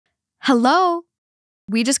Hello.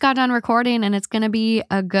 We just got done recording and it's going to be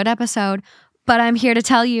a good episode, but I'm here to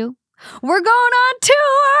tell you we're going on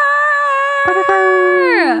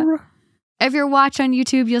tour. If you're watching on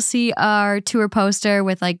YouTube, you'll see our tour poster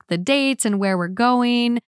with like the dates and where we're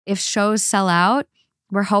going. If shows sell out,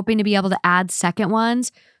 we're hoping to be able to add second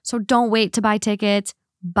ones. So don't wait to buy tickets.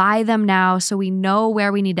 Buy them now so we know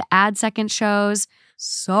where we need to add second shows.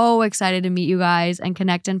 So excited to meet you guys and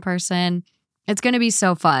connect in person. It's going to be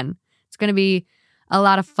so fun. It's going to be a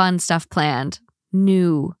lot of fun stuff planned.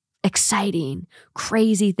 New, exciting,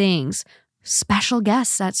 crazy things. Special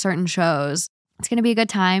guests at certain shows. It's going to be a good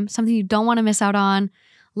time. Something you don't want to miss out on.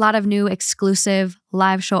 A lot of new exclusive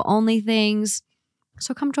live show only things.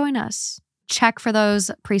 So come join us. Check for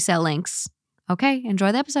those pre-sale links. Okay,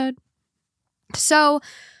 enjoy the episode. So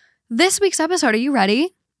this week's episode, are you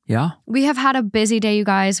ready? Yeah. We have had a busy day, you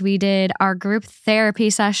guys. We did our group therapy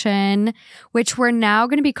session, which we're now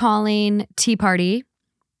going to be calling Tea Party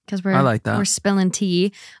because we're spilling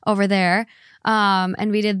tea over there.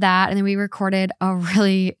 And we did that. And then we recorded a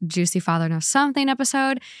really juicy Father Knows Something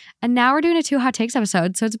episode. And now we're doing a 2 Hot Takes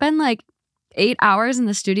episode. So it's been like 8 hours in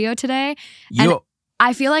the studio today. And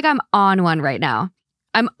I feel like I'm on one right now.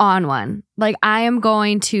 I'm on one. Like I am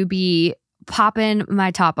going to be popping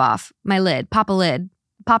my top off, my lid, pop a lid.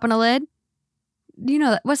 Popping a lid? You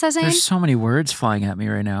know, what's that saying? There's so many words flying at me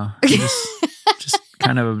right now. I'm just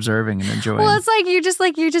kind of observing and enjoying. Well, it's like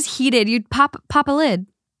you're just heated. You'd pop a lid.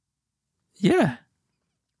 Yeah.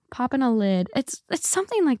 Popping a lid. It's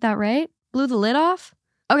something like that, right? Blew the lid off?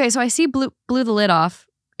 Okay, so I see blew the lid off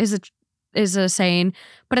is a saying,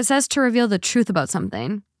 but it says to reveal the truth about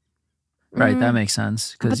something. Right, that makes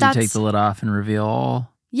sense. Because you take the lid off and reveal all.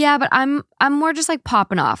 Yeah, but I'm more just like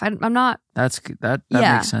popping off. I'm not. That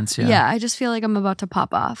makes sense. Yeah. Yeah, I just feel like I'm about to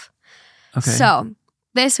pop off. Okay. So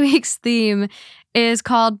this week's theme is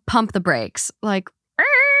called Pump the Brakes. Like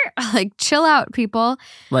chill out, people.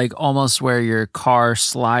 Like almost where your car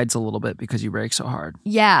slides a little bit because you brake so hard.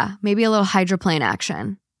 Yeah, maybe a little hydroplane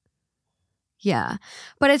action. Yeah,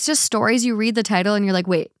 but it's just stories. You read the title and you're like,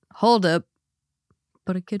 wait, hold up.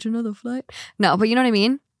 But I catch another flight? No, but you know what I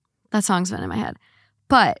mean? That song's been in my head.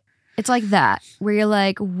 But it's like that, where you're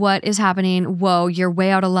like, what is happening? Whoa, you're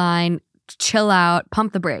way out of line. Chill out.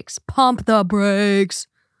 Pump the brakes. Pump the brakes.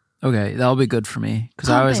 Okay, that'll be good for me. Because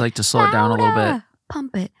I always like to slow it down a little bit.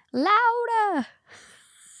 Pump it louder.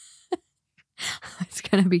 It's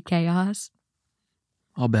going to be chaos.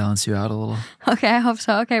 I'll balance you out a little. Okay, I hope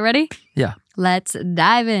so. Okay, ready? Yeah. Let's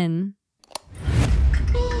dive in.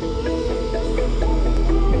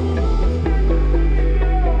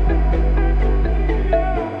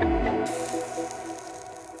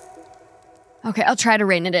 Okay, I'll try to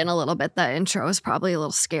rein it in a little bit. The intro is probably a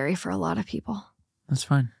little scary for a lot of people. That's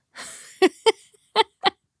fine.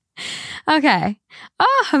 Okay.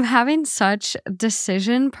 Oh, I'm having such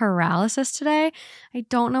decision paralysis today. I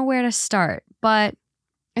don't know where to start, but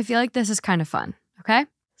I feel like this is kind of fun. Okay?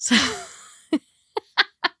 So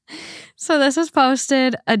this was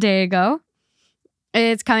posted a day ago.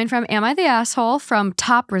 It's coming from Am I the Asshole from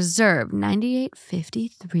Top Reserve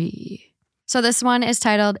 9853. So this one is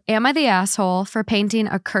titled, Am I the Asshole for Painting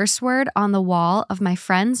a Curse Word on the Wall of My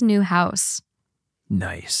Friend's New House?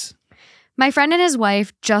 Nice. My friend and his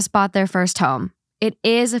wife just bought their first home. It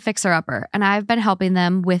is a fixer-upper, and I've been helping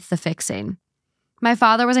them with the fixing. My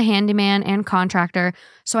father was a handyman and contractor,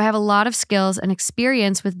 so I have a lot of skills and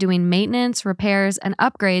experience with doing maintenance, repairs, and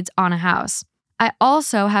upgrades on a house. I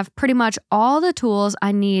also have pretty much all the tools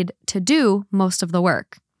I need to do most of the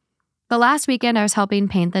work. The last weekend, I was helping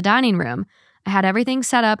paint the dining room. I had everything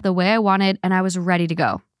set up the way I wanted, and I was ready to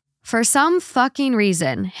go. For some fucking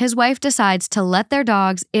reason, his wife decides to let their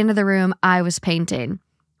dogs into the room I was painting.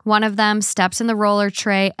 One of them steps in the roller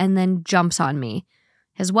tray and then jumps on me.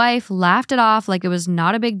 His wife laughed it off like it was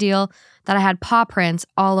not a big deal that I had paw prints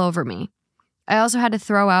all over me. I also had to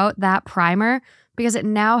throw out that primer because it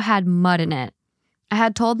now had mud in it. I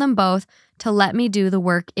had told them both to let me do the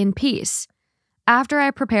work in peace. After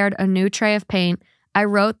I prepared a new tray of paint, I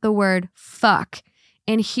wrote the word fuck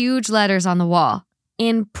in huge letters on the wall,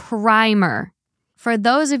 in primer. For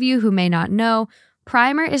those of you who may not know,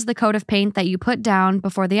 primer is the coat of paint that you put down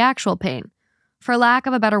before the actual paint. For lack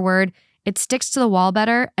of a better word, it sticks to the wall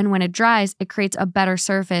better, and when it dries, it creates a better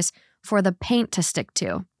surface for the paint to stick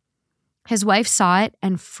to. His wife saw it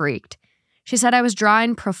and freaked. She said I was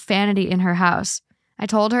drawing profanity in her house. I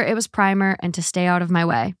told her it was primer and to stay out of my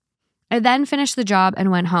way. I then finished the job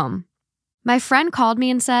and went home. My friend called me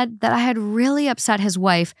and said that I had really upset his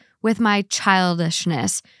wife with my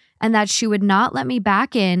childishness and that she would not let me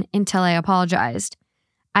back in until I apologized.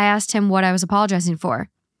 I asked him what I was apologizing for.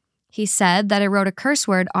 He said that I wrote a curse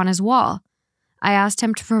word on his wall. I asked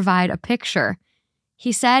him to provide a picture.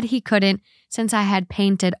 He said he couldn't since I had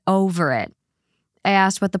painted over it. I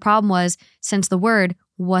asked what the problem was since the word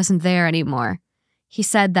wasn't there anymore. He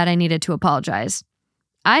said that I needed to apologize.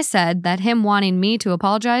 I said that him wanting me to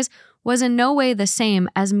apologize was in no way the same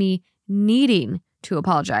as me needing to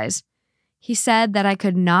apologize. He said that I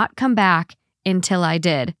could not come back until I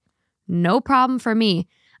did. No problem for me.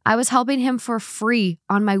 I was helping him for free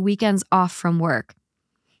on my weekends off from work.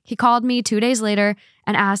 He called me 2 days later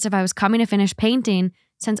and asked if I was coming to finish painting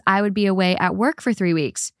since I would be away at work for 3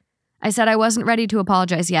 weeks. I said I wasn't ready to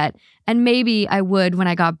apologize yet, and maybe I would when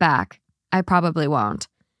I got back. I probably won't.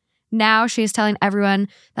 Now she is telling everyone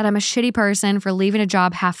that I'm a shitty person for leaving a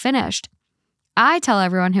job half finished. I tell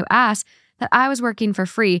everyone who asks that I was working for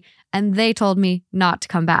free, and they told me not to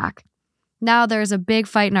come back. Now there's a big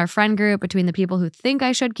fight in our friend group between the people who think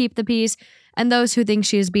I should keep the peace and those who think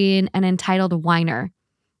she is being an entitled whiner.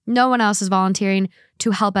 No one else is volunteering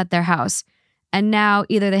to help at their house, and now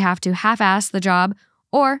either they have to half-ass the job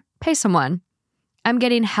or pay someone. I'm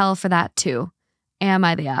getting hell for that too. Am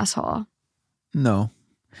I the asshole? No.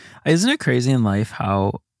 Isn't it crazy in life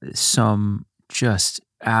how some just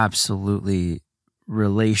absolutely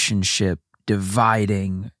relationship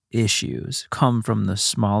dividing issues come from the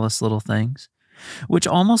smallest little things, which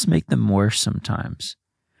almost make them worse sometimes?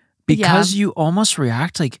 Because you almost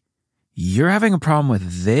react like you're having a problem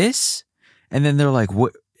with this, and then they're like,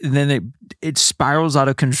 what? And then it spirals out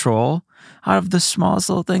of control out of the smallest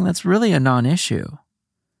little thing that's really a non-issue.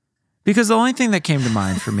 Because the only thing that came to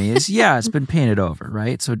mind for me is, yeah, it's been painted over,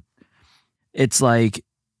 right? So it's like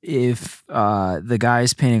if the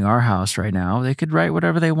guys painting our house right now, they could write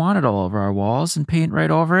whatever they wanted all over our walls and paint right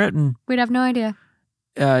over it. And we'd have no idea.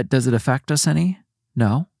 Does it affect us any?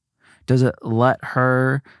 No. Does it let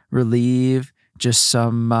her relieve just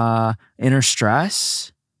some inner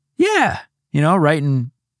stress? Yeah. Writing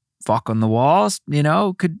fuck on the walls,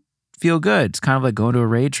 could feel good. It's kind of like going to a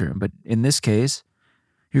rage room. But in this case,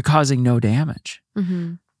 you're causing no damage.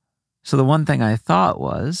 Mm-hmm. So the one thing I thought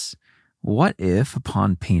was, what if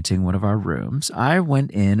upon painting one of our rooms, I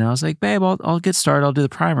went in and I was like, babe, I'll get started. I'll do the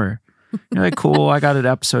primer. You're like, cool. I got an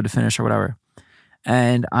episode to finish or whatever.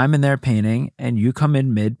 And I'm in there painting and you come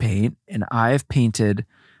in mid-paint and I've painted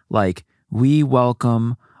like, we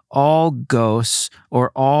welcome all ghosts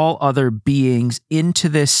or all other beings into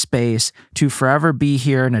this space to forever be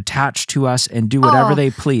here and attach to us and do whatever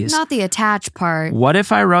they please. Not the attach part. What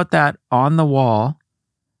if I wrote that on the wall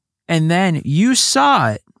and then you saw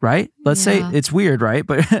it, right? Let's say it's weird, right?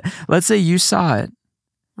 But let's say you saw it.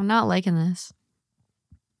 I'm not liking this.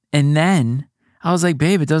 And then I was like,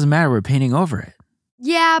 babe, it doesn't matter. We're painting over it.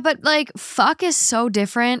 Yeah, but like, fuck is so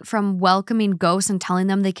different from welcoming ghosts and telling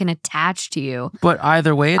them they can attach to you. But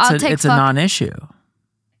either way, it's a non-issue.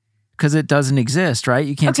 Because it doesn't exist, right?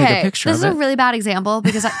 You can't take a picture of it. This is a really bad example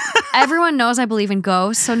because everyone knows I believe in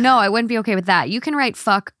ghosts. So no, I wouldn't be okay with that. You can write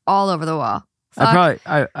fuck all over the wall. Fuck,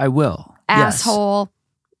 I will. Asshole,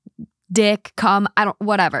 dick, cum,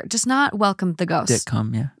 whatever. Just not welcome the ghost. Dick,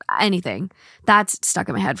 cum, yeah. Anything. That's stuck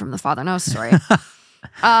in my head from the Father Knows story.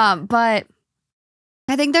 But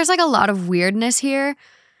I think there's like a lot of weirdness here.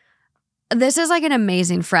 This is like an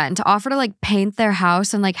amazing friend to offer to like paint their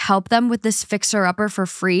house and like help them with this fixer-upper for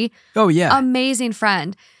free. Oh, yeah. Amazing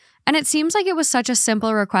friend. And it seems like it was such a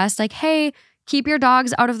simple request, like, hey, keep your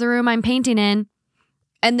dogs out of the room I'm painting in.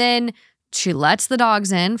 And then she lets the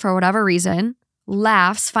dogs in for whatever reason,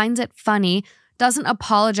 laughs, finds it funny, doesn't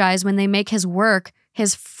apologize when they make his work,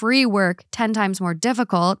 his free work, 10 times more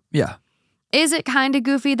difficult. Yeah. Is it kind of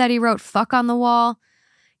goofy that he wrote fuck on the wall?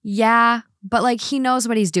 Yeah, but like he knows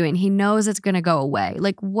what he's doing. He knows it's going to go away.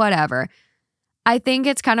 Like whatever. I think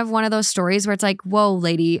it's kind of one of those stories where it's like, whoa,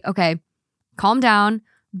 lady, okay, calm down.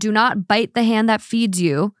 Do not bite the hand that feeds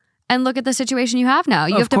you and look at the situation you have now.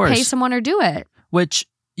 You have to pay someone or do it. Which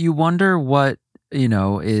you wonder what,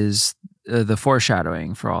 is the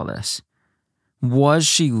foreshadowing for all this. Was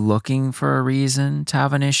she looking for a reason to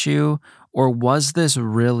have an issue, or was this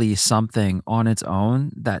really something on its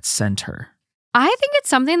own that sent her? I think it's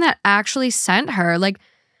something that actually sent her. Like,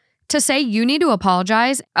 to say you need to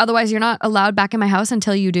apologize, otherwise you're not allowed back in my house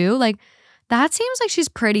until you do. Like, that seems like she's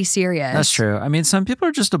pretty serious. That's true. I mean, some people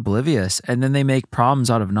are just oblivious and then they make problems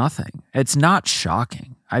out of nothing. It's not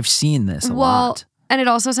shocking. I've seen this a lot. And it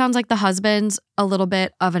also sounds like the husband's a little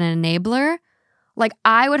bit of an enabler. Like,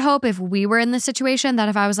 I would hope if we were in this situation that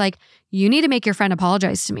if I was like, you need to make your friend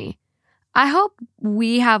apologize to me. I hope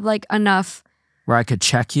we have like enough where I could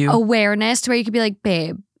check you awareness to where you could be like,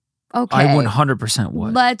 babe, Okay. I 100%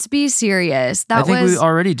 would. Let's be serious. I think we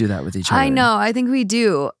already do that with each other. I know. I think we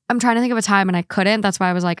do. I'm trying to think of a time and I couldn't. That's why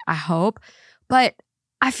I was like, I hope. But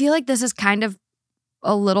I feel like this is kind of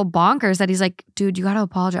a little bonkers that he's like, dude, you got to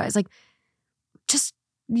apologize. Like, just,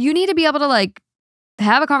 you need to be able to like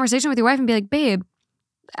have a conversation with your wife and be like, babe,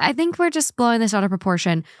 I think we're just blowing this out of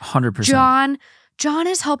proportion. 100%. John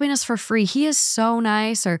is helping us for free. He is so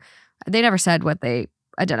nice. Or they never said what they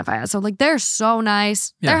identify as. So like, they're so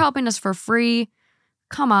nice. Yeah. They're helping us for free.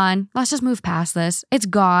 Come on, let's just move past this. It's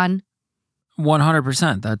gone.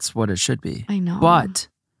 100%. That's what it should be. I know. But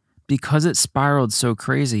because it spiraled so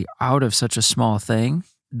crazy out of such a small thing,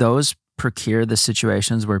 those procure the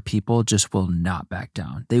situations where people just will not back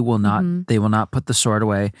down. They will not, they will not put the sword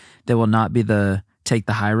away. They will not be take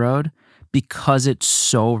the high road because it's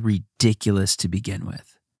so ridiculous to begin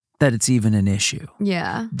with that it's even an issue.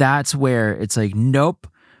 Yeah. That's where it's like, nope.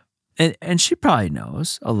 And she probably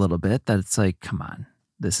knows a little bit that it's like, come on,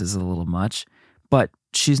 this is a little much. But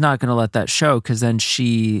she's not going to let that show because then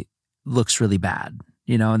she looks really bad,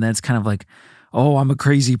 you know? And then it's kind of like, oh, I'm a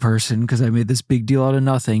crazy person because I made this big deal out of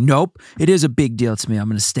nothing. Nope, it is a big deal to me. I'm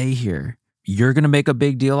going to stay here. You're going to make a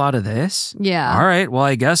big deal out of this? Yeah. All right, well,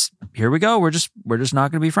 I guess here we go. We're just not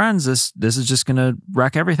going to be friends. This is just going to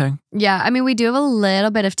wreck everything. Yeah. I mean, we do have a little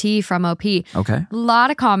bit of tea from OP. Okay. A lot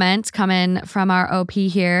of comments coming from our OP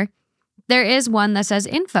here. There is one that says,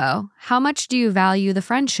 info, how much do you value the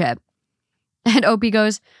friendship? And OP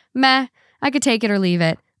goes, meh, I could take it or leave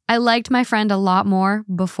it. I liked my friend a lot more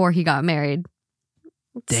before he got married.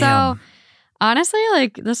 Damn. So honestly,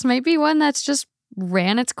 like this might be one that's just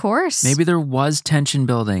ran its course. Maybe there was tension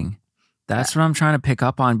building. That's what I'm trying to pick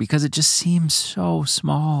up on because it just seems so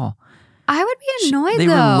small. I would be annoyed They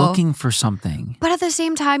though. were looking for something. But at the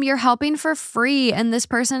same time, you're helping for free and this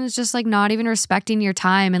person is just like not even respecting your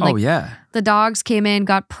time. And like, oh, yeah. The dogs came in,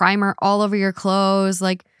 got primer all over your clothes.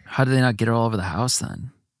 Like, how did they not get it all over the house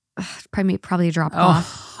then? Probably dropped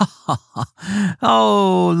off.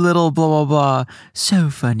 Oh, little blah, blah, blah. So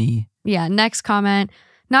funny. Yeah, next comment.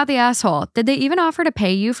 Not the asshole. Did they even offer to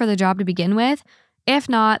pay you for the job to begin with? If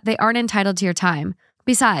not, they aren't entitled to your time.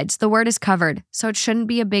 Besides, the word is covered, so it shouldn't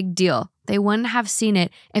be a big deal. They wouldn't have seen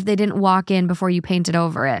it if they didn't walk in before you painted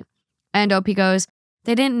over it. And OP goes,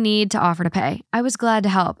 they didn't need to offer to pay. I was glad to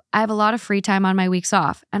help. I have a lot of free time on my weeks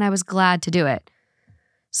off, and I was glad to do it.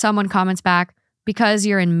 Someone comments back, because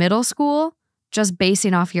you're in middle school, just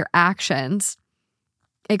basing off your actions.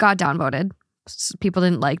 It got downvoted. People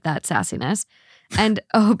didn't like that sassiness. And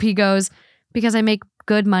OP goes, because I make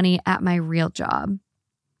good money at my real job.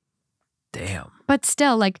 Damn. But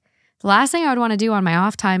still, like, the last thing I would want to do on my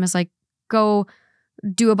off time is like go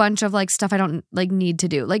do a bunch of like stuff I don't like need to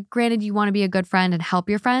do. Like, granted, you want to be a good friend and help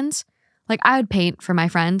your friends. Like, I would paint for my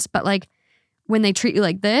friends, but like when they treat you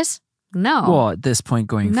like this, no. Well, at this point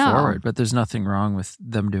going forward, but there's nothing wrong with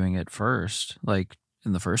them doing it first, like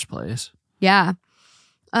in the first place. Yeah.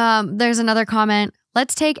 There's another comment.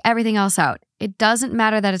 Let's take everything else out. It doesn't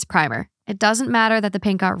matter that it's primer. It doesn't matter that the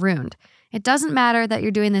paint got ruined. It doesn't matter that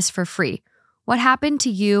you're doing this for free. What happened to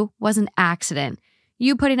you was an accident.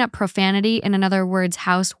 You putting up profanity in another word's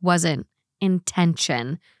house wasn't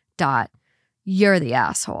intention. You're the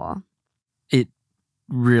asshole. It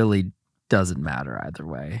really doesn't matter either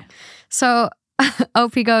way. So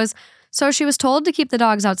OP goes, so she was told to keep the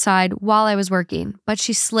dogs outside while I was working, but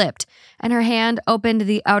she slipped and her hand opened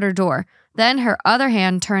the outer door. Then her other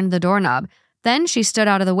hand turned the doorknob. Then she stood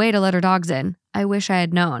out of the way to let her dogs in. I wish I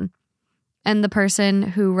had known. And the person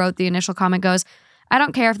who wrote the initial comment goes, I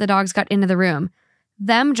don't care if the dogs got into the room.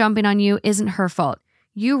 Them jumping on you isn't her fault.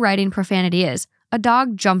 You writing profanity is. A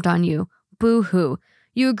dog jumped on you. Boo-hoo.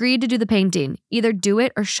 You agreed to do the painting. Either do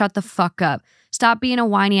it or shut the fuck up. Stop being a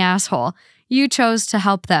whiny asshole. You chose to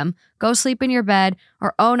help them. Go sleep in your bed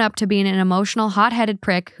or own up to being an emotional, hot-headed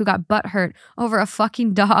prick who got butt hurt over a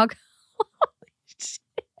fucking dog. Holy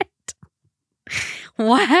shit.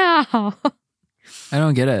 Wow. I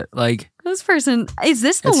don't get it. Like, this person, is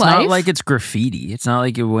this the it's life? not like it's graffiti. It's not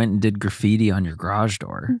like you went and did graffiti on your garage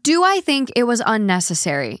door. Do I think it was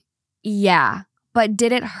unnecessary? Yeah. But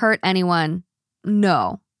did it hurt anyone?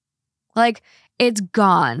 No. Like, it's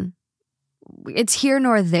gone. It's here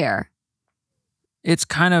nor there. It's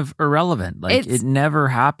kind of irrelevant. Like, it never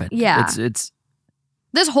happened. Yeah. It's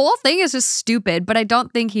this whole thing is just stupid, but I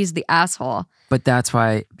don't think he's the asshole. But that's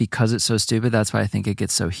why, because it's so stupid, that's why I think it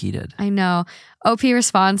gets so heated. I know. OP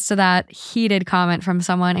responds to that heated comment from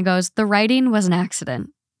someone and goes, the writing was an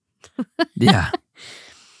accident. Yeah.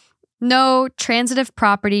 No, transitive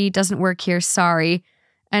property doesn't work here. Sorry.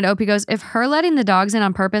 And OP goes, if her letting the dogs in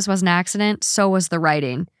on purpose was an accident, so was the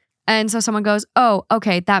writing. And so someone goes, oh,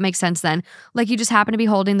 okay, that makes sense then. Like you just happen to be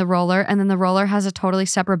holding the roller and then the roller has a totally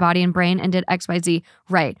separate body and brain and did XYZ.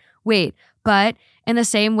 Right. Wait, but in the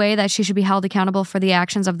same way that she should be held accountable for the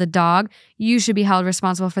actions of the dog, you should be held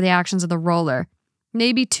responsible for the actions of the roller.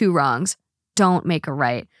 Maybe two wrongs. Don't make a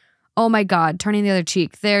right. Oh my God, turning the other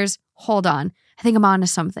cheek. Hold on. I think I'm onto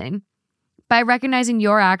something. By recognizing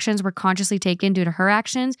your actions were consciously taken due to her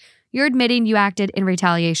actions, you're admitting you acted in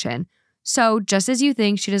retaliation. So just as you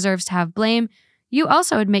think she deserves to have blame, you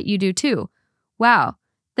also admit you do too. Wow,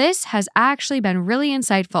 this has actually been really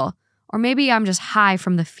insightful. Or maybe I'm just high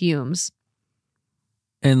from the fumes.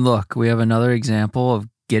 And look, we have another example of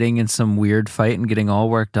getting in some weird fight and getting all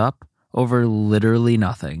worked up over literally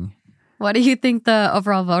nothing. What do you think the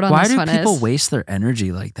overall vote on this one is? Why do people waste their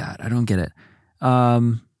energy like that? I don't get it.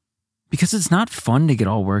 Because it's not fun to get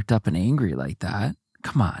all worked up and angry like that.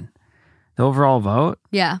 Come on. The overall vote?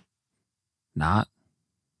 Yeah. Not.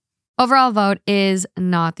 Overall vote is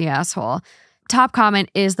not the asshole. Top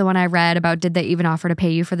comment is the one I read about did they even offer to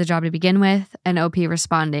pay you for the job to begin with? And OP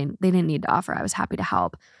responding, they didn't need to offer. I was happy to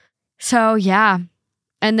help. So yeah.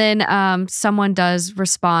 And then someone does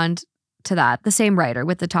respond to that, the same writer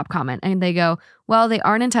with the top comment. And they go, well, they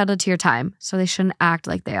aren't entitled to your time, so they shouldn't act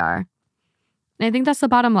like they are. And I think that's the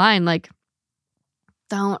bottom line. Like,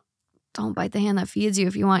 don't bite the hand that feeds you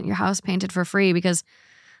if you want your house painted for free because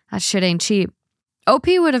that shit ain't cheap. OP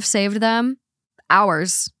would have saved them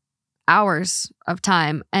hours of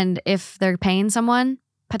time. And if they're paying someone,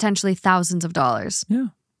 potentially thousands of dollars. Yeah.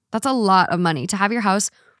 That's a lot of money. To have your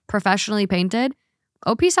house professionally painted,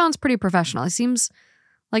 OP sounds pretty professional. It seems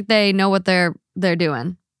like they know what they're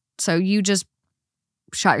doing. So you just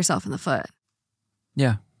shot yourself in the foot.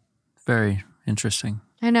 Yeah. Very interesting.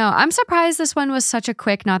 I know. I'm surprised this one was such a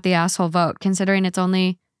quick not the asshole vote, considering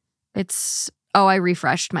I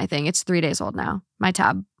refreshed my thing. It's 3 days old now. My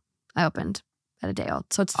tab I opened at a day old.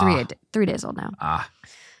 So it's 3 days old now.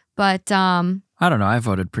 But I don't know. I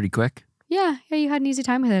voted pretty quick. Yeah, you had an easy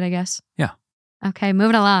time with it, I guess. Yeah. Okay,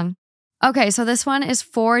 moving along. Okay, so this one is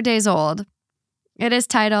 4 days old. It is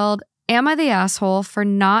titled, Am I the Asshole for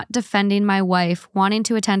Not Defending My Wife Wanting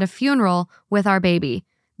to Attend a Funeral with Our Baby,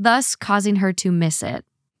 thus causing her to miss it?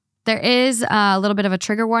 There is a little bit of a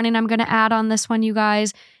trigger warning I'm going to add on this one, you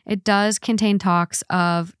guys. It does contain talks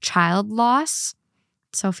of child loss,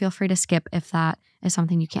 so feel free to skip if that is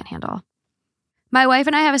something you can't handle. My wife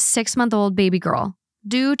and I have a 6-month-old baby girl.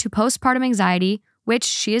 Due to postpartum anxiety, which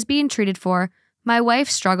she is being treated for, my wife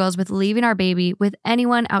struggles with leaving our baby with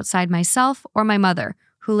anyone outside myself or my mother,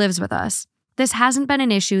 who lives with us. This hasn't been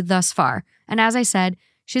an issue thus far, and as I said,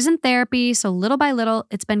 she's in therapy, so little by little,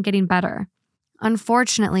 it's been getting better.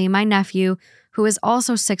 Unfortunately, my nephew, who is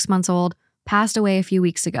also 6 months old, passed away a few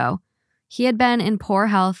weeks ago. He had been in poor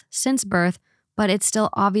health since birth, but it's still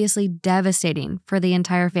obviously devastating for the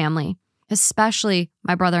entire family, especially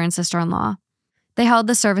my brother and sister-in-law. They held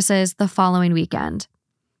the services the following weekend.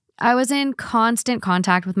 I was in constant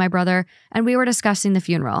contact with my brother, and we were discussing the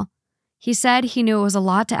funeral. He said he knew it was a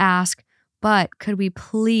lot to ask, but could we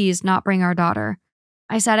please not bring our daughter?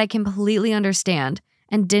 I said I completely understand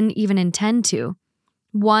and didn't even intend to.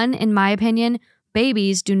 1, in my opinion,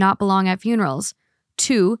 babies do not belong at funerals.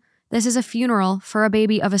 2, this is a funeral for a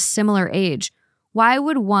baby of a similar age. Why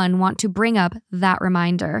would one want to bring up that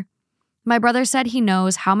reminder? My brother said he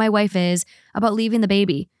knows how my wife is about leaving the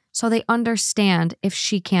baby, so they understand if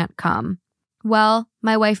she can't come. Well,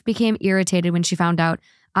 my wife became irritated when she found out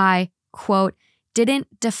I, quote,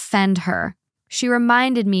 didn't defend her. She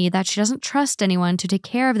reminded me that she doesn't trust anyone to take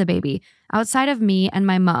care of the baby outside of me and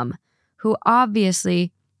my mom, who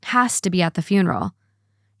obviously has to be at the funeral.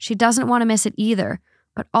 She doesn't want to miss it either,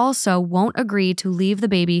 but also won't agree to leave the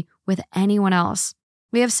baby with anyone else.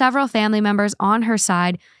 We have several family members on her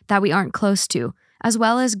side that we aren't close to, as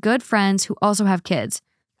well as good friends who also have kids.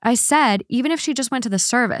 I said even if she just went to the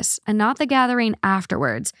service and not the gathering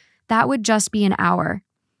afterwards, that would just be an hour.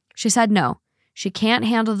 She said no, she can't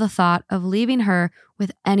handle the thought of leaving her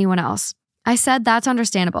with anyone else. I said that's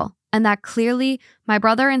understandable, and that clearly my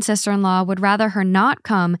brother and sister-in-law would rather her not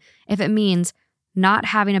come if it means not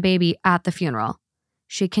having a baby at the funeral.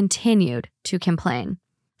 She continued to complain.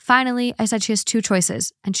 Finally, I said she has 2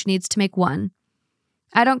 choices, and she needs to make one.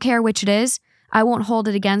 I don't care which it is. I won't hold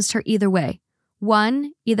it against her either way.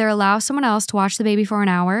 1, either allow someone else to watch the baby for an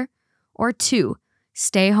hour, or 2,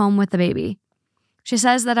 stay home with the baby. She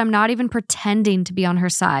says that I'm not even pretending to be on her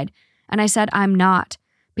side, and I said I'm not,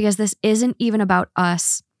 because this isn't even about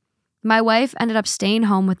us. My wife ended up staying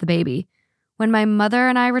home with the baby. When my mother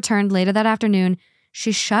and I returned later that afternoon,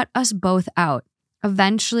 she shut us both out.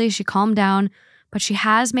 Eventually, she calmed down, but she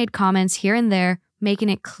has made comments here and there, making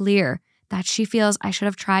it clear that she feels I should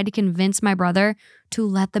have tried to convince my brother to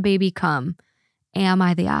let the baby come. Am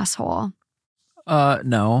I the asshole?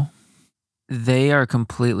 No. They are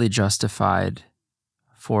completely justified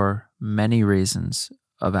for many reasons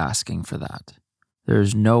of asking for that.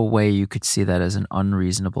 There's no way you could see that as an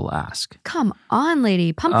unreasonable ask. Come on,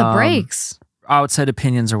 lady. Pump the brakes. Outside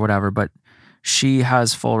opinions or whatever, but she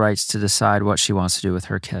has full rights to decide what she wants to do with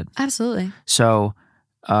her kid. Absolutely. So,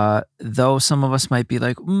 though some of us might be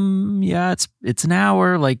like, yeah, it's an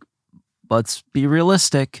hour. Like, let's be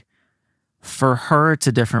realistic. For her, it's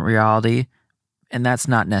a different reality, and that's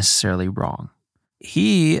not necessarily wrong.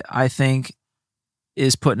 He, I think,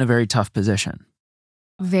 is put in a very tough position.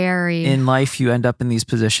 Very. In life, you end up in these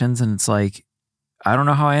positions, and it's like, I don't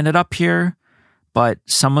know how I ended up here, but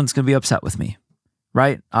someone's going to be upset with me,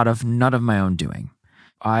 right? Out of none of my own doing.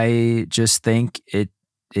 I just think it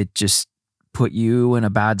just put you in a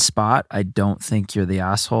bad spot. I don't think you're the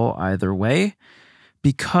asshole either way,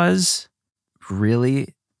 because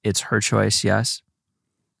really, it's her choice, yes.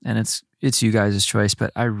 And it's you guys' choice,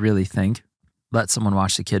 but I really think let someone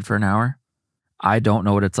watch the kid for an hour. I don't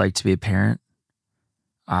know what it's like to be a parent.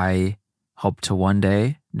 I hope to one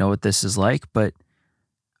day know what this is like, but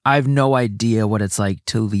I have no idea what it's like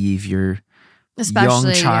to leave your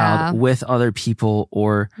young child with other people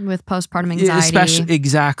or with postpartum anxiety.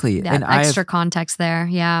 Exactly. Yeah, and extra context there.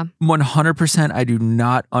 Yeah. 100%. I do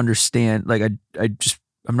not understand. Like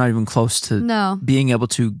I'm not even close to being able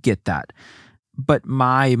to get that. But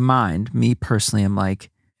my mind, me personally, I'm like,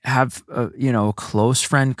 have a close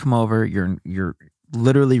friend come over. You're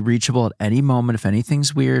literally reachable at any moment if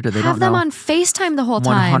anything's weird or they don't know. Have them on FaceTime the whole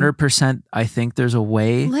time. 100%. I think there's a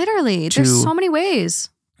way. Literally, there's so many ways.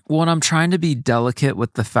 Well, and I'm trying to be delicate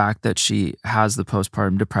with the fact that she has the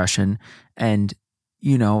postpartum depression, and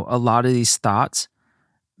a lot of these thoughts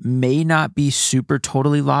may not be super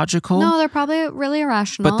totally logical. No, they're probably really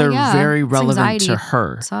irrational. But they're very relevant to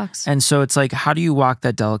her. It sucks. And so it's like, how do you walk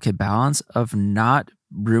that delicate balance of not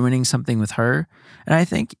ruining something with her? And I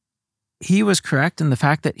think he was correct in the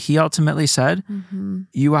fact that he ultimately said,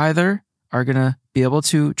 you either are going to be able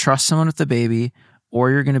to trust someone with the baby, or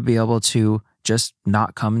you're going to be able to just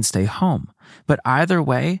not come and stay home. But either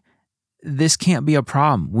way, this can't be a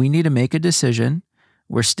problem. We need to make a decision.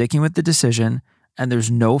 We're sticking with the decision. And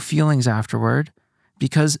there's no feelings afterward,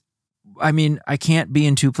 because, I can't be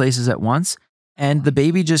in two places at once, and the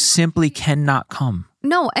baby just simply cannot come.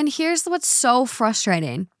 No, and here's what's so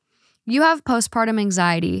frustrating. You have postpartum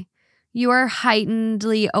anxiety. You are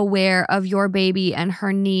heightenedly aware of your baby and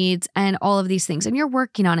her needs and all of these things, and you're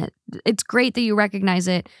working on it. It's great that you recognize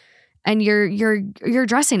it and you're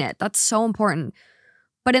addressing it. That's so important.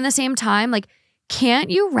 But in the same time, like,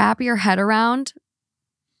 can't you wrap your head around?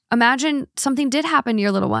 Imagine something did happen to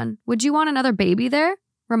your little one. Would you want another baby there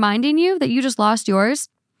reminding you that you just lost yours?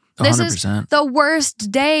 100%. This is the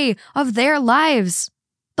worst day of their lives.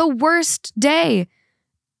 The worst day.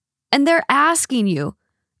 And they're asking you.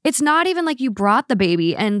 It's not even like you brought the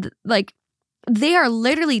baby and like they are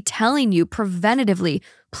literally telling you preventatively,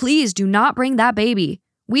 please do not bring that baby.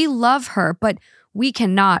 We love her, but we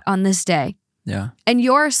cannot on this day. Yeah. And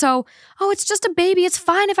you're it's just a baby. It's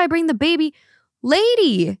fine if I bring the baby.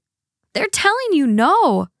 Lady, they're telling you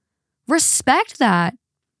no. Respect that.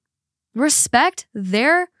 Respect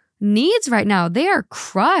their needs right now. They are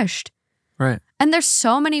crushed. Right. And there's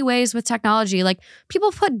so many ways with technology. Like,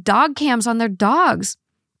 people put dog cams on their dogs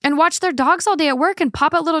and watch their dogs all day at work and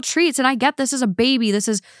pop out little treats. And I get this is a baby. This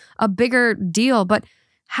is a bigger deal. But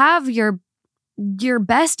have your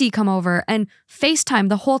bestie come over and FaceTime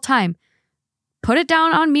the whole time. Put it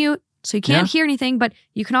down on mute so you can't hear anything, but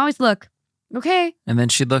you can always look. Okay. And then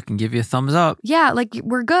she'd look and give you a thumbs up. Yeah, like,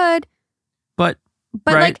 we're good. But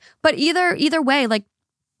right? but either way, like,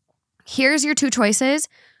 here's your two choices.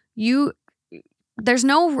 I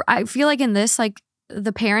feel like in this, like,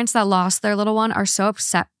 the parents that lost their little one are so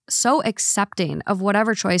accepting of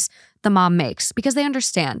whatever choice the mom makes because they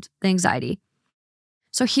understand the anxiety.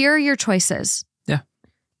 So here are your choices. Yeah.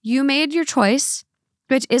 You made your choice,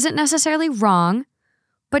 which isn't necessarily wrong,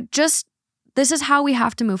 but just this is how we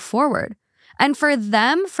have to move forward. And for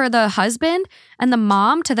the husband and the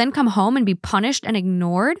mom to then come home and be punished and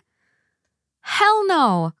ignored, hell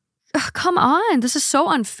no. Ugh, come on. This is so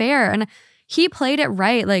unfair. And he played it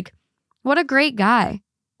right. Like, what a great guy.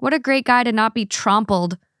 What a great guy to not be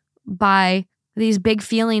trampled by these big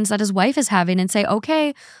feelings that his wife is having and say,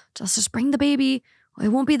 okay, just bring the baby. It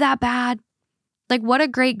won't be that bad. Like, what a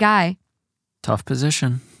great guy. Tough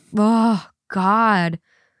position. Oh, God.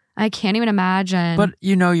 I can't even imagine. But,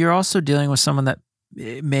 you're also dealing with someone that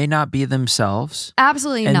it may not be themselves.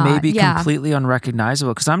 Absolutely and not. may be Yeah. completely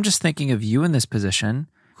unrecognizable. Because I'm just thinking of you in this position.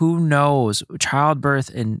 Who knows? Childbirth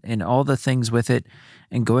and all the things with it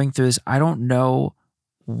and going through this. I don't know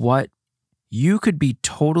what you could be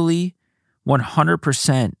totally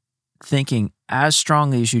 100% thinking as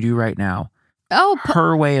strongly as you do right now. Oh,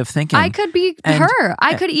 her way of thinking. I could be her.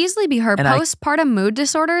 I could easily be her. Postpartum mood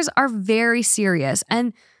disorders are very serious,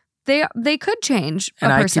 and they could change a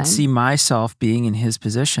person. I could see myself being in his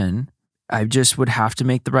position. I just would have to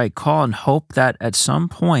make the right call and hope that at some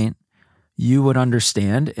point you would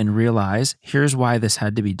understand and realize here's why this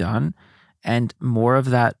had to be done, and more of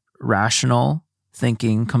that rational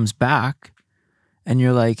thinking comes back, and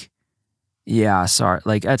you're like, yeah, sorry.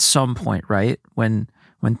 Like at some point, right? When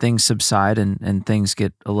things subside and things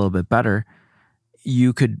get a little bit better,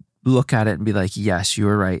 you could look at it and be like, yes, you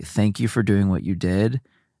were right. Thank you for doing what you did.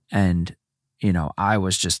 And, I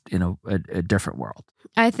was just in a different world.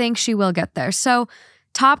 I think she will get there. So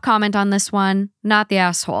top comment on this one, not the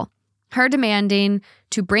asshole. Her demanding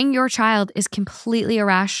to bring your child is completely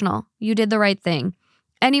irrational. You did the right thing.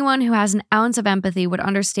 Anyone who has an ounce of empathy would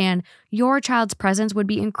understand your child's presence would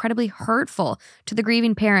be incredibly hurtful to the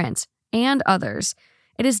grieving parents and others.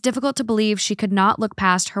 It is difficult to believe she could not look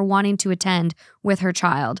past her wanting to attend with her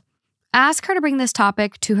child. Ask her to bring this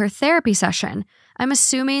topic to her therapy session. I'm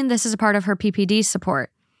assuming this is a part of her PPD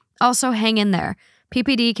support. Also, hang in there.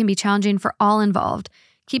 PPD can be challenging for all involved.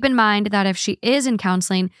 Keep in mind that if she is in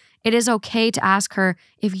counseling, it is okay to ask her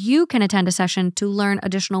if you can attend a session to learn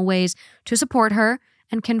additional ways to support her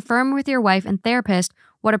and confirm with your wife and therapist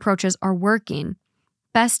what approaches are working.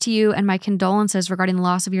 Best to you and my condolences regarding the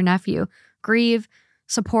loss of your nephew. Grieve,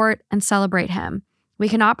 support, and celebrate him. We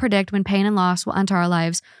cannot predict when pain and loss will enter our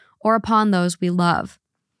lives or upon those we love.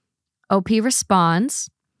 OP responds,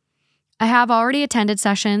 I have already attended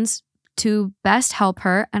sessions to best help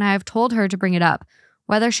her, and I have told her to bring it up.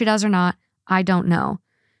 Whether she does or not, I don't know.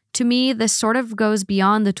 To me, this sort of goes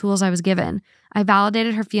beyond the tools I was given. I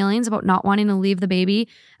validated her feelings about not wanting to leave the baby,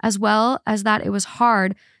 as well as that it was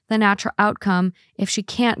hard, the natural outcome, if she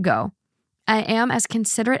can't go. I am as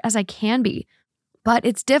considerate as I can be, but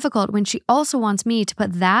it's difficult when she also wants me to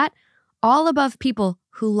put that all above people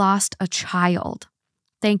who lost a child.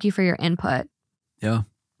 Thank you for your input. Yeah.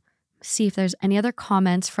 See if there's any other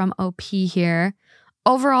comments from OP here.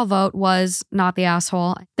 Overall vote was not the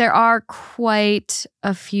asshole. There are quite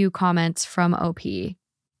a few comments from OP.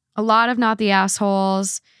 A lot of not the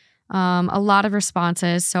assholes, a lot of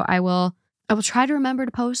responses. So I will try to remember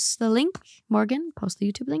to post the link. Morgan, post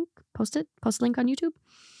the YouTube link. Post the link on YouTube.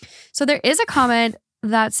 So there is a comment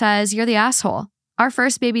that says, you're the asshole. Our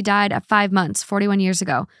first baby died at 5 months, 41 years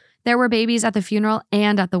ago. There were babies at the funeral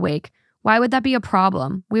and at the wake. Why would that be a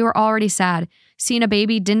problem? We were already sad. Seeing a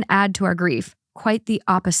baby didn't add to our grief. Quite the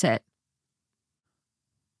opposite.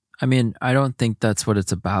 I mean, I don't think that's what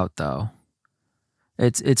it's about, though.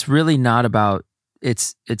 It's really not about,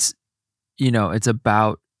 it's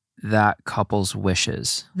about that couple's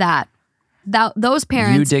wishes. Those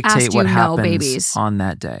parents you dictate asked what you happens no babies on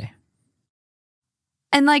that day.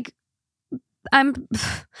 And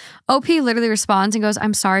OP literally responds and goes,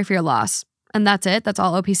 I'm sorry for your loss. And that's it. That's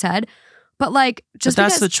all OP said. But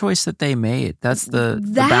that's the choice that they made. That's the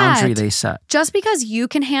boundary they set. Just because you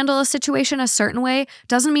can handle a situation a certain way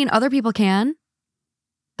doesn't mean other people can.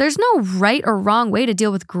 There's no right or wrong way to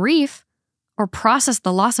deal with grief or process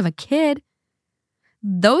the loss of a kid.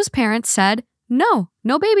 Those parents said, no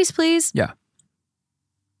babies, please. Yeah.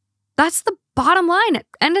 That's the bottom line.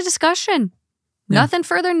 End of discussion. Yeah. Nothing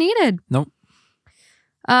further needed. Nope.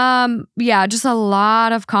 Yeah, just a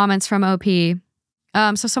lot of comments from OP.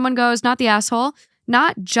 So someone goes, not the asshole,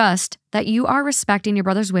 not just that you are respecting your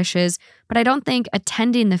brother's wishes, but I don't think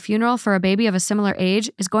attending the funeral for a baby of a similar age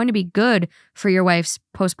is going to be good for your wife's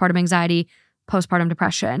postpartum anxiety, postpartum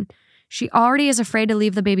depression. She already is afraid to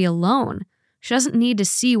leave the baby alone. She doesn't need to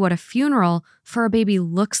see what a funeral for a baby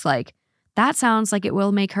looks like. That sounds like it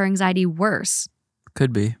will make her anxiety worse.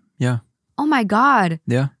 Could be, yeah. Oh my God.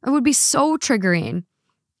 Yeah. It would be so triggering.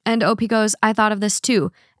 And OP goes, I thought of this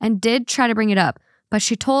too, and did try to bring it up, but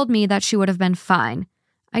she told me that she would have been fine.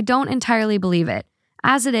 I don't entirely believe it.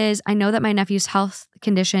 As it is, I know that my nephew's health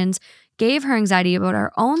conditions gave her anxiety about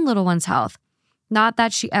our own little one's health. Not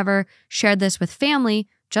that she ever shared this with family,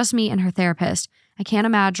 just me and her therapist. I can't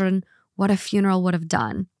imagine what a funeral would have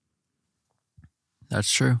done.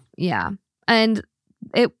 That's true. Yeah. And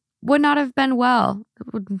it would not have been well.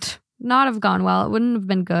 It would not have gone well. It wouldn't have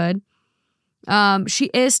been good. She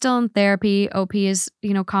is still in therapy. OP is,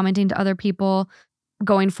 commenting to other people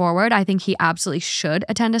going forward. I think he absolutely should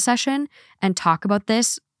attend a session and talk about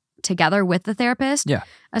this together with the therapist. Yeah.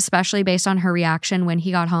 Especially based on her reaction when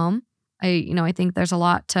he got home. I think there's a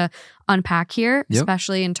lot to unpack here,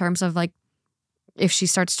 especially in terms of like if she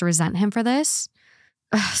starts to resent him for this.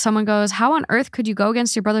 Someone goes, how on earth could you go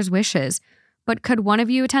against your brother's wishes? But could one of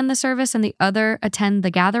you attend the service and the other attend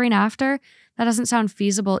the gathering after? That doesn't sound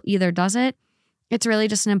feasible either, does it? It's really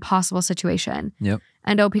just an impossible situation. Yep.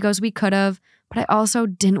 And OP goes, we could have, but I also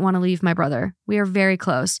didn't want to leave my brother. We are very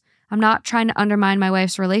close. I'm not trying to undermine my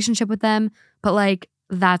wife's relationship with them, but like,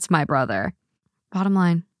 that's my brother. Bottom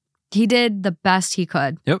line, he did the best he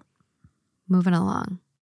could. Yep. Moving along.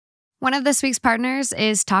 One of this week's partners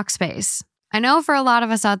is Talkspace. I know for a lot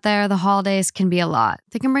of us out there, the holidays can be a lot.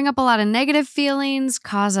 They can bring up a lot of negative feelings,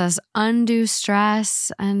 cause us undue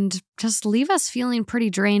stress, and just leave us feeling pretty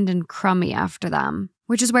drained and crummy after them,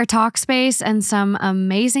 which is where Talkspace and some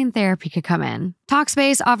amazing therapy could come in.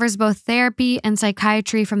 Talkspace offers both therapy and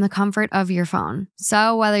psychiatry from the comfort of your phone.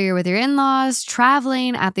 So whether you're with your in-laws,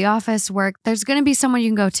 traveling, at the office, work, there's going to be someone you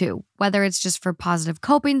can go to. Whether it's just for positive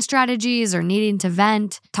coping strategies or needing to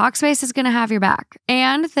vent, Talkspace is going to have your back.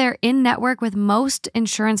 And they're in network with most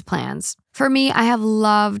insurance plans. For me, I have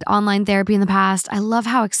loved online therapy in the past. I love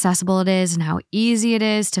how accessible it is and how easy it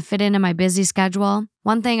is to fit into my busy schedule.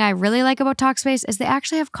 One thing I really like about Talkspace is they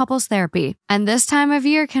actually have couples therapy. And this time of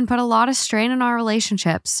year can put a lot of strain on our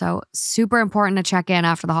relationships, so super important to check in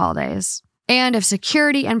after the holidays. And if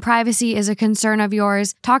security and privacy is a concern of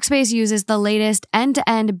yours, Talkspace uses the latest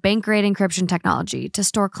end-to-end bank-grade encryption technology to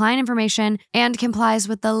store client information and complies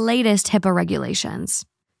with the latest HIPAA regulations.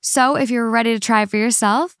 So if you're ready to try it for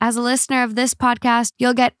yourself, as a listener of this podcast,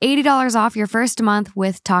 you'll get $80 off your first month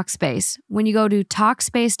with Talkspace when you go to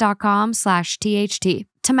Talkspace.com/THT.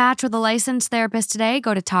 To match with a licensed therapist today,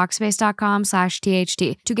 go to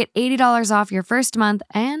Talkspace.com/THT to get $80 off your first month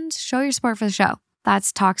and show your support for the show.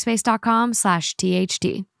 That's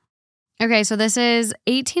Talkspace.com/THT. Okay, so this is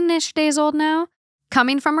 18-ish days old now.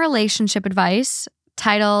 Coming from relationship advice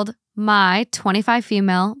titled, My 25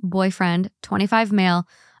 female boyfriend, 25 male,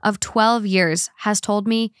 of 12 years has told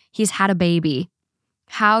me he's had a baby.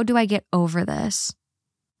 How do I get over this?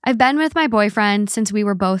 I've been with my boyfriend since we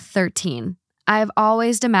were both 13. I've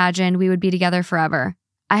always imagined we would be together forever.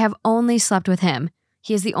 I have only slept with him.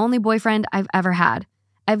 He is the only boyfriend I've ever had.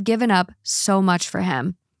 I've given up so much for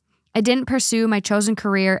him. I didn't pursue my chosen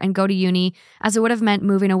career and go to uni as it would have meant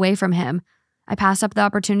moving away from him. I passed up the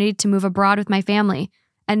opportunity to move abroad with my family,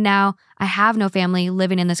 and now I have no family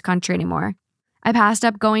living in this country anymore. I passed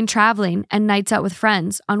up going traveling and nights out with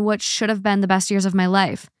friends on what should have been the best years of my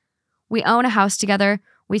life. We own a house together,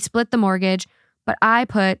 we split the mortgage, but I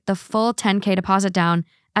put the full $10K deposit down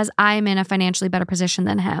as I am in a financially better position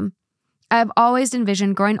than him. I have always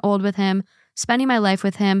envisioned growing old with him, spending my life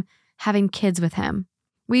with him, having kids with him.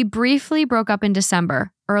 We briefly broke up in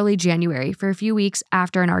December, early January, for a few weeks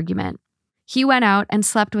after an argument. He went out and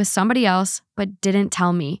slept with somebody else, but didn't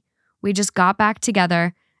tell me. We just got back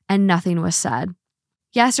together and nothing was said.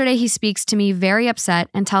 Yesterday, he speaks to me very upset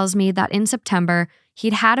and tells me that in September,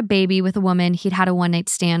 he'd had a baby with a woman he'd had a one-night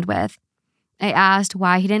stand with. I asked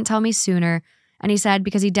why he didn't tell me sooner, and he said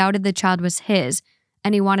because he doubted the child was his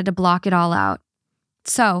and he wanted to block it all out.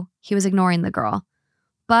 So he was ignoring the girl.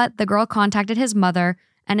 But the girl contacted his mother,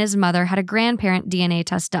 and his mother had a grandparent DNA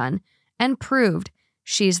test done and proved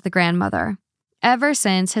she's the grandmother. Ever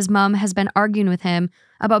since, his mom has been arguing with him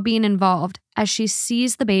about being involved as she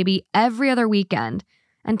sees the baby every other weekend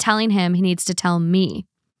and telling him he needs to tell me.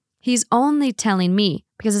 He's only telling me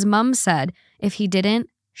because his mom said if he didn't,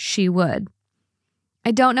 she would.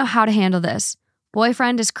 I don't know how to handle this.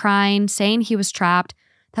 Boyfriend is crying, saying he was trapped,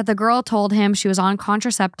 that the girl told him she was on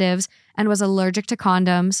contraceptives and was allergic to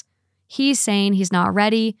condoms. He's saying he's not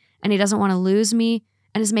ready and he doesn't want to lose me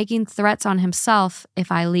and is making threats on himself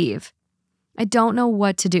if I leave. I don't know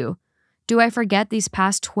what to do. Do I forget these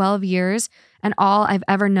past 12 years and all I've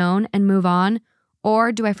ever known and move on?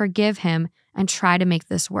 Or do I forgive him and try to make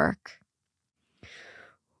this work?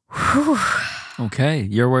 Whew. Okay,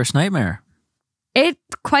 your worst nightmare. It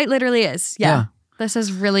quite literally is. Yeah. This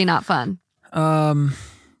is really not fun.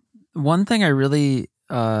 One thing I really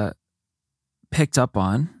picked up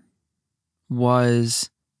on was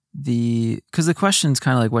because the question's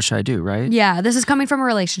kind of like, what should I do, right? Yeah, this is coming from a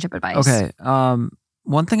relationship advice. Okay.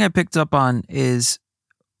 One thing I picked up on is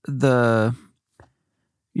when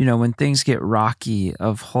things get rocky,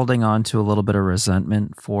 of holding on to a little bit of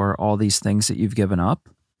resentment for all these things that you've given up,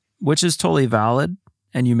 which is totally valid.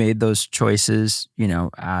 And you made those choices,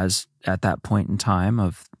 as at that point in time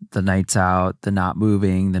of the nights out, the not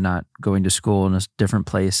moving, the not going to school in a different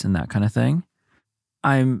place and that kind of thing.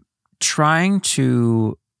 I'm trying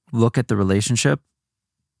to look at the relationship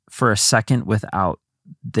for a second without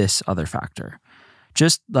this other factor.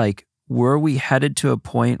 Just like, were we headed to a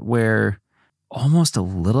point where almost a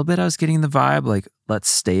little bit I was getting the vibe, like, let's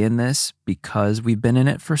stay in this because we've been in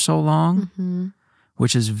it for so long,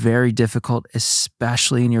 which is very difficult,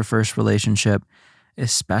 especially in your first relationship,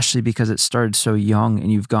 especially because it started so young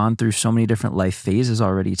and you've gone through so many different life phases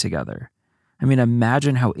already together. I mean,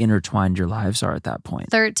 imagine how intertwined your lives are at that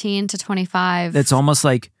point. 13 to 25. It's almost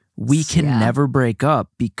like we can never break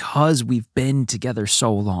up because we've been together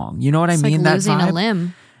so long. You know what I mean? Like losing a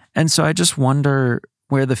limb. And so I just wonder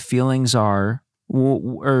where the feelings are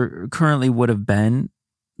or currently would have been.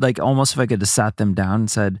 Like, almost if I could have sat them down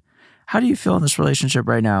and said, how do you feel in this relationship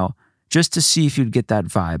right now? Just to see if you'd get that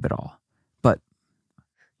vibe at all. But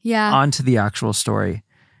on to the actual story.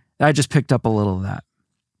 I just picked up a little of that.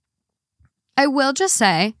 I will just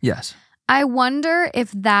say, yes, I wonder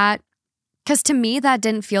if that, because to me, that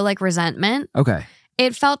didn't feel like resentment. Okay.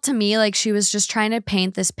 It felt to me like she was just trying to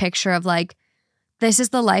paint this picture of like, this is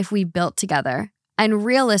the life we built together. And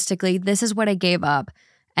realistically, this is what I gave up.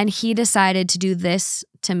 And he decided to do this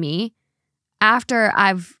to me after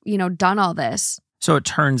I've, done all this. So it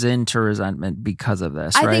turns into resentment because of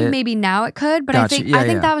this, right? I think maybe now it could, but Gotcha. I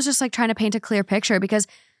think that was just like trying to paint a clear picture, because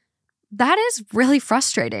that is really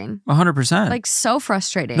frustrating. 100%. Like, so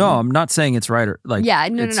frustrating. No, I'm not saying it's right or like. Yeah,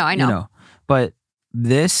 no, I know. But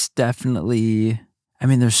this definitely, I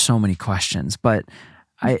mean, there's so many questions, but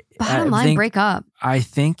Bottom line, break up. I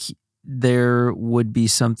think there would be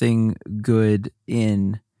something good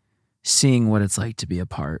in seeing what it's like to be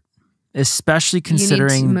apart, especially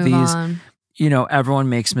considering these, on. Everyone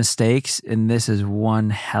makes mistakes, and this is one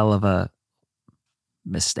hell of a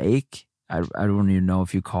mistake. I don't even know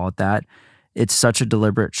if you call it that. It's such a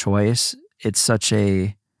deliberate choice. It's such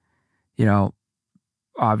a,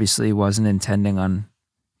 obviously wasn't intending on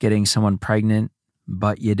getting someone pregnant,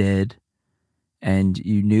 but you did. And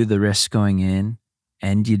you knew the risk going in,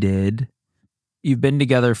 and you did. You've been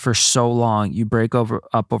together for so long. You break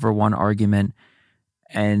up over one argument,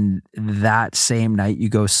 and that same night you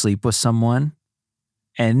go sleep with someone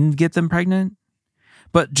and get them pregnant.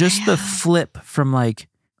 But just the flip from like,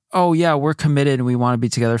 oh yeah, we're committed and we want to be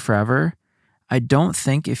together forever. I don't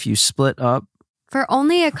think if you split up for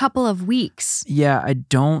only a couple of weeks. Yeah, I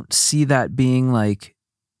don't see that being like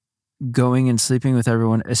going and sleeping with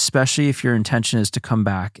everyone, especially if your intention is to come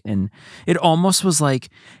back. And it almost was like,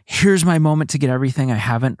 here's my moment to get everything I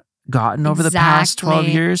haven't gotten over the past 12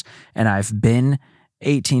 years. And I've been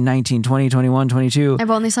 18, 19, 20, 21, 22. I've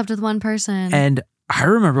only slept with one person. And I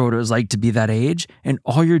remember what it was like to be that age, and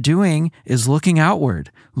all you're doing is looking outward.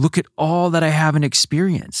 Look at all that I haven't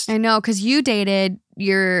experienced. I know, because you dated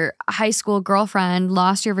your high school girlfriend,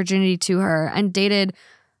 lost your virginity to her, and dated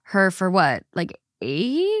her for what, like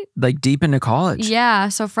 8? Like deep into college. Yeah,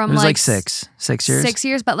 so from it was like 6 years. 6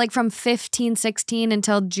 years, but like from 15, 16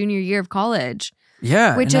 until junior year of college.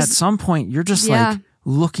 Yeah, and at some point you're just like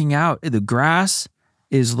looking out. The grass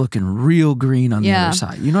is looking real green on the other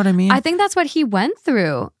side. You know what I mean? I think that's what he went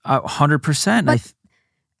through. 100%.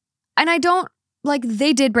 And I don't, like,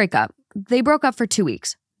 they did break up. They broke up for 2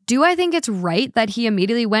 weeks. Do I think it's right that he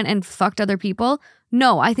immediately went and fucked other people?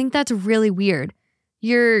 No, I think that's really weird.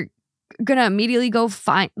 You're gonna immediately go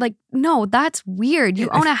find, like, no, that's weird. You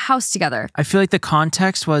own a house together. I feel like the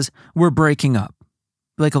context was, we're breaking up.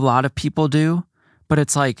 Like a lot of people do, but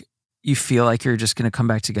it's like, you feel like you're just gonna come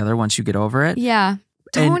back together once you get over it. Yeah.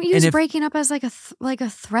 Don't use breaking up as like a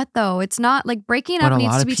threat, though. It's not like breaking up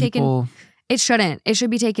needs to be taken. It shouldn't. It should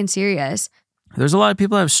be taken serious. There's a lot of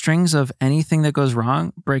people that have strings of anything that goes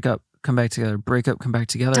wrong. Break up, come back together. Break up, come back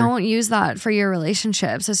together. Don't use that for your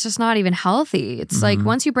relationships. It's just not even healthy. It's like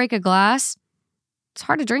once you break a glass, it's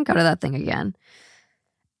hard to drink out of that thing again.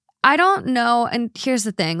 I don't know. And here's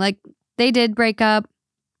the thing. Like, they did break up.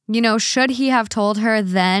 Should he have told her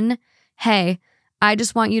then, hey, I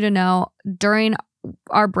just want you to know during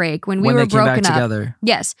our break when we were broken up together.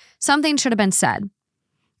 Yes, something should have been said.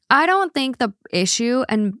 I don't think the issue,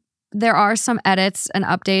 and there are some edits and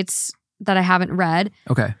updates that I haven't read.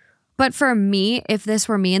 Okay. But for me, if this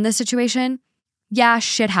were me in this situation, yeah,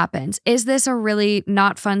 shit happens. Is this a really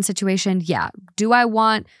not fun situation? Yeah. Do I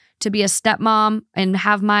want to be a stepmom and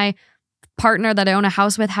have my partner that I own a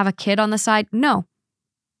house with have a kid on the side? No.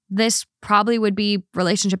 This probably would be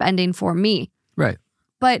relationship ending for me. Right.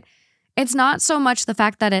 But it's not so much the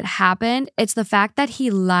fact that it happened. It's the fact that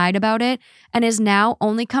he lied about it and is now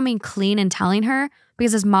only coming clean and telling her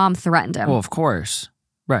because his mom threatened him. Well, of course.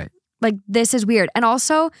 Right. Like, this is weird. And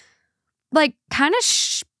also, like, kind of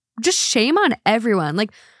just shame on everyone.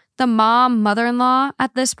 Like, the mother-in-law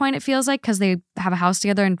at this point, it feels like, because they have a house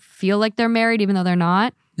together and feel like they're married even though they're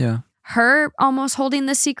not. Yeah. Her almost holding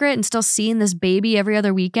this secret and still seeing this baby every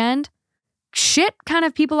other weekend. Shit kind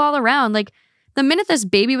of people all around. Like the minute this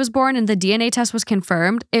baby was born and the DNA test was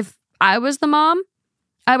confirmed, if I was the mom,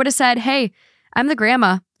 I would have said, hey, I'm the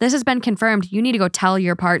grandma. This has been confirmed. You need to go tell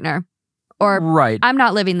your partner. Or Right. I'm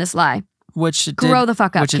not living this lie. Which it Grow did, the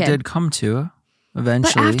fuck up, which kid. it did come to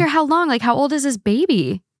eventually. But after how long? Like how old is this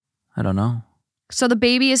baby? I don't know. So the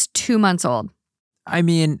baby is 2 months old. I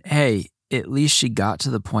mean, hey, at least she got to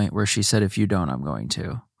the point where she said, if you don't, I'm going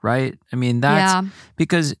to. Right? I mean, that's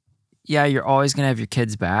because, yeah, you're always going to have your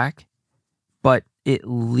kids back, but at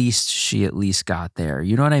least she got there.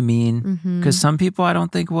 You know what I mean? Because some people I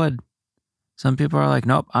don't think would. Some people are like,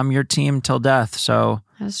 nope, I'm your team till death. So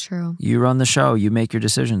that's true. You run the show, you make your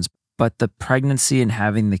decisions. But the pregnancy and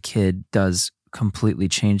having the kid does completely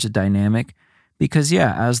change the dynamic because,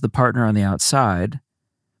 yeah, as the partner on the outside,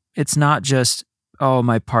 it's not just, oh,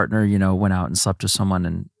 my partner, went out and slept with someone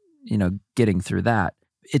and, getting through that.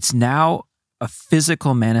 It's now a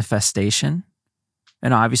physical manifestation.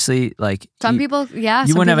 And obviously, like some people,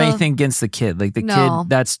 you wouldn't have anything against the kid. Like the kid,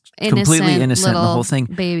 that's completely innocent, the whole thing.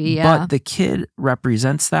 Baby, yeah. But the kid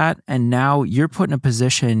represents that, and now you're put in a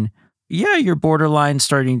position. Yeah, you're borderline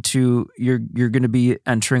starting to. You're going to be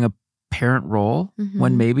entering a parent role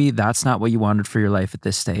when maybe that's not what you wanted for your life at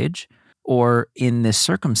this stage or in this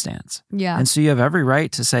circumstance. Yeah, and so you have every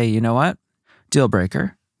right to say, you know what, deal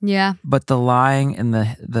breaker. Yeah. But the lying and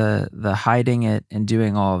the hiding it and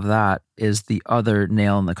doing all of that is the other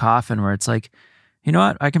nail in the coffin where it's like, you know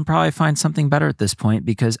what? I can probably find something better at this point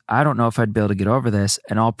because I don't know if I'd be able to get over this.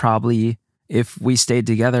 And I'll probably, if we stayed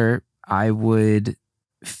together, I would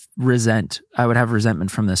have resentment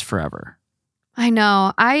from this forever. I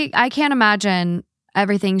know. I can't imagine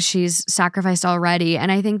everything she's sacrificed already.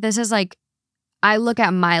 And I think this is like, I look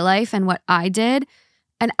at my life and what I did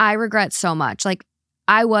and I regret so much. Like,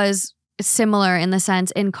 I was similar in the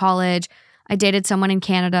sense in college, I dated someone in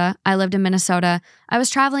Canada. I lived in Minnesota. I was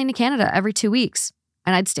traveling to Canada every 2 weeks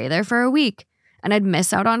and I'd stay there for a week and I'd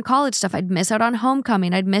miss out on college stuff. I'd miss out on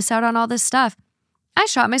homecoming. I'd miss out on all this stuff. I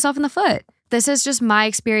shot myself in the foot. This is just my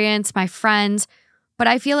experience, my friends. But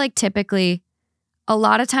I feel like typically a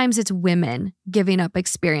lot of times it's women giving up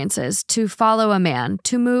experiences to follow a man,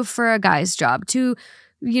 to move for a guy's job, to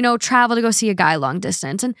travel to go see a guy long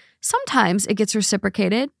distance. And sometimes it gets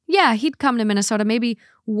reciprocated. Yeah, he'd come to Minnesota maybe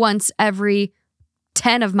once every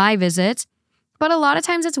 10 of my visits. But a lot of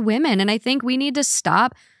times it's women. And I think we need to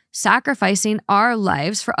stop sacrificing our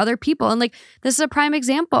lives for other people. And like, this is a prime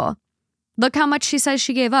example. Look how much she says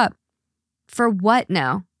she gave up. For what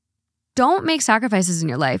now? Don't make sacrifices in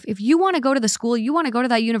your life. If you want to go to the school, you want to go to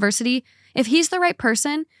that university, if he's the right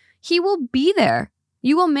person, he will be there.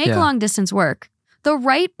 You will make long distance work. The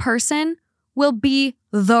right person will be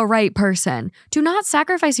the right person. Do not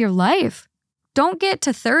sacrifice your life. Don't get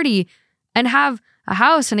to 30 and have a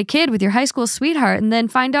house and a kid with your high school sweetheart and then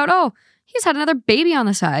find out, oh, he's had another baby on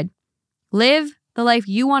the side. Live the life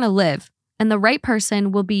you want to live, and the right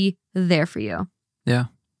person will be there for you. Yeah.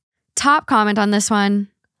 Top comment on this one.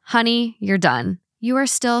 Honey, you're done. You are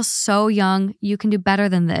still so young. You can do better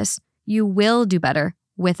than this. You will do better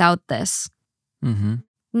without this.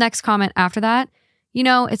 Next comment after that.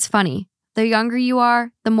 It's funny. The younger you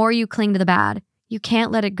are, the more you cling to the bad. You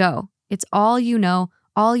can't let it go. It's all you know,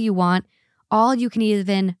 all you want, all you can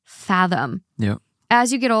even fathom. Yep.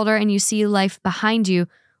 As you get older and you see life behind you,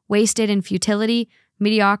 wasted in futility,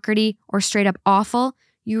 mediocrity, or straight up awful,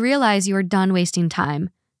 you realize you are done wasting time.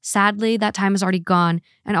 Sadly, that time is already gone,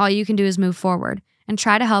 and all you can do is move forward and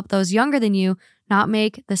try to help those younger than you not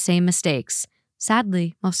make the same mistakes.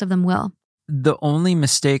 Sadly, most of them will. The only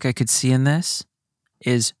mistake I could see in this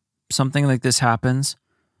is something like this happens.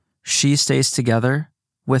 She stays together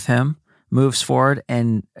with him, moves forward,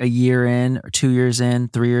 and a year in, or 2 years in,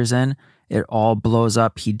 3 years in, it all blows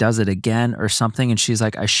up. He does it again or something, and she's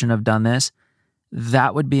like, I shouldn't have done this.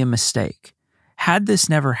 That would be a mistake. Had this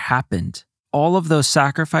never happened, all of those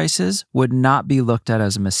sacrifices would not be looked at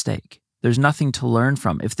as a mistake. There's nothing to learn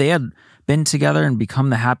from. If they had been together and become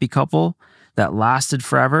the happy couple that lasted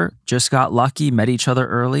forever, just got lucky, met each other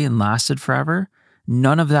early and lasted forever,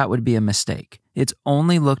 none of that would be a mistake. It's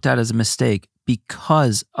only looked at as a mistake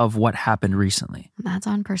because of what happened recently. That's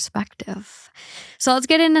on perspective. So let's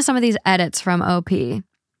get into some of these edits from OP.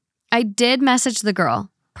 I did message the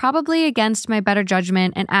girl, probably against my better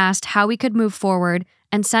judgment, and asked how we could move forward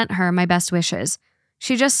and sent her my best wishes.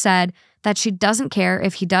 She just said that she doesn't care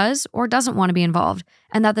if he does or doesn't want to be involved,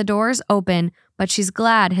 and that the door is open, but she's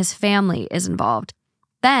glad his family is involved.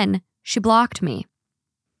 Then she blocked me.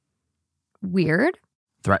 Weird.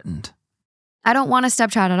 Threatened. I don't want a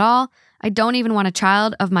stepchild at all. I don't even want a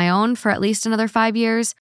child of my own for at least another 5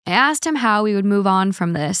 years. I asked him how we would move on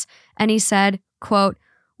from this, and he said, quote,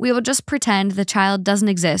 "We will just pretend the child doesn't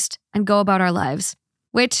exist and go about our lives,"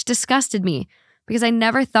 which disgusted me because I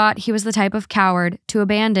never thought he was the type of coward to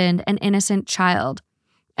abandon an innocent child.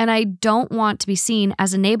 And I don't want to be seen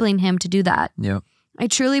as enabling him to do that. Yep. I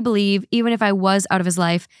truly believe even if I was out of his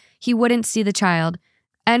life, he wouldn't see the child.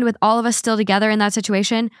 And with all of us still together in that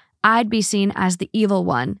situation, I'd be seen as the evil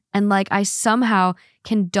one and like I somehow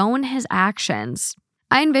condone his actions.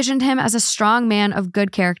 I envisioned him as a strong man of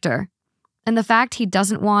good character. And the fact he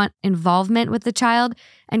doesn't want involvement with the child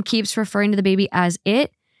and keeps referring to the baby as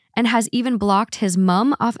it and has even blocked his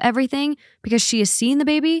mom off everything because she has seen the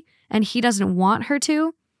baby and he doesn't want her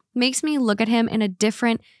to makes me look at him in a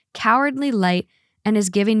different, cowardly light and is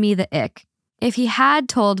giving me the ick. If he had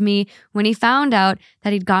told me when he found out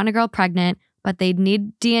that he'd gotten a girl pregnant, but they'd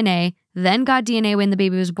need DNA, then got DNA when the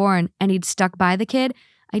baby was born, and he'd stuck by the kid,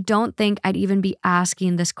 I don't think I'd even be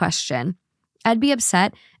asking this question. I'd be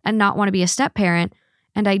upset and not want to be a step-parent,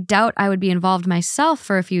 and I doubt I would be involved myself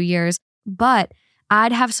for a few years, but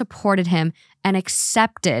I'd have supported him and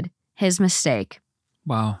accepted his mistake.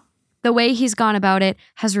 Wow. The way he's gone about it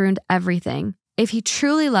has ruined everything. If he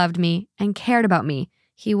truly loved me and cared about me,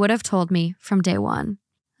 he would have told me from day one.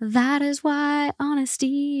 That is why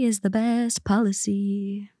honesty is the best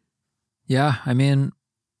policy. Yeah, I mean,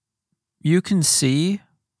 you can see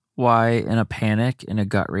why in a panic, in a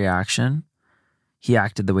gut reaction, he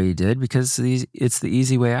acted the way he did because it's the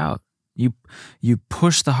easy way out. You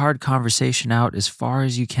push the hard conversation out as far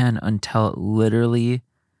as you can until it literally,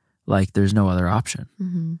 like, there's no other option.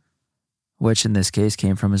 Mm-hmm. Which in this case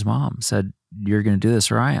came from his mom, said, "You're going to do this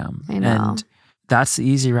or I am." I know. And that's the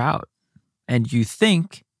easy route. And you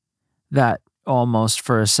think that almost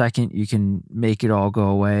for a second you can make it all go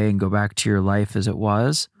away and go back to your life as it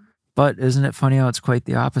was. But isn't it funny how it's quite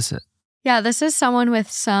the opposite? Yeah, this is someone with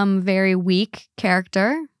some very weak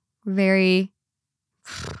character, very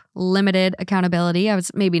limited accountability. I was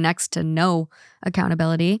maybe next to no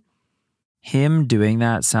accountability. Him doing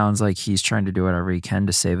that sounds like he's trying to do whatever he can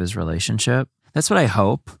to save his relationship. That's what I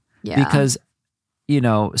hope. Yeah. Because,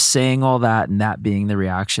 saying all that and that being the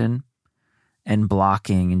reaction and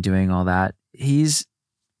blocking and doing all that, he's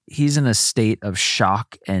in a state of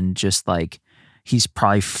shock and just like he's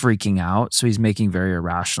probably freaking out. So he's making very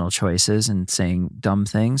irrational choices and saying dumb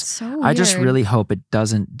things. So weird. I just really hope it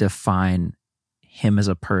doesn't define him as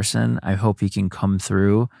a person. I hope he can come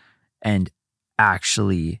through and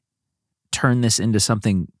actually turn this into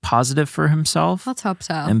something positive for himself. Let's hope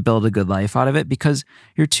so. And build a good life out of it, because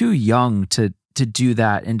you're too young to do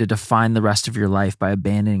that and to define the rest of your life by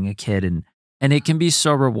abandoning a kid. And it can be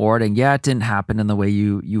so rewarding. Yeah, it didn't happen in the way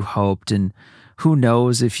you hoped. And who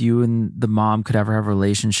knows if you and the mom could ever have a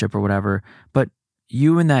relationship or whatever. But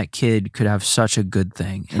you and that kid could have such a good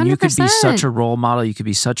thing. And 100%. You could be such a role model. You could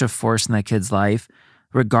be such a force in that kid's life,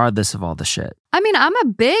 regardless of all the shit. I mean, I'm a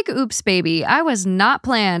big oops baby. I was not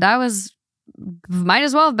planned. Might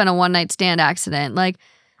as well have been a one-night stand accident.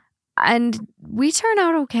 And we turn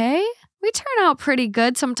out okay. We turn out pretty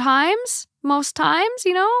good sometimes. Most times,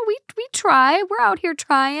 we try. We're out here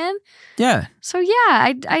trying. Yeah. So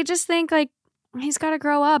yeah, I just think he's got to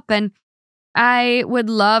grow up, and I would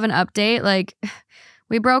love an update.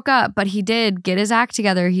 We broke up, but he did get his act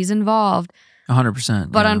together. He's involved.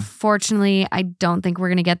 100%. But unfortunately, I don't think we're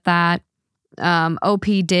going to get that. OP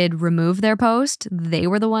did remove their post. They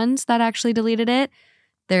were the ones that actually deleted it.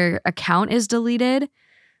 Their account is deleted.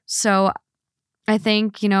 So I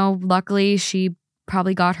think, luckily she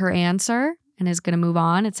probably got her answer and is going to move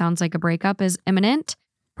on. It sounds like a breakup is imminent.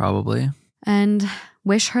 Probably. And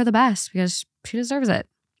wish her the best because she deserves it.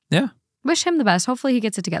 Yeah. Wish him the best. Hopefully he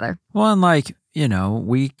gets it together. Well, and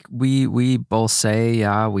we both say,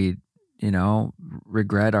 yeah, we,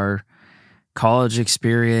 regret our college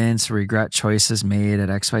experience, regret choices made at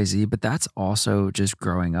XYZ, but that's also just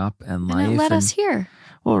growing up and life. And it led us here.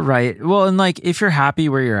 Well, right. Well, and if you're happy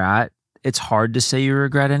where you're at, it's hard to say you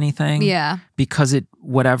regret anything. Yeah. Because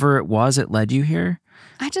whatever it was, it led you here.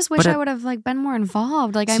 I just wish I would have been more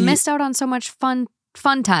involved. I missed out on so much fun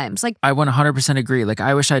times. I 100% agree.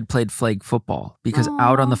 I wish I'd played flag football, because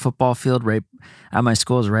out on the football field right at my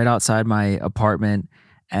school is right outside my apartment,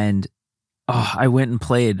 and I went and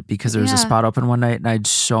played because there was a spot open one night and I had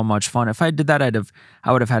so much fun. If I did that,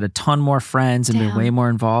 I would have had a ton more friends and been way more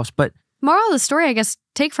involved. But moral of the story, I guess,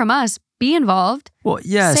 take from us, be involved. Well,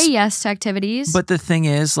 yes. Say yes to activities. But the thing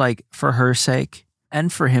is, for her sake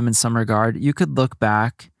and for him in some regard, you could look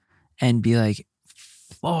back and be like,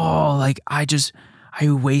 I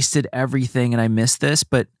wasted everything and I missed this.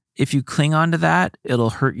 But if you cling on to that, it'll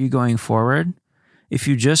hurt you going forward. If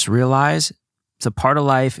you just realize it's a part of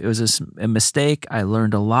life, it was a mistake, I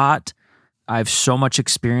learned a lot, I have so much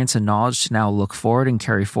experience and knowledge to now look forward and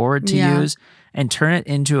carry forward to use, and turn it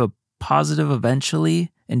into a positive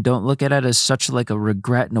eventually, and don't look at it as such like a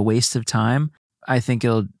regret and a waste of time, I think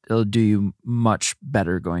it'll do you much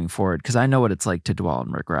better going forward. Because I know what it's like to dwell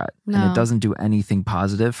in regret, and it doesn't do anything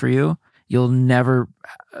positive for you. You'll never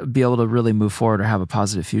be able to really move forward or have a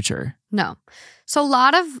positive future. No. So a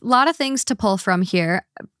lot of things to pull from here.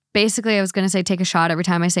 Basically, I was going to say take a shot every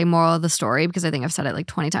time I say moral of the story, because I think I've said it like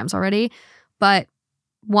 20 times already. But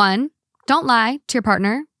 1, don't lie to your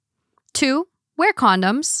partner. 2, wear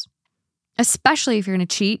condoms, especially if you're going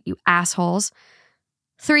to cheat, you assholes.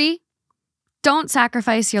 3, don't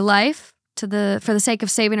sacrifice your life for the sake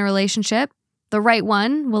of saving a relationship. The right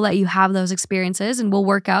one will let you have those experiences and will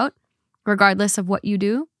work out regardless of what you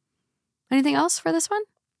do. Anything else for this one?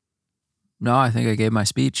 No, I think I gave my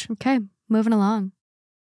speech. Okay, moving along.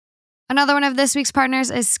 Another one of this week's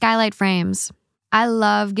partners is Skylight Frames. I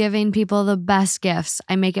love giving people the best gifts.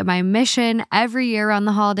 I make it my mission every year around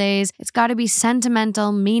the holidays. It's got to be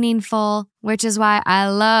sentimental, meaningful, which is why I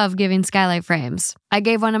love giving Skylight Frames. I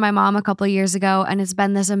gave one to my mom a couple years ago, and it's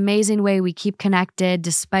been this amazing way we keep connected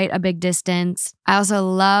despite a big distance. I also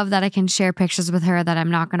love that I can share pictures with her that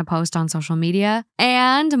I'm not going to post on social media.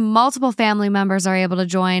 And multiple family members are able to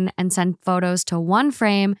join and send photos to one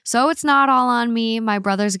frame, so it's not all on me. My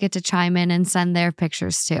brothers get to chime in and send their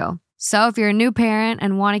pictures too. So if you're a new parent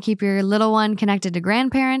and want to keep your little one connected to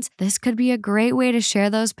grandparents, this could be a great way to share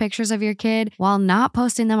those pictures of your kid while not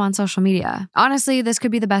posting them on social media. Honestly, this could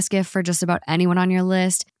be the best gift for just about anyone on your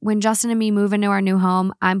list. When Justin and me move into our new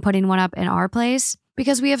home, I'm putting one up in our place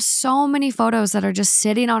because we have so many photos that are just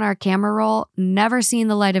sitting on our camera roll, never seeing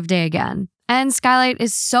the light of day again. And Skylight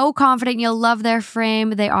is so confident you'll love their frame.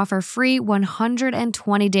 They offer free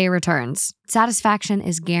 120-day returns. Satisfaction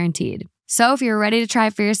is guaranteed. So if you're ready to try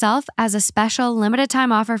it for yourself, as a special limited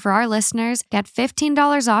time offer for our listeners, get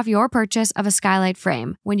 $15 off your purchase of a Skylight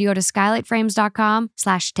frame when you go to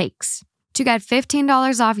skylightframes.com/takes. To get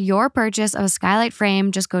 $15 off your purchase of a Skylight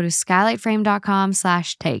frame, just go to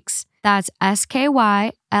skylightframe.com/takes. That's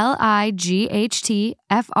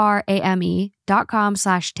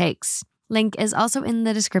skylightframe.com/takes. Link is also in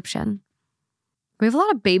the description. We have a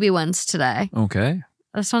lot of baby ones today. Okay.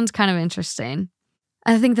 This one's kind of interesting.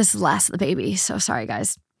 I think this is the last of the baby, so sorry,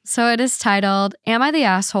 guys. So it is titled, Am I the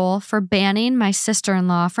Asshole for Banning My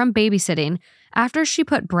Sister-in-Law from Babysitting After She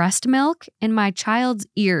Put Breast Milk in My Child's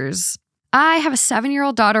Ears? I have a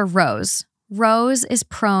 7-year-old daughter, Rose. Rose is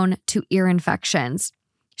prone to ear infections.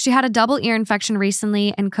 She had a double ear infection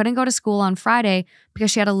recently and couldn't go to school on Friday because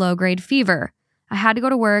she had a low-grade fever. I had to go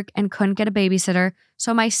to work and couldn't get a babysitter,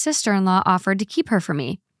 so my sister-in-law offered to keep her for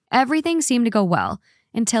me. Everything seemed to go well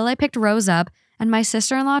until I picked Rose up and my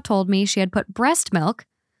sister-in-law told me she had put breast milk,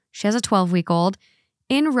 she has a 12-week-old,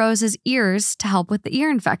 in Rose's ears to help with the ear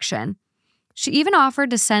infection. She even offered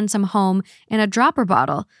to send some home in a dropper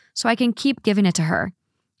bottle so I can keep giving it to her.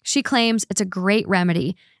 She claims it's a great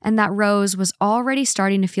remedy and that Rose was already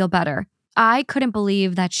starting to feel better. I couldn't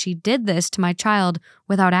believe that she did this to my child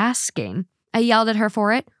without asking. I yelled at her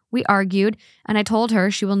for it, we argued, and I told her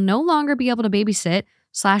she will no longer be able to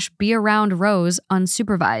babysit/be around Rose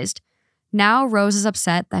unsupervised. Now Rose is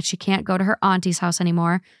upset that she can't go to her auntie's house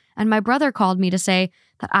anymore, and my brother called me to say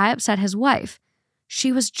that I upset his wife.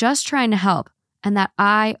 She was just trying to help, and that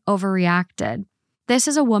I overreacted. This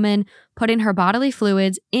is a woman putting her bodily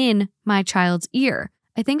fluids in my child's ear.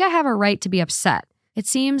 I think I have a right to be upset. It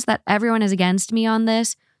seems that everyone is against me on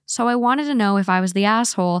this, so I wanted to know if I was the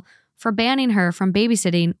asshole for banning her from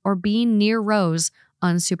babysitting or being near Rose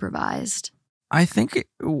unsupervised. I think,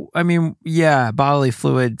 yeah, bodily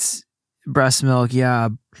fluids, breast milk, yeah.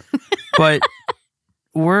 But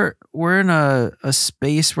we're in a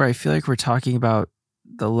space where I feel like we're talking about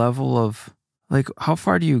the level of, like, how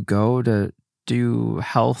far do you go to do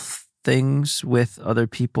health things with other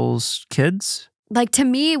people's kids? Like, to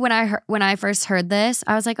me, when I first heard this,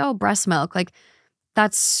 I was like, oh, breast milk, like,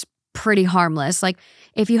 that's pretty harmless. Like,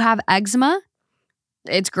 if you have eczema,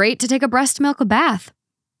 it's great to take a breast milk bath.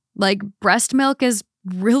 Like, breast milk is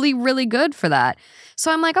really, really good for that.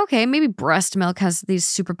 So I'm like, okay, maybe breast milk has these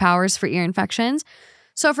superpowers for ear infections.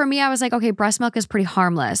 So for me, I was like, okay, breast milk is pretty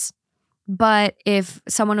harmless. But if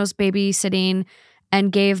someone was babysitting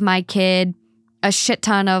and gave my kid a shit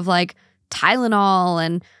ton of like Tylenol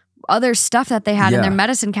and other stuff that they had in their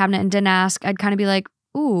medicine cabinet and didn't ask, I'd kind of be like,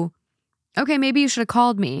 ooh, okay, maybe you should have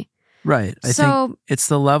called me. Right. I think it's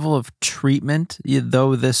the level of treatment,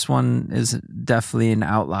 though this one is definitely an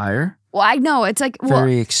outlier. Well, I know. It's like, well,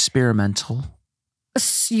 Very experimental.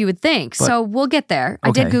 you would think. But- So we'll get there.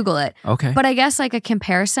 I did Okay. Google it. Okay. But I guess like a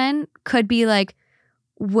comparison could be like,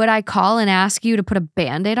 would I call and ask you to put a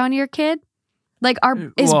Band-Aid on your kid? Like,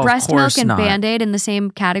 is Well, of breast milk course and not. Band-Aid in the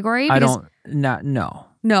same category? I Because- don't, no.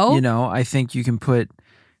 No? You know, I think you can put.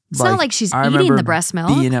 It's not like she's I eating remember the breast milk.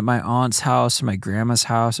 being at my aunt's house or my grandma's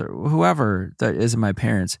house or whoever that isn't my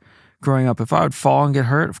parents growing up. If I would fall and get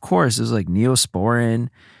hurt, of course, it was like Neosporin.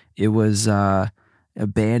 It was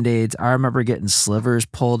Band-Aids. I remember getting slivers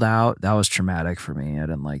pulled out. That was traumatic for me. I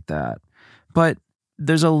didn't like that. But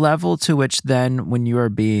there's a level to which then when you are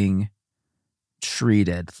being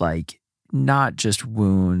treated, like not just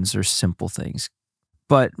wounds or simple things,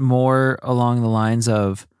 but more along the lines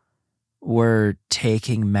of we're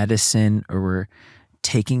taking medicine or we're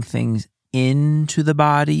taking things into the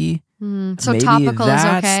body. So Maybe topical is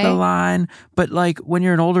that's okay. the line. But like when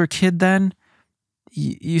you're an older kid, then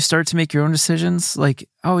you start to make your own decisions. Like,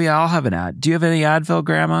 oh yeah, I'll have an ad. Do you have any Advil,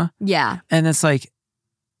 Grandma? Yeah. And it's like,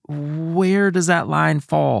 where does that line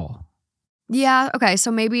fall? Yeah. Okay. So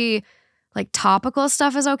maybe like topical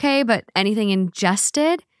stuff is okay, but anything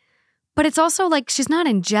ingested. But it's also like she's not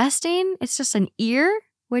ingesting. It's just an ear,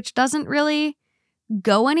 which doesn't really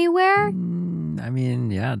go anywhere. I mean,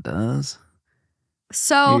 yeah, it does.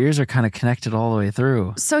 So Your ears are kind of connected all the way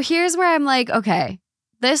through. So here's where I'm like, okay,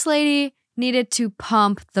 this lady needed to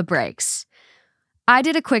pump the brakes. I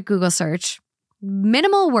did a quick Google search.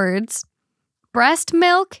 Minimal words, breast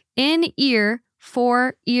milk in ear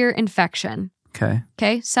for ear infection. Okay,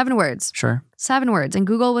 Okay, 7 words. sure. 7 words. And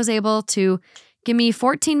Google was able to give me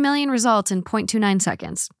 14 million results in 0.29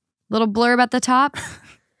 seconds. Little blurb at the top.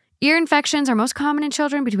 Ear infections are most common in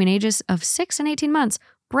children between ages of 6 and 18 months.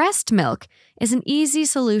 Breast milk is an easy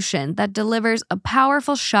solution that delivers a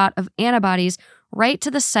powerful shot of antibodies right to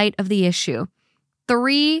the site of the issue.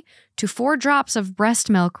 3 to 4 drops of breast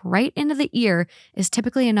milk right into the ear is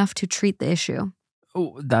typically enough to treat the issue.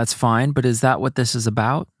 Oh, that's fine, but is that what this is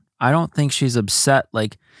about? I don't think she's upset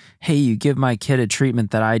like, hey, you give my kid a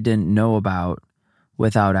treatment that I didn't know about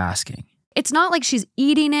without asking. It's not like she's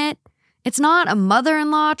eating it. It's not a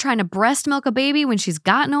mother-in-law trying to breast milk a baby when she's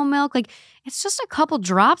got no milk. Like, it's just a couple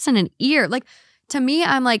drops in an ear. Like, to me,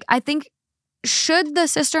 I'm like, I think, should the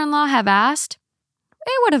sister-in-law have asked?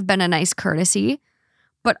 It would have been a nice courtesy.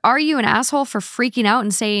 But are you an asshole for freaking out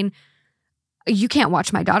and saying, you can't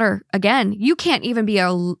watch my daughter again? You can't even be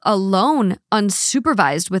alone,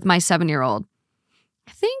 unsupervised with my 7-year-old.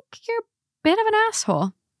 I think you're a bit of an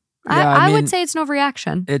asshole. Yeah, I I would mean, say it's an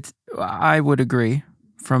overreaction. I would agree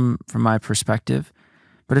from my perspective,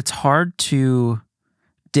 but it's hard to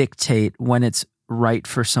dictate when it's right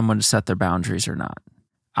for someone to set their boundaries or not.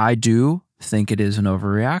 I do think it is an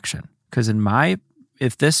overreaction because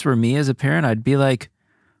if this were me as a parent, I'd be like,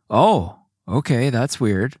 oh, okay, that's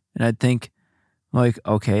weird. And I'd think like,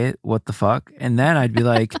 okay, what the fuck? And then I'd be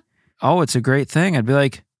like, oh, it's a great thing. I'd be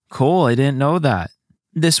like, cool, I didn't know that.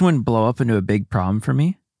 This wouldn't blow up into a big problem for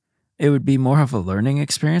me. It would be more of a learning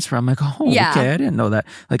experience where I'm like, oh, Yeah. okay, I didn't know that.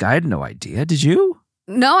 Like, I had no idea. Did you?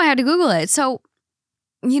 No, I had to Google it. So,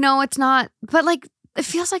 it's not, but like, it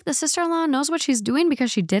feels like the sister-in-law knows what she's doing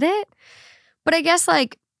because she did it. But I guess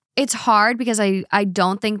like, it's hard because I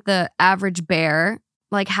don't think the average bear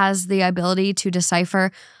like has the ability to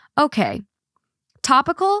decipher, okay,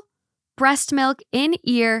 topical, breast milk in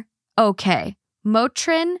ear, okay.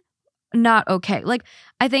 Motrin, not okay. Like,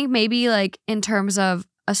 I think maybe like in terms of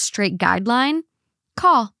a straight guideline,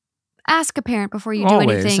 ask a parent before you do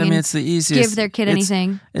Always. anything. I mean, and it's the easiest. give their kid it's-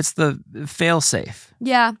 anything. It's the fail safe.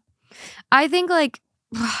 Yeah. I think like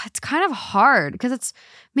it's kind of hard because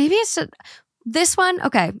this one.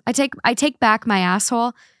 Okay. I take back my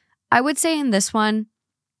asshole. I would say in this one,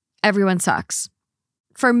 everyone sucks.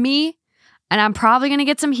 For me, and I'm probably going to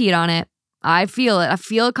get some heat on it. I feel it. I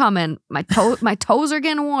feel it coming. My toes are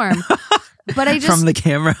getting warm. But I just From the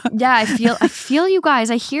camera. Yeah, I feel you guys.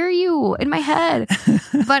 I hear you in my head.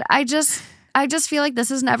 But I just feel like this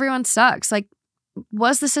isn't everyone sucks. Like,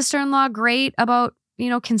 was the sister-in-law great about,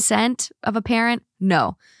 consent of a parent?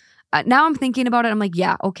 No. Now I'm thinking about it. I'm like,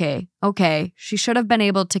 yeah, okay. She should have been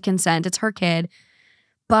able to consent. It's her kid.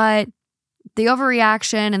 But the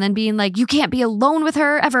overreaction and then being like, you can't be alone with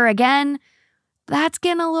her ever again. That's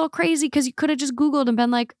getting a little crazy because you could have just Googled and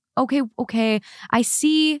been like, okay. I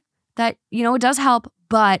see that, it does help,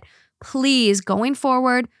 but please, going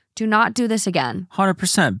forward, do not do this again.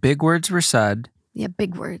 100%. Big words were said. Yeah,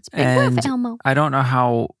 big words. Big word for Elmo. I don't know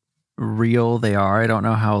how real they are. I don't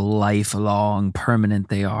know how lifelong, permanent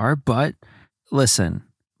they are. But listen,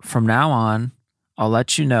 from now on, I'll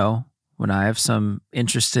let you know when I have some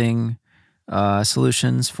interesting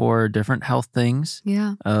solutions for different health things.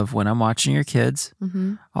 Yeah. Of when I'm watching your kids,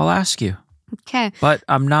 I'll ask you. Okay. But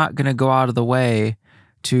I'm not going to go out of the way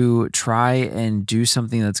to try and do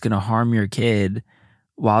something that's going to harm your kid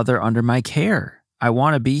while they're under my care. I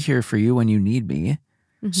want to be here for you when you need me.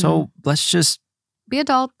 So let's just be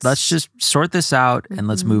adults. Let's just sort this out and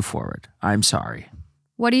let's move forward. I'm sorry.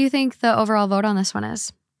 What do you think the overall vote on this one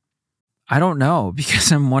is? I don't know,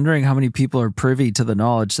 because I'm wondering how many people are privy to the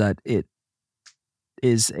knowledge that it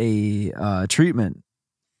is a treatment.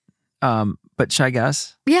 But should I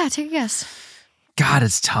guess? Yeah, take a guess. God,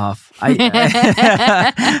 it's tough. I'm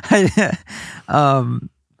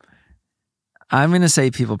going to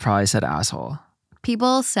say people probably said asshole.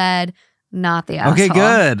 People said not the asshole. Okay,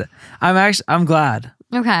 good. I'm glad.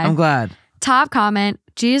 Okay. I'm glad. Top comment,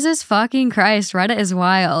 Jesus fucking Christ, Reddit is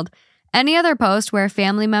wild. Any other post where a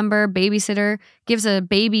family member, babysitter, gives a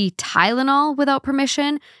baby Tylenol without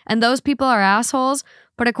permission, and those people are assholes,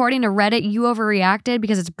 but according to Reddit, you overreacted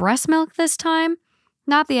because it's breast milk this time?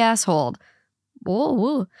 Not the asshole.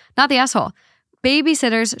 Whoa. Not the asshole.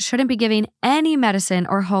 Babysitters shouldn't be giving any medicine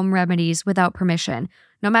or home remedies without permission,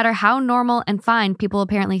 no matter how normal and fine people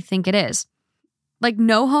apparently think it is. Like,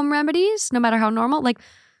 no home remedies, no matter how normal? Like,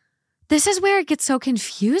 this is where it gets so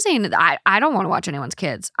confusing. I don't want to watch anyone's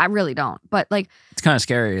kids. I really don't. But, like... It's kind of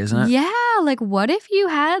scary, isn't it? Yeah. Like, what if you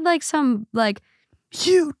had, like, some, like...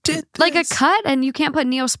 You did this. Like a cut and you can't put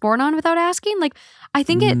Neosporin on without asking? Like, I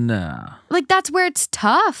think it... No. Like, that's where it's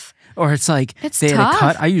tough. Or it's like, they had a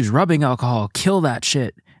cut, I use rubbing alcohol, kill that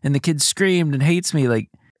shit. And the kid screamed and hates me. Like...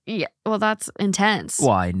 Yeah, well, that's intense.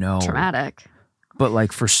 Well, I know. Traumatic. But,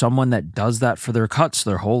 like, for someone that does that for their cuts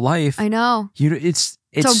their whole life... I know. It's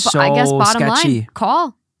so I guess bottom sketchy. line,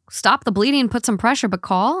 call. Stop the bleeding, put some pressure, but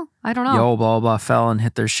call? I don't know. Yo, blah, blah, fell and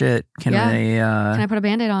hit their shit. Can I put a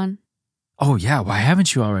Band-Aid on? Oh, yeah. Why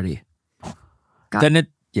haven't you already? God. Then it...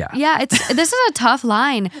 Yeah. Yeah, this is a tough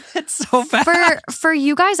line. It's so bad. For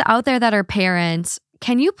you guys out there that are parents,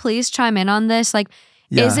 can you please chime in on this? Like,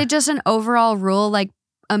 is it just an overall rule, like,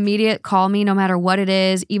 immediate call me no matter what it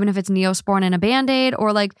is, even if it's Neosporin and a Band-Aid?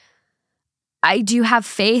 Or, like, do you have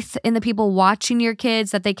faith in the people watching your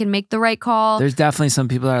kids that they can make the right call? There's definitely some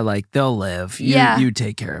people that are like, they'll live. You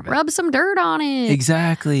take care of it. Rub some dirt on it.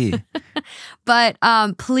 Exactly. But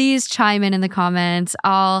please chime in the comments.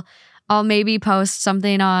 I'll maybe post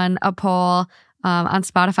something on a poll on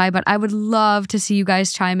Spotify, but I would love to see you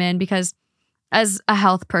guys chime in because as a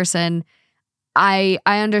health person, I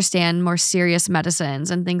understand more serious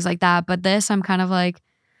medicines and things like that. But this, I'm kind of like,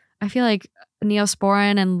 I feel like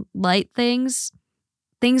Neosporin and light things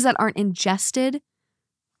that aren't ingested,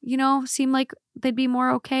 seem like they'd be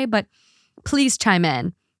more okay. But please chime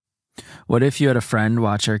in. What if you had a friend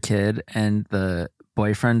watch our kid and the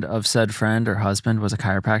boyfriend of said friend or husband was a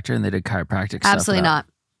chiropractor and they did chiropractic stuff? Absolutely not.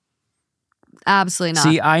 Absolutely not.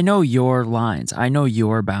 See, I know your lines. I know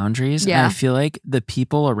your boundaries. Yeah. And I feel like the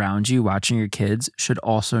people around you watching your kids should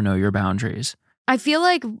also know your boundaries. I feel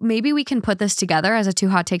like maybe we can put this together as a Two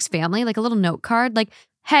Hot Takes family, like a little note card. Like,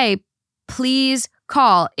 hey, please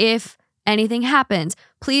call if anything happens.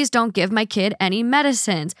 Please don't give my kid any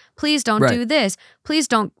medicines. Please don't do this. Please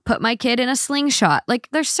don't put my kid in a slingshot. Like,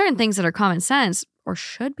 there's certain things that are common sense or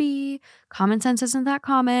should be. Common sense isn't that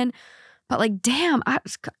common. But like, damn,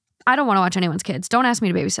 I don't want to watch anyone's kids. Don't ask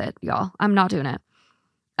me to babysit, y'all. I'm not doing it.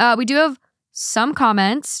 We do have some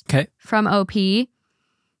comments from OP.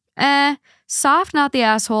 Soft, not the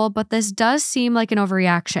asshole, but this does seem like an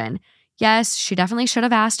overreaction. Yes, she definitely should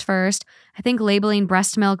have asked first. I think labeling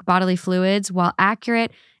breast milk bodily fluids, while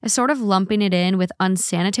accurate, is sort of lumping it in with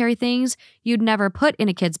unsanitary things you'd never put in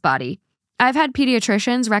a kid's body. I've had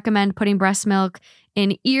pediatricians recommend putting breast milk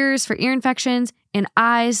in ears for ear infections, in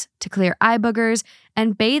eyes to clear eye boogers,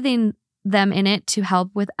 and bathing them in it to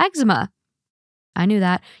help with eczema. I knew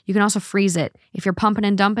that. You can also freeze it. If you're pumping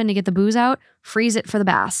and dumping to get the booze out, freeze it for the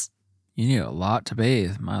bass. You need a lot to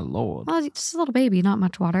bathe, my lord. Well, just a little baby, not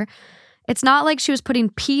much water. It's not like she was putting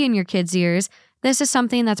pee in your kid's ears. This is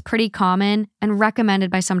something that's pretty common and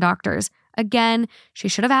recommended by some doctors. Again, she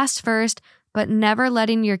should have asked first, but never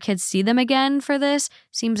letting your kids see them again for this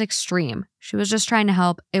seems extreme. She was just trying to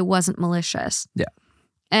help. It wasn't malicious. Yeah.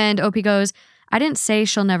 And OP goes, I didn't say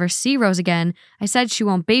she'll never see Rose again. I said she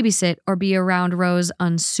won't babysit or be around Rose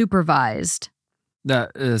unsupervised.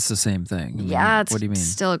 That is the same thing. Yeah, it's what do you mean?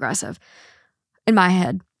 Still aggressive. In my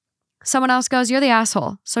head. Someone else goes, you're the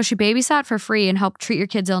asshole. So she babysat for free and helped treat your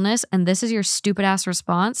kid's illness, and this is your stupid ass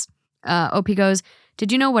response? OP goes,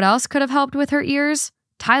 did you know what else could have helped with her ears?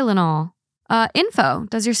 Tylenol. Info.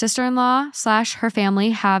 Does your sister-in-law / her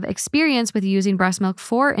family have experience with using breast milk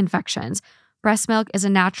for infections? Breast milk is a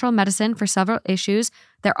natural medicine for several issues.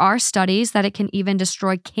 There are studies that it can even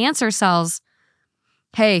destroy cancer cells.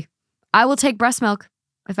 Hey, I will take breast milk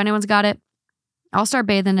if anyone's got it. I'll start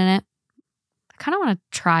bathing in it. I kind of want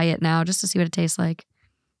to try it now just to see what it tastes like.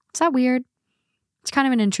 Is that weird? It's kind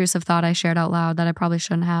of an intrusive thought I shared out loud that I probably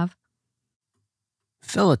shouldn't have.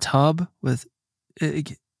 Fill a tub with... do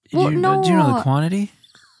Well, you know the quantity?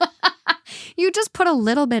 You just put a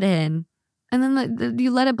little bit in, and then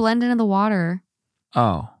you let it blend into the water.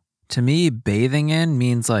 Oh, to me, bathing in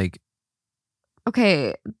means like...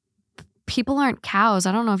 Okay, people aren't cows.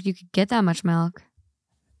 I don't know if you could get that much milk.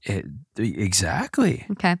 Exactly.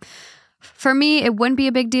 Okay. For me, it wouldn't be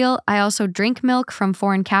a big deal. I also drink milk from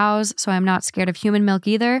foreign cows, so I'm not scared of human milk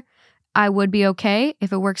either. I would be okay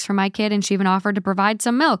if it works for my kid and she even offered to provide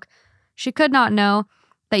some milk. She could not know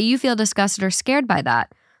that you feel disgusted or scared by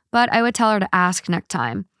that, but I would tell her to ask next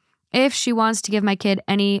time if she wants to give my kid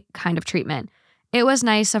any kind of treatment. It was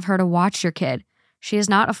nice of her to watch your kid. She is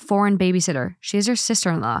not a foreign babysitter. She is your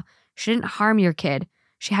sister-in-law. She didn't harm your kid.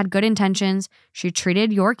 She had good intentions. She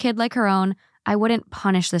treated your kid like her own. I wouldn't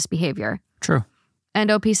punish this behavior. True.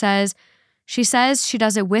 And OP says she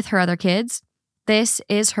does it with her other kids. This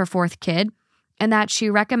is her fourth kid, and that she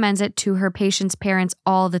recommends it to her patients' parents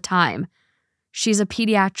all the time. She's a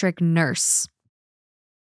pediatric nurse.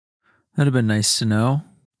 That'd have been nice to know.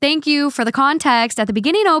 Thank you for the context at the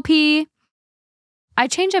beginning, OP. I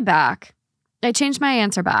change it back. I changed my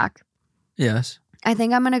answer back. Yes. I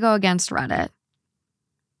think I'm going to go against Reddit.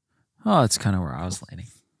 Oh, that's kind of where I was leaning.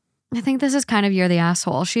 I think this is kind of you're the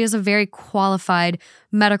asshole. She is a very qualified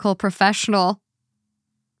medical professional.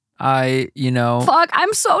 Fuck,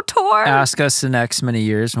 I'm so torn. Ask us the next many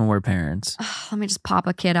years when we're parents. Let me just pop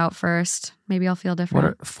a kid out first. Maybe I'll feel different.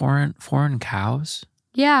 What are foreign cows?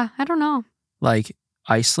 Yeah, I don't know. Like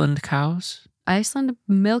Iceland cows? Iceland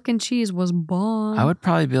milk and cheese was bomb. I would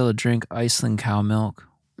probably be able to drink Iceland cow milk.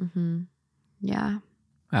 Mm-hmm. Yeah.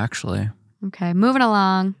 Actually. Okay, moving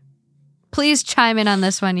along. Please chime in on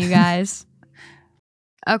this one, you guys.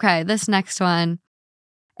 Okay, this next one.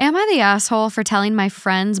 Am I the asshole for telling my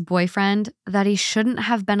friend's boyfriend that he shouldn't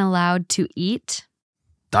have been allowed to eat?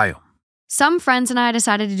 Damn. Some friends and I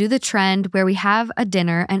decided to do the trend where we have a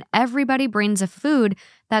dinner and everybody brings a food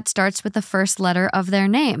that starts with the first letter of their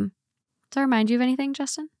name. Does that remind you of anything,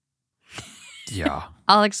 Justin? Yeah.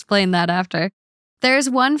 I'll explain that after. There's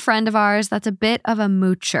one friend of ours that's a bit of a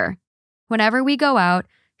moocher. Whenever we go out,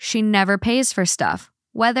 she never pays for stuff,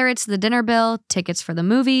 whether it's the dinner bill, tickets for the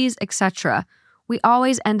movies, etc. We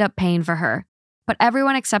always end up paying for her. But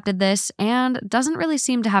everyone accepted this and doesn't really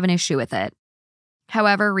seem to have an issue with it.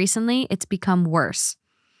 However, recently, it's become worse.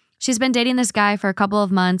 She's been dating this guy for a couple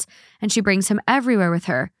of months, and she brings him everywhere with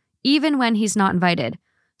her, even when he's not invited.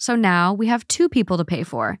 So now we have 2 people to pay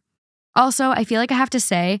for. Also, I feel like I have to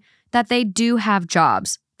say that they do have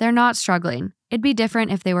jobs. They're not struggling. It'd be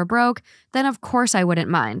different if they were broke, then of course I wouldn't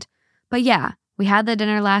mind. But yeah, we had the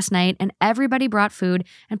dinner last night and everybody brought food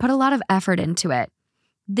and put a lot of effort into it.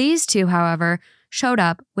 These 2, however, showed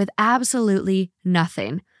up with absolutely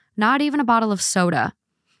nothing, not even a bottle of soda.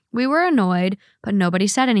 We were annoyed, but nobody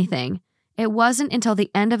said anything. It wasn't until the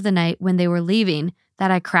end of the night when they were leaving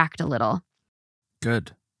that I cracked a little.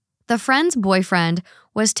 Good. The friend's boyfriend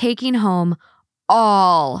was taking home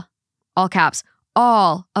all caps,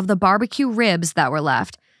 all of the barbecue ribs that were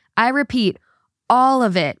left. I repeat, all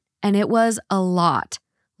of it, and it was a lot.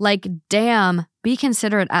 Like, damn, be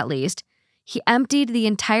considerate at least. He emptied the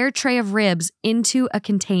entire tray of ribs into a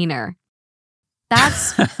container.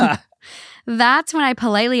 That's when I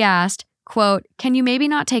politely asked, quote, "Can you maybe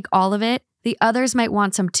not take all of it? The others might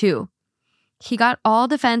want some too." He got all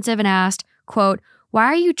defensive and asked, quote, "Why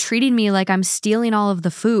are you treating me like I'm stealing all of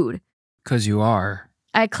the food?" 'Cause you are.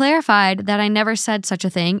 I clarified that I never said such a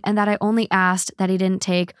thing and that I only asked that he didn't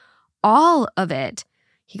take all of it.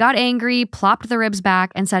 He got angry, plopped the ribs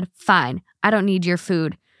back, and said, "Fine, I don't need your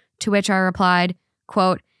food." To which I replied,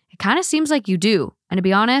 quote, "It kind of seems like you do. And to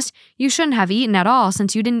be honest, you shouldn't have eaten at all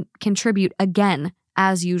since you didn't contribute again,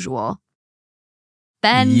 as usual."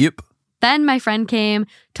 Then my friend came,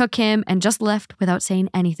 took him, and just left without saying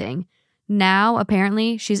anything. Now,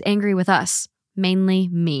 apparently, she's angry with us, mainly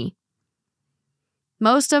me.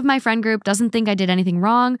 Most of my friend group doesn't think I did anything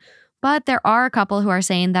wrong, but there are a couple who are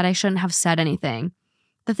saying that I shouldn't have said anything.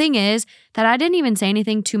 The thing is that I didn't even say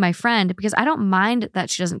anything to my friend because I don't mind that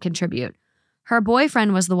she doesn't contribute. Her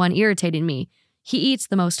boyfriend was the one irritating me. He eats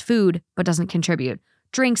the most food, but doesn't contribute.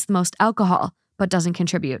 Drinks the most alcohol, but doesn't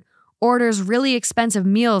contribute. Orders really expensive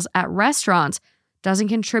meals at restaurants, doesn't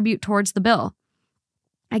contribute towards the bill.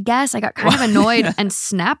 I guess I got kind of annoyed and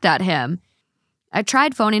snapped at him. I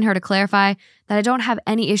tried phoning her to clarify that I don't have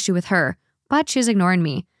any issue with her, but she's ignoring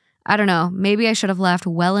me. I don't know. Maybe I should have left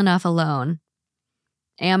well enough alone.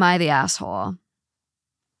 Am I the asshole?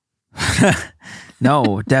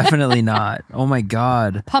 No, definitely not. Oh my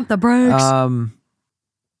God. Pump the brakes.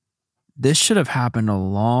 This should have happened a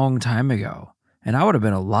long time ago. And I would have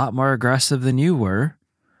been a lot more aggressive than you were.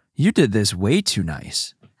 You did this way too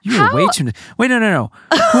nice. You were way too nice. Wait, no.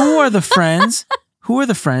 Who are the friends? Who are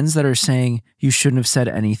the friends that are saying you shouldn't have said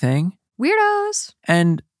anything? Weirdos.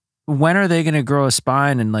 And when are they going to grow a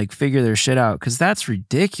spine and like figure their shit out? Because that's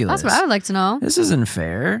ridiculous. That's what I would like to know. This isn't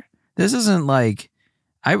fair. This isn't like,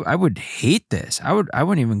 I would hate this. I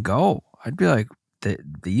wouldn't even go. I'd be like,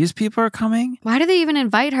 these people are coming? Why do they even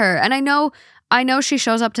invite her? And I know she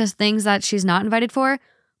shows up to things that she's not invited for,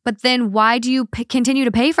 but then why do you continue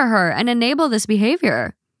to pay for her and enable this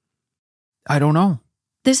behavior? I don't know.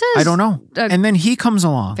 I don't know. And then he comes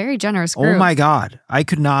along. Very generous group. Oh my God. I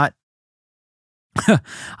could not.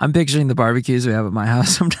 I'm picturing the barbecues we have at my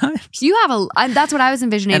house sometimes. You have that's what I was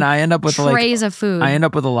envisioning. And I end up with trays of food. I end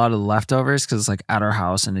up with a lot of leftovers because it's like at our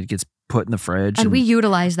house and it gets put in the fridge. And we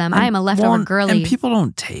utilize them. I am a leftover girly. And people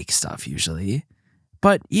don't take stuff usually.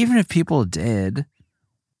 But even if people did,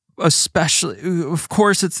 especially, of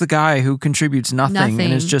course, it's the guy who contributes nothing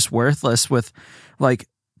and is just worthless with like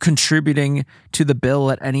contributing to the bill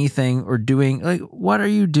at anything or doing like, what are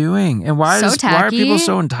you doing? And why are people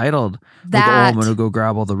so entitled? Like, I'm gonna go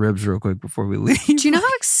grab all the ribs real quick before we leave. Do you know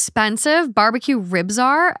how expensive barbecue ribs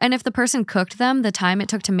are? And if the person cooked them, the time it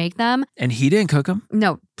took to make them, and he didn't cook them,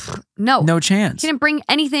 no chance. He didn't bring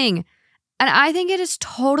anything. And I think it is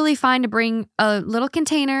totally fine to bring a little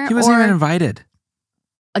container. He wasn't even invited.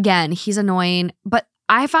 Again, he's annoying, but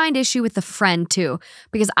I find issue with the friend too,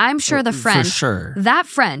 because I'm sure that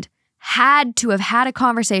friend had to have had a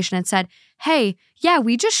conversation and said, hey, yeah,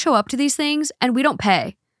 we just show up to these things and we don't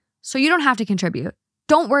pay. So you don't have to contribute.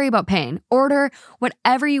 Don't worry about paying. Order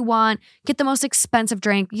whatever you want. Get the most expensive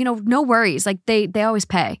drink. No worries. Like they always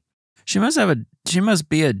pay. She must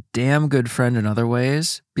be a damn good friend in other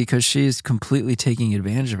ways because she's completely taking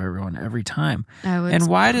advantage of everyone every time. And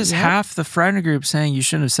why does half the friend group saying you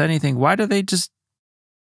shouldn't have said anything? Why do they just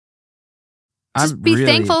be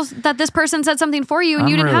thankful that this person said something for you and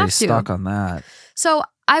you didn't have to. I'm really stuck on that. So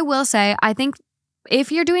I will say, I think if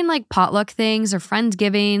you're doing like potluck things or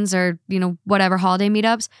friendsgivings or, whatever holiday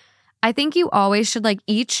meetups, I think you always should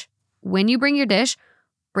when you bring your dish,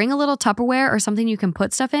 bring a little Tupperware or something you can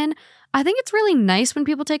put stuff in. I think it's really nice when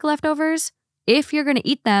people take leftovers if you're going to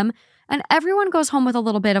eat them. And everyone goes home with a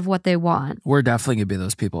little bit of what they want. We're definitely going to be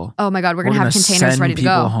those people. Oh my God, we're going to have containers ready to go.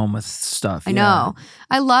 Send people home with stuff. I know.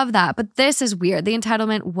 I love that. But this is weird. The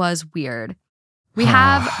entitlement was weird. We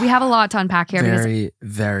have a lot to unpack here. Very,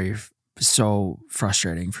 very, so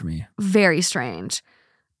frustrating for me. Very strange.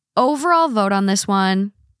 Overall vote on this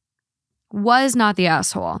one was not the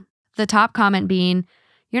asshole. The top comment being,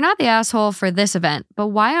 you're not the asshole for this event, but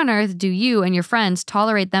why on earth do you and your friends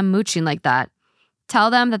tolerate them mooching like that? Tell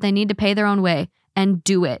them that they need to pay their own way and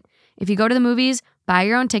do it. If you go to the movies, buy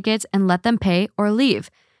your own tickets and let them pay or leave.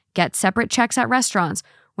 Get separate checks at restaurants.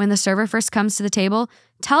 When the server first comes to the table,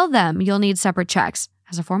 tell them you'll need separate checks.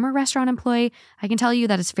 As a former restaurant employee, I can tell you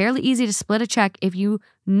that it's fairly easy to split a check if you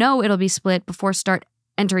know it'll be split before start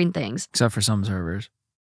entering things. Except for some servers.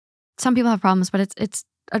 Some people have problems, but it's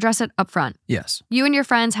address it up front. Yes. You and your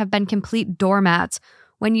friends have been complete doormats.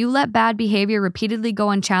 When you let bad behavior repeatedly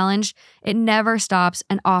go unchallenged, it never stops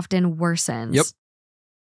and often worsens. Yep.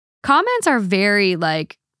 Comments are very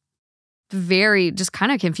just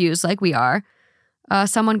kind of confused like we are.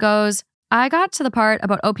 Someone goes, I got to the part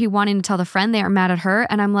about OP wanting to tell the friend they are mad at her,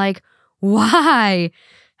 and I'm like, why?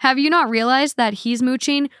 Have you not realized that he's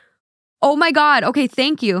mooching? Oh my God. Okay,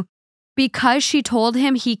 thank you. Because she told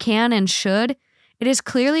him he can and should, it is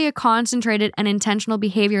clearly a concentrated and intentional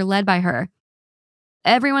behavior led by her.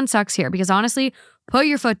 Everyone sucks here because honestly, put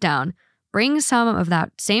your foot down. Bring some of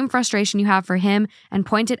that same frustration you have for him and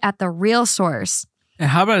point it at the real source. And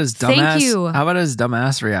how about his dumbass? Thank you. How about his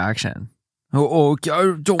dumbass reaction? I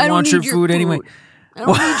don't want your food anyway. I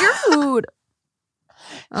don't need your food.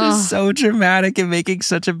 Just so dramatic and making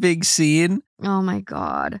such a big scene. Oh my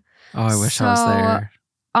God. Oh, I wish I was there.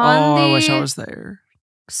 I wish I was there.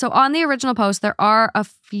 So on the original post, there are a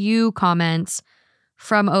few comments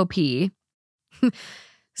from OP.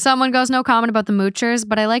 Someone goes, no comment about the moochers,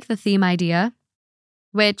 but I like the theme idea.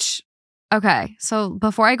 Which, okay, so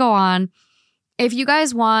before I go on, if you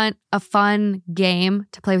guys want a fun game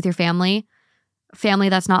to play with your family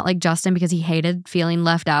that's not like Justin because he hated feeling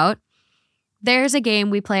left out, there's a game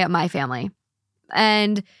we play at my family.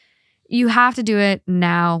 And You have to do it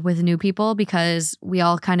now with new people because we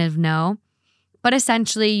all kind of know. But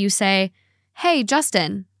essentially you say, hey,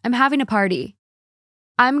 Justin, I'm having a party.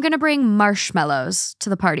 I'm going to bring marshmallows to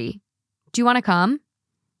the party. Do you want to come?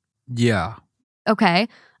 Yeah. Okay.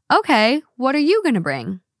 Okay. What are you going to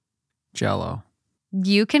bring? Jello.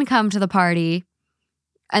 You can come to the party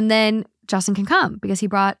and then Justin can come because he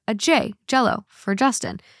brought a Jello for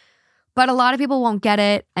Justin. But a lot of people won't get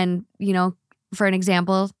it. And, for an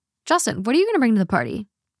example, Justin, what are you going to bring to the party?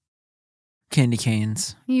 Candy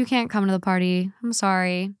canes. You can't come to the party. I'm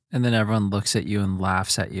sorry. And then everyone looks at you and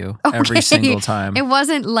laughs at you every single time. It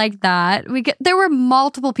wasn't like that. There were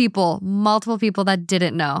multiple people that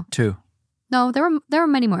didn't know. 2. No, there were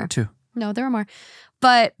many more. 2. No, there were more.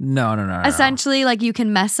 But no. Essentially, like you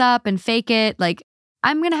can mess up and fake it. Like,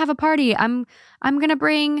 I'm gonna have a party. I'm gonna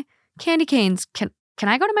bring candy canes. Can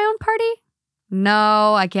I go to my own party?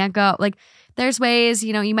 No, I can't go. Like, there's ways,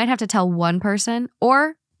 you might have to tell one person,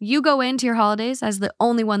 or you go into your holidays as the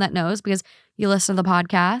only one that knows because you listen to the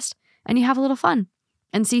podcast and you have a little fun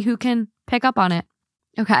and see who can pick up on it.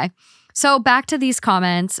 Okay. So back to these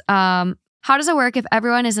comments. How does it work if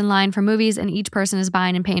everyone is in line for movies and each person is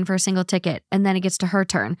buying and paying for a single ticket and then it gets to her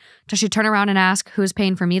turn? Does she turn around and ask who's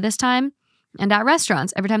paying for me this time? And at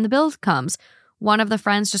restaurants, every time the bill comes, one of the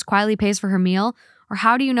friends just quietly pays for her meal? Or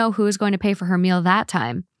how do you know who is going to pay for her meal that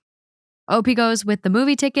time? OP goes with the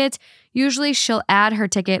movie tickets. Usually she'll add her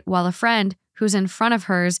ticket while a friend who's in front of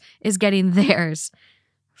hers is getting theirs.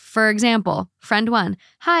 For example, friend 1,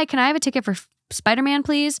 hi, can I have a ticket for Spider-Man,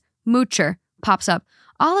 please? Moocher pops up.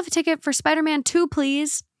 I'll have a ticket for Spider-Man 2,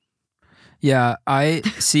 please. Yeah, I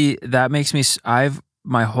see. That makes me,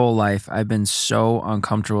 my whole life, I've been so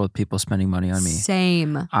uncomfortable with people spending money on me.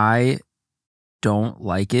 Same. I don't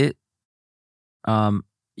like it.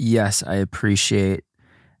 Yes, I appreciate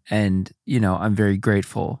and, I'm very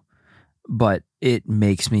grateful, but it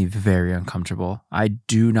makes me very uncomfortable. I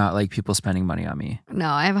do not like people spending money on me. No,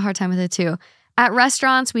 I have a hard time with it too. At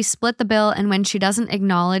restaurants, we split the bill, and when she doesn't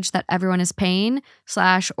acknowledge that everyone is paying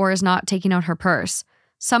 / or is not taking out her purse,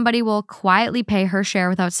 somebody will quietly pay her share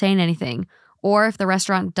without saying anything. Or if the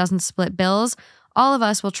restaurant doesn't split bills, all of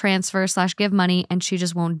us will transfer / give money, and she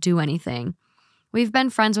just won't do anything. We've been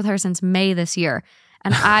friends with her since May this year,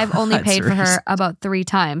 and I've only paid for her about 3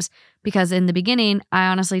 times because in the beginning, I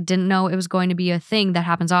honestly didn't know it was going to be a thing that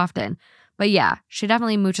happens often. But yeah, she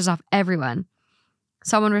definitely mooches off everyone.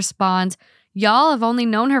 Someone responds, y'all have only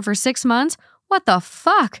known her for 6 months? What the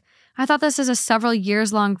fuck? I thought this is a several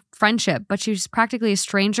years long friendship, but she's practically a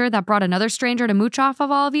stranger that brought another stranger to mooch off of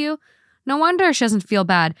all of you? No wonder she doesn't feel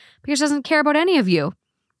bad because she doesn't care about any of you.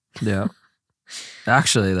 Yeah.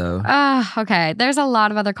 Actually, though. Okay. There's a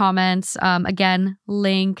lot of other comments. Again,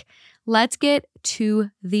 link. Let's get to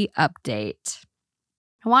the update.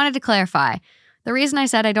 I wanted to clarify. The reason I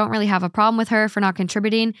said I don't really have a problem with her for not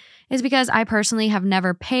contributing is because I personally have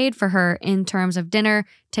never paid for her in terms of dinner,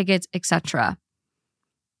 tickets, etc.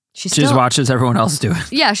 She just watches everyone else do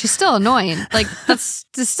it. Yeah, she's still annoying. Like, that's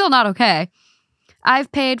still not okay.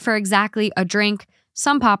 I've paid for exactly a drink,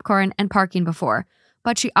 some popcorn, and parking before,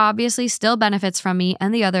 but she obviously still benefits from me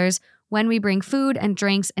and the others when we bring food and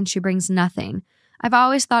drinks and she brings nothing. I've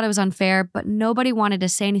always thought it was unfair, but nobody wanted to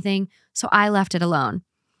say anything, so I left it alone.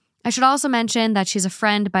 I should also mention that she's a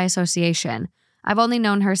friend by association. I've only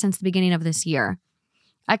known her since the beginning of this year.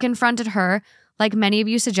 I confronted her, like many of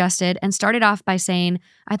you suggested, and started off by saying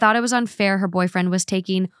I thought it was unfair her boyfriend was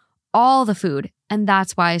taking all the food, and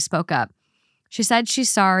that's why I spoke up. She said she's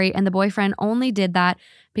sorry, and the boyfriend only did that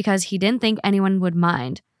because he didn't think anyone would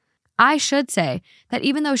mind. I should say that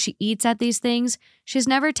even though she eats at these things, she's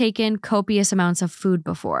never taken copious amounts of food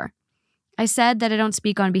before. I said that I don't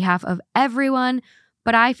speak on behalf of everyone,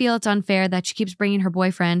 but I feel it's unfair that she keeps bringing her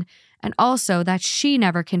boyfriend and also that she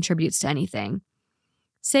never contributes to anything.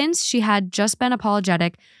 Since she had just been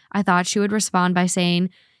apologetic, I thought she would respond by saying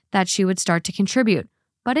that she would start to contribute.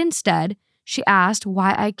 But instead, she asked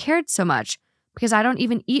why I cared so much, because I don't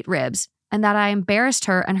even eat ribs, and that I embarrassed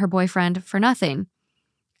her and her boyfriend for nothing.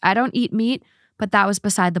 I don't eat meat, but that was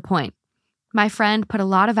beside the point. My friend put a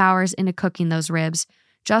lot of hours into cooking those ribs.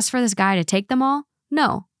 Just for this guy to take them all?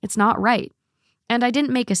 No, it's not right. And I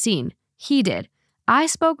didn't make a scene. He did. I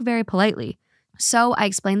spoke very politely. So I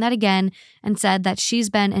explained that again and said that she's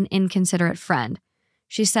been an inconsiderate friend.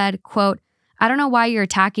 She said, quote, I don't know why you're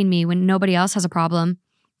attacking me when nobody else has a problem.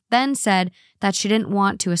 Then said that she didn't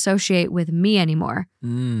want to associate with me anymore.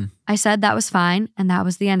 I said that was fine, and that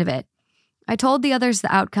was the end of it. I told the others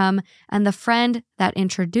the outcome, and the friend that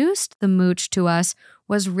introduced the mooch to us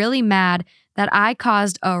was really mad that I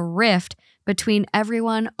caused a rift between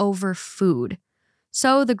everyone over food.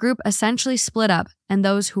 So the group essentially split up, and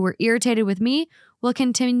those who were irritated with me will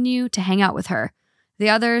continue to hang out with her. The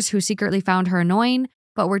others who secretly found her annoying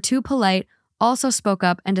but were too polite also spoke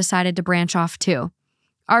up and decided to branch off too.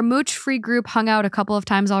 Our mooch-free group hung out a couple of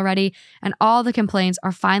times already, and all the complaints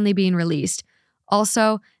are finally being released.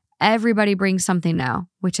 Also, everybody brings something now,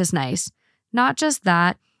 which is nice. Not just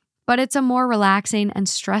that, but it's a more relaxing and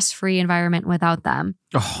stress-free environment without them.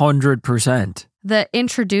 100%. The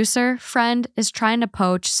introducer friend is trying to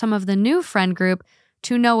poach some of the new friend group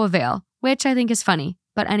to no avail, which I think is funny.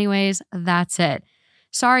 But anyways, that's it.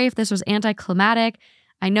 Sorry if this was anticlimactic.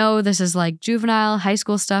 I know this is like juvenile high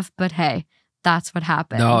school stuff, but hey, that's what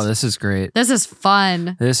happened. No, this is great. This is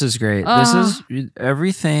fun. This is great. This is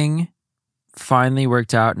everything finally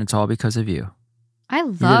worked out, and it's all because of you. I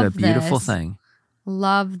love this. You did a beautiful thing.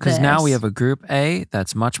 Love this. Because now we have a group A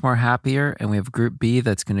that's much more happier, and we have group B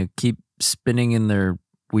that's going to keep spinning in their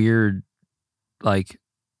weird, like,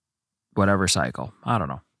 whatever cycle. I don't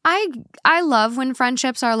know. I love when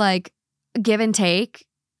friendships are like give and take.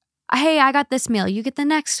 Hey, I got this meal. You get the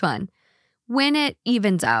next one. When it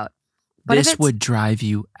evens out. But this would drive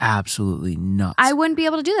you absolutely nuts. I wouldn't be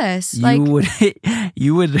able to do this.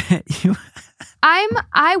 You would.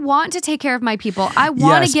 I want to take care of my people. I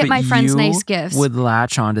want to get my friends nice gifts. Would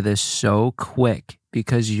latch onto this so quick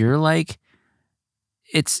because you're like,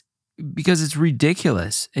 it's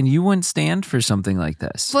ridiculous, and you wouldn't stand for something like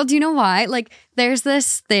this. Well, do you know why? Like, there's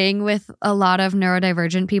this thing with a lot of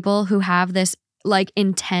neurodivergent people who have this like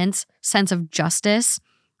intense sense of justice.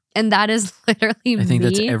 And that is literally me. I think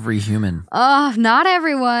that's every human. Oh, not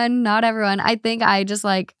everyone. Not everyone. I think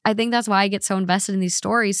that's why I get so invested in these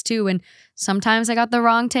stories too. And sometimes I got the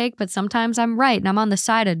wrong take, but sometimes I'm right. And I'm on the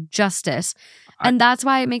side of justice. And that's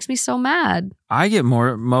why it makes me so mad. I get more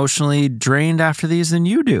emotionally drained after these than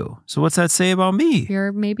you do. So what's that say about me?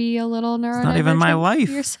 You're maybe a little neurodivergent. It's not even my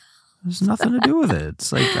life. There's nothing to do with it.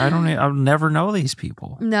 It's like, I'll never know these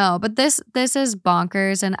people. No, but this is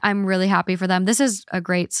bonkers, and I'm really happy for them. This is a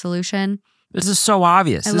great solution. This is so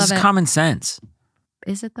obvious. This is common sense.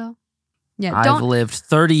 Is it though? Yeah. I've lived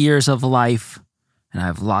 30 years of life, and I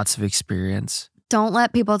have lots of experience. Don't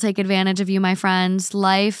let people take advantage of you, my friends.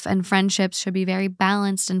 Life and friendships should be very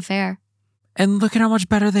balanced and fair. And look at how much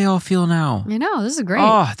better they all feel now. I know, this is great.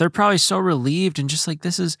 Oh, they're probably so relieved and just like,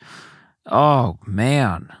 oh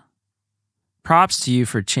man. Props to you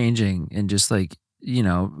for changing and just like,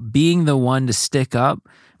 being the one to stick up,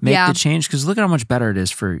 make the change. Because look at how much better it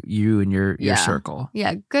is for you and your circle.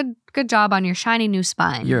 Yeah, good job on your shiny new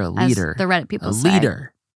spine. You're a leader. As the Reddit people say. A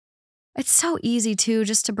leader. It's so easy too,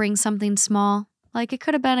 just to bring something small. Like it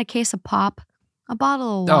could have been a case of pop, a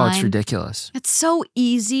bottle of wine. Oh, it's ridiculous. It's so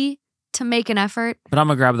easy to make an effort. But I'm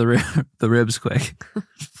gonna grab the ribs quick.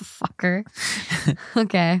 Fucker.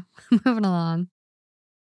 Okay, moving along.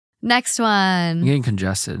 Next one. I'm getting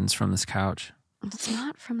congested, and it's from this couch. It's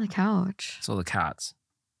not from the couch. It's all the cats.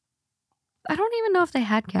 I don't even know if they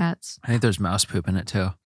had cats. I think there's mouse poop in it too.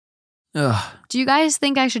 Ugh. Do you guys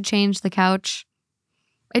think I should change the couch?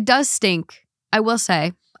 It does stink, I will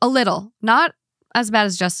say. A little. Not as bad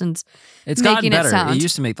as Justin's. It's gotten better. It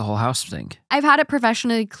used to make the whole house stink. I've had it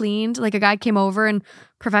professionally cleaned. Like a guy came over and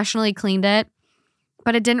professionally cleaned it,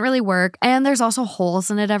 but it didn't really work. And there's also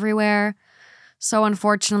holes in it everywhere. So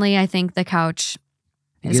unfortunately, I think the couch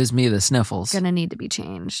gives me the sniffles. Gonna need to be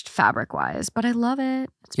changed fabric-wise, but I love it.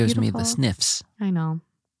 It's gives beautiful. Me the sniffs. I know.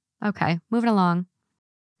 Okay, moving along.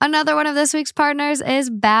 Another one of this week's partners is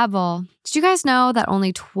Babbel. Did you guys know that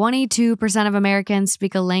only 22% of Americans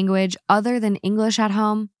speak a language other than English at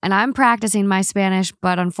home? And I'm practicing my Spanish,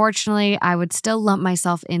 but unfortunately, I would still lump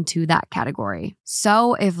myself into that category.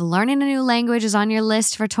 So if learning a new language is on your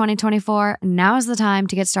list for 2024, now is the time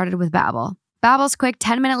to get started with Babbel. Babbel's quick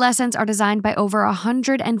 10-minute lessons are designed by over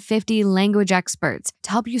 150 language experts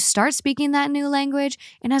to help you start speaking that new language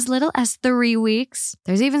in as little as 3 weeks.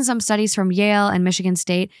 There's even some studies from Yale and Michigan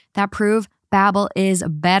State that prove Babbel is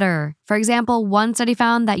better. For example, one study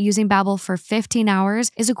found that using Babbel for 15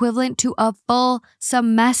 hours is equivalent to a full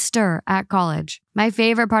semester at college. My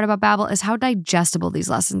favorite part about Babbel is how digestible these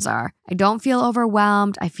lessons are. I don't feel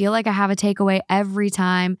overwhelmed. I feel like I have a takeaway every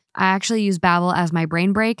time. I actually use Babbel as my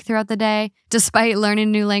brain break throughout the day. Despite learning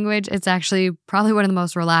a new language, it's actually probably one of the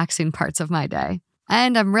most relaxing parts of my day.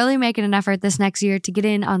 And I'm really making an effort this next year to get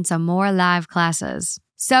in on some more live classes.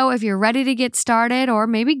 So if you're ready to get started or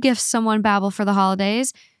maybe gift someone Babbel for the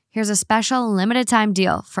holidays, here's a special limited time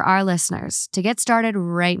deal for our listeners to get started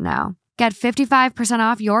right now. Get 55%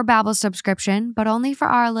 off your Babbel subscription, but only for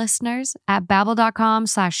our listeners at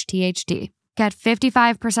babbel.com/THT. Get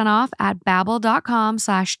 55% off at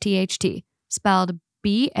babbel.com/THT, spelled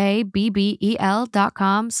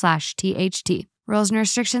BABBEL.com/THT. Rules and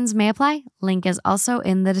restrictions may apply. Link is also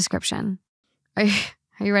in the description. Are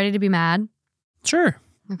you ready to be mad? Sure.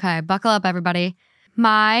 Okay, buckle up, everybody.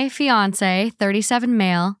 My fiance, 37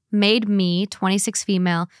 male, made me, 26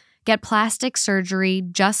 female, get plastic surgery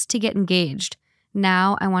just to get engaged.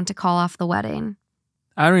 Now I want to call off the wedding.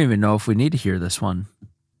 I don't even know if we need to hear this one.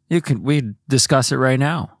 We discuss it right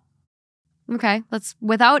now. Okay, let's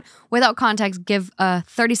without context, give a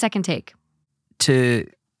 30-second take. To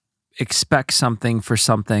expect something for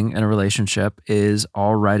something in a relationship is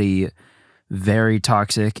already very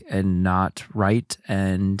toxic and not right,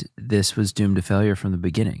 and this was doomed to failure from the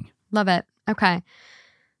beginning. Love it. Okay.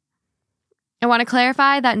 I want to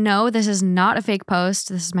clarify that no, this is not a fake post.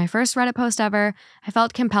 This is my first Reddit post ever. I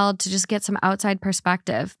felt compelled to just get some outside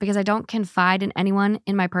perspective because I don't confide in anyone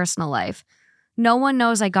in my personal life. No one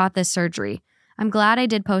knows I got this surgery. I'm glad I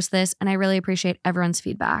did post this, and I really appreciate everyone's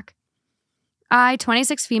feedback. I,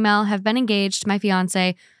 26 female, have been engaged to my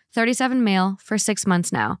fiance, 37 male, for 6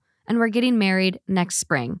 months now, and we're getting married next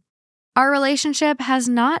spring. Our relationship has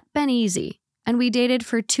not been easy, and we dated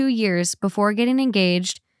for 2 years before getting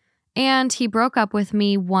engaged, and he broke up with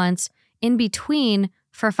me once in between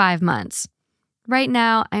for 5 months. Right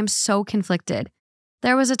now, I'm so conflicted.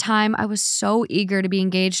 There was a time I was so eager to be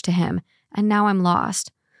engaged to him, and now I'm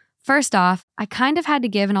lost. First off, I kind of had to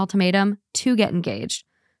give an ultimatum to get engaged,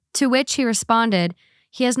 to which he responded,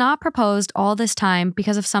 he has not proposed all this time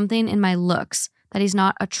because of something in my looks that he's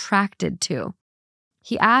not attracted to.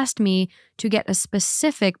 He asked me to get a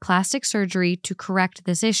specific plastic surgery to correct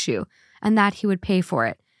this issue, and that he would pay for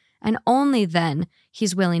it. And only then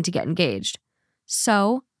he's willing to get engaged.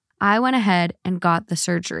 So I went ahead and got the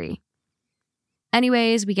surgery.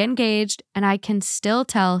 Anyways, we get engaged, and I can still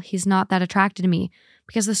tell he's not that attracted to me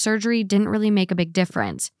because the surgery didn't really make a big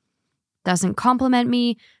difference. Doesn't compliment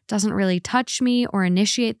me, doesn't really touch me or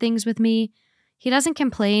initiate things with me. He doesn't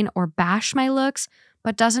complain or bash my looks,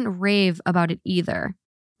 but doesn't rave about it either.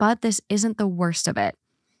 But this isn't the worst of it.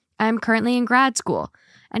 I am currently in grad school,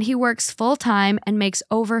 and he works full-time and makes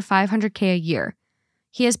over $500K a year.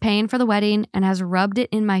 He is paying for the wedding and has rubbed it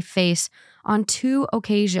in my face on 2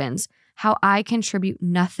 occasions how I contribute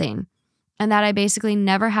nothing, and that I basically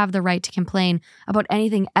never have the right to complain about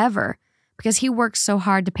anything ever because he works so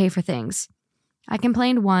hard to pay for things. I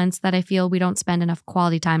complained once that I feel we don't spend enough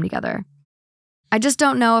quality time together. I just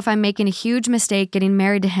don't know if I'm making a huge mistake getting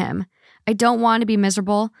married to him. I don't want to be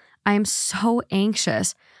miserable. I am so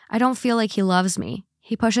anxious. I don't feel like he loves me.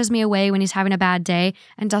 He pushes me away when he's having a bad day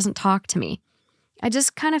and doesn't talk to me. I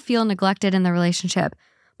just kind of feel neglected in the relationship,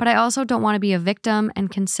 but I also don't want to be a victim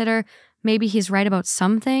and consider maybe he's right about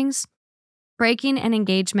some things. Breaking an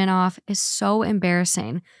engagement off is so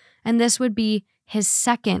embarrassing, and this would be his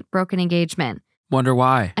second broken engagement. Wonder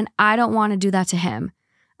why? And I don't want to do that to him.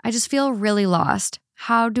 I just feel really lost.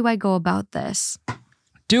 How do I go about this?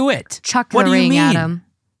 Do it. Chuck What the do you ring mean? at him.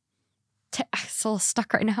 I'm a little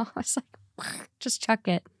stuck right now. I was like, just chuck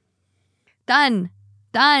it. Done.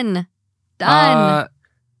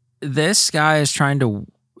 This guy is trying to,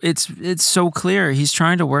 it's so clear. He's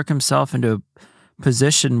trying to work himself into a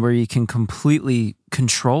position where he can completely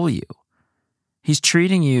control you. He's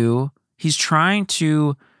trying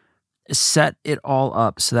to set it all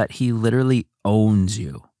up so that he literally owns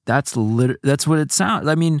you. That's what it sounds.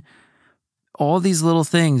 I mean, all these little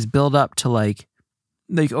things build up to like,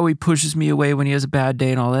 oh, he pushes me away when he has a bad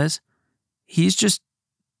day and all this. He's just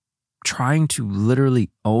trying to literally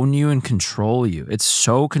own you and control you. It's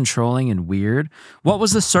so controlling and weird. What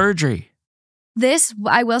was the surgery? This,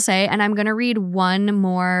 I will say, and I'm going to read one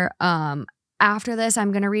more, after this,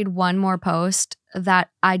 I'm going to read one more post that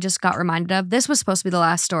I just got reminded of. This was supposed to be the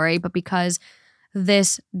last story, but because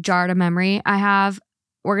this jarred a memory I have,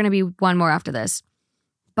 we're going to be one more after this.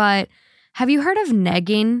 But have you heard of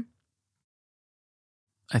negging?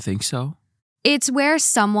 I think so. It's where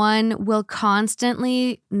someone will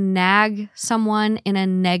constantly nag someone in a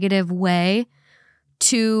negative way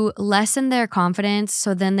to lessen their confidence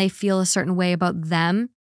so then they feel a certain way about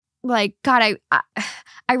them. Like, God,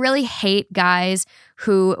 I really hate guys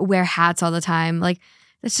who wear hats all the time. Like,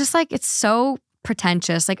 it's just like, it's so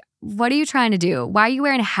pretentious. Like, what are you trying to do? Why are you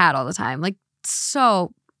wearing a hat all the time? Like,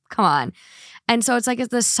 so, come on. And so it's like,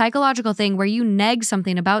 it's this psychological thing where you neg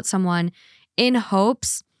something about someone in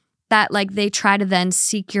hopes that like they try to then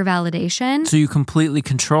seek your validation. So you completely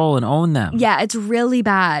control and own them. Yeah, it's really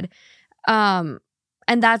bad. And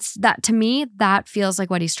that to me, that feels like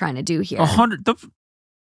what he's trying to do here. 100.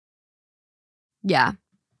 Yeah.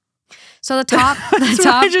 So the top, That's what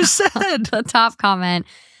I just said. the top comment.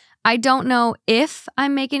 I don't know if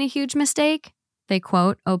I'm making a huge mistake. They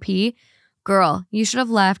quote OP, "Girl, you should have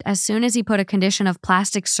left as soon as he put a condition of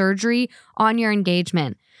plastic surgery on your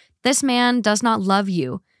engagement. This man does not love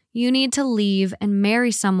you. You need to leave and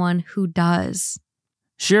marry someone who does."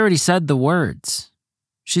 She already said the words.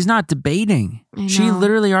 She's not debating. I know. She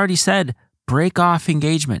literally already said, break off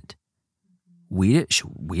engagement. We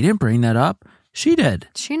didn't bring that up. She did.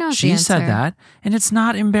 She knows the She answer. said that, and it's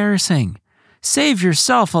not embarrassing. Save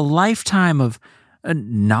yourself a lifetime of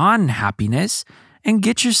non-happiness and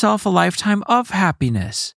get yourself a lifetime of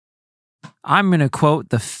happiness. I'm going to quote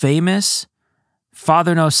the famous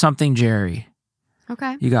Father Knows Something Jerry.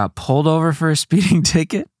 Okay. You got pulled over for a speeding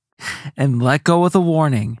ticket and let go with a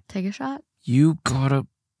warning. Take a shot. You gotta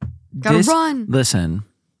Run. Listen,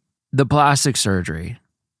 the plastic surgery.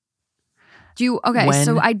 So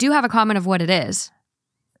I do have a comment of what it is.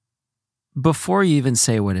 Before you even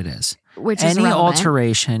say what it is, Which is any relevant.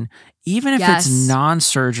 alteration, even if it's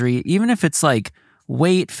non-surgery, even if it's like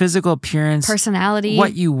weight, physical appearance, personality,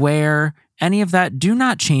 what you wear, any of that, do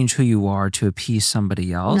not change who you are to appease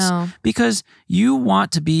somebody else. No. Because you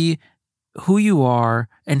want to be who you are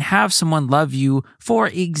and have someone love you for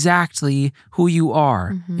exactly who you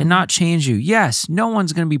are and not change you. Yes, no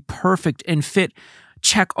one's going to be perfect and fit,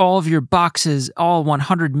 check all of your boxes, all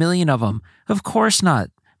 100 million of them. Of course not.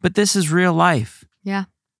 But this is real life. Yeah.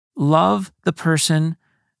 Love the person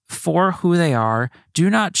for who they are. Do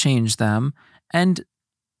not change them. And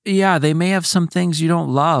yeah, they may have some things you don't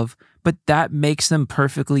love, but that makes them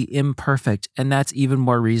perfectly imperfect. And that's even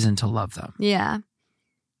more reason to love them. Yeah.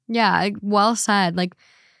 Yeah. Well said. Like,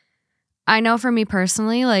 I know for me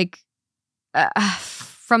personally, like,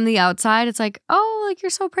 from the outside, it's like, oh, like, you're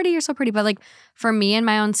so pretty. You're so pretty. But like, for me in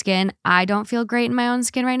my own skin, I don't feel great in my own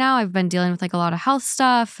skin right now. I've been dealing with like a lot of health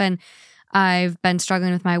stuff, and I've been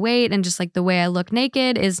struggling with my weight, and just like the way I look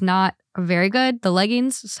naked is not very good. The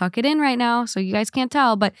leggings suck it in right now, so you guys can't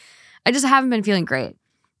tell, but I just haven't been feeling great.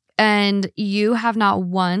 And you have not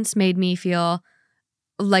once made me feel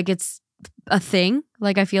like it's a thing.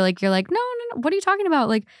 Like, I feel like you're like, no, what are you talking about?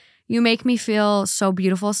 Like, you make me feel so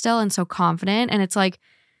beautiful still and so confident. And it's like,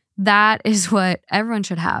 that is what everyone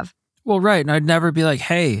should have. Well, right. And I'd never be like,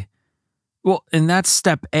 hey, well, and that's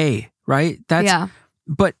step A, right? Yeah.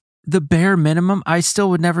 But the bare minimum, I still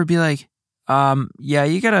would never be like, yeah,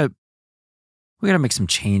 we gotta make some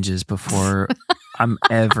changes before I'm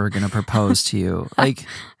ever gonna propose to you. Like,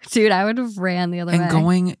 dude, I would have ran the other way. And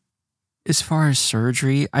going as far as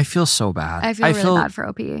surgery, I feel so bad. I feel really bad for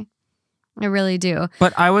OP. I really do.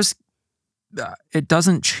 But it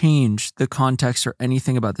doesn't change the context or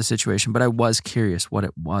anything about the situation, but I was curious what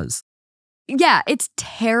it was. Yeah, it's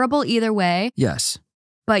terrible either way. Yes.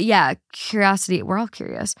 But yeah, curiosity, we're all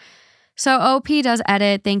curious. So OP does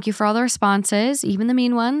edit. Thank you for all the responses, even the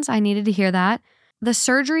mean ones. I needed to hear that. The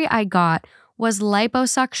surgery I got was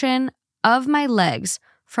liposuction of my legs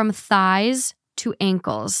from thighs to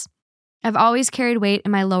ankles. I've always carried weight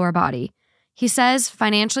in my lower body. He says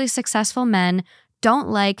financially successful men don't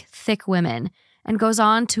like thick women, and goes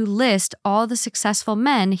on to list all the successful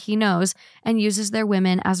men he knows and uses their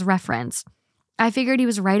women as reference. I figured he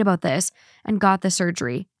was right about this and got the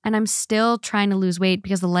surgery, and I'm still trying to lose weight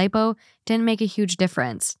because the lipo didn't make a huge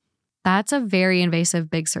difference. That's a very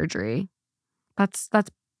invasive big surgery. That's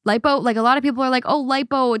lipo. Like, a lot of people are like, oh,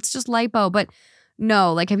 lipo, it's just lipo. But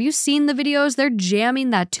no, like, have you seen the videos? They're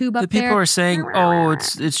jamming that tube up there. The people are saying, oh,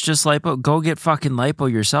 it's just lipo. Go get fucking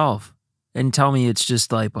lipo yourself and tell me it's just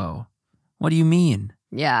lipo. What do you mean?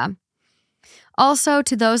 Yeah. Also,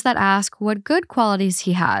 to those that ask what good qualities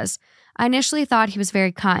he has, I initially thought he was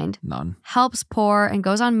very kind. None. Helps poor and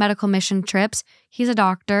goes on medical mission trips. He's a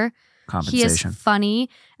doctor. Compensation. He is funny,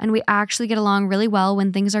 and we actually get along really well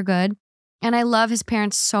when things are good. And I love his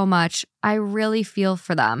parents so much. I really feel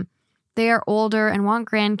for them. They are older and want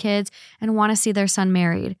grandkids and want to see their son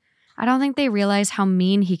married. I don't think they realize how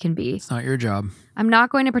mean he can be. It's not your job. I'm not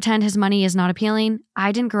going to pretend his money is not appealing.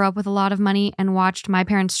 I didn't grow up with a lot of money and watched my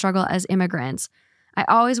parents struggle as immigrants. I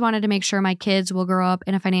always wanted to make sure my kids will grow up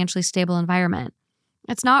in a financially stable environment.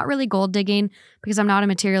 It's not really gold digging because I'm not a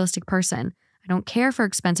materialistic person. I don't care for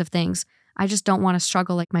expensive things. I just don't want to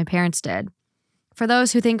struggle like my parents did. For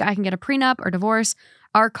those who think I can get a prenup or divorce,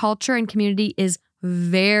 our culture and community is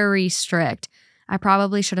very strict. I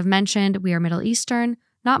probably should have mentioned we are Middle Eastern,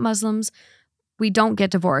 not Muslims. We don't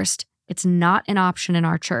get divorced. It's not an option in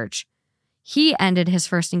our church. He ended his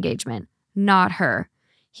first engagement, not her.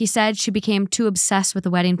 He said she became too obsessed with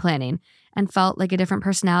the wedding planning and felt like a different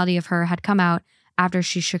personality of her had come out after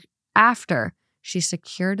she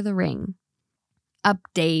secured the ring.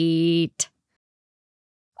 Update.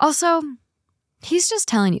 Also, he's just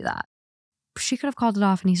telling you that. She could have called it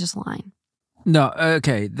off and he's just lying. No,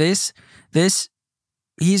 okay. This,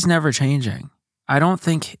 he's never changing.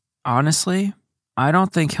 Honestly, I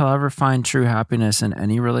don't think he'll ever find true happiness in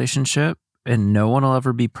any relationship, and no one will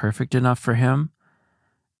ever be perfect enough for him.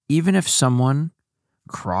 Even if someone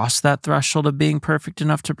crossed that threshold of being perfect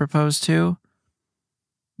enough to propose to,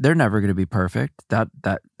 they're never going to be perfect. That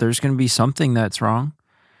there's going to be something that's wrong.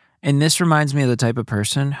 And this reminds me of the type of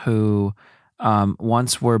person who,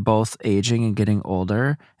 once we're both aging and getting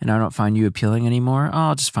older and I don't find you appealing anymore,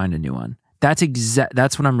 I'll just find a new one. That's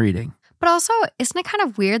what I'm reading. But also, isn't it kind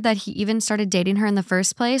of weird that he even started dating her in the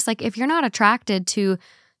first place? Like, if you're not attracted to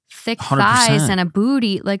thick 100%. thighs and a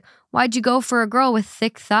booty, like, why'd you go for a girl with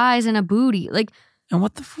thick thighs and a booty? Like, and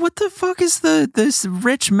what the fuck is this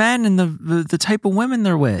rich men and the type of women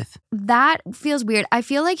they're with? That feels weird. I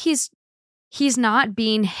feel like he's not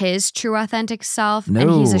being his true authentic self, No.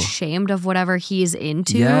 and he's ashamed of whatever he's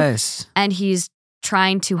into. Yes. And he's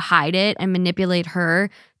trying to hide it and manipulate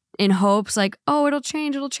her in hopes like, oh, it'll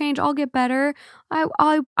change, I'll get better.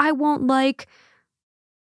 I won't like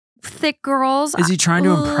thick girls. Is he trying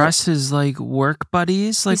to impress his like work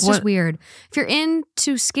buddies? Like, it's what? Just weird. If you're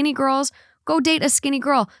into skinny girls, go date a skinny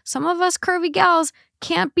girl. Some of us curvy gals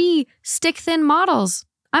can't be stick thin models.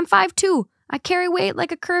 I'm 5'2". I carry weight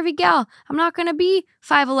like a curvy gal. I'm not going to be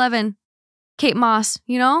 5'11". Kate Moss,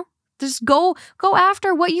 you know? Just go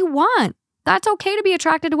after what you want. That's okay to be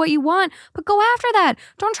attracted to what you want, but go after that.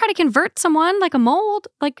 Don't try to convert someone like a mold.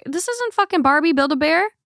 Like, this isn't fucking Barbie Build-A-Bear.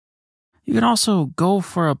 You can also go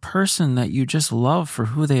for a person that you just love for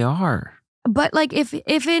who they are. But like, if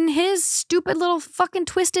in his stupid little fucking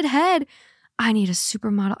twisted head, I need a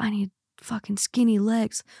supermodel, I need fucking skinny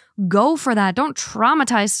legs, go for that. Don't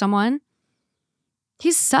traumatize someone.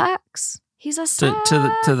 He sucks. He's a sucky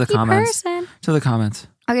to the comments. person. To the comments.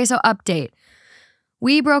 Okay, so update.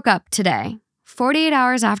 We broke up today. 48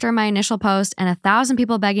 hours after my initial post and 1,000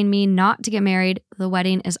 people begging me not to get married, the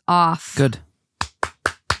wedding is off. Good.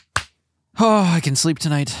 Oh, I can sleep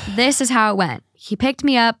tonight. This is how it went. He picked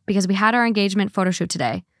me up because we had our engagement photo shoot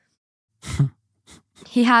today.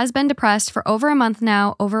 He has been depressed for over a month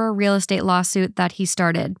now over a real estate lawsuit that he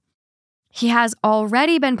started. He has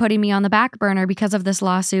already been putting me on the back burner because of this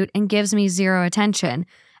lawsuit and gives me zero attention,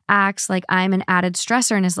 acts like I'm an added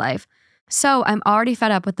stressor in his life. So I'm already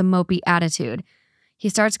fed up with the mopey attitude. He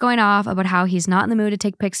starts going off about how he's not in the mood to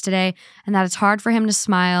take pics today and that it's hard for him to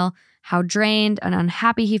smile, how drained and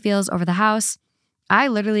unhappy he feels over the house. I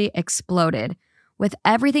literally exploded. With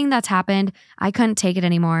everything that's happened, I couldn't take it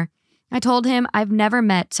anymore. I told him I've never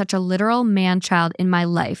met such a literal man-child in my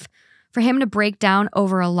life. For him to break down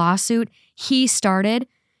over a lawsuit he started,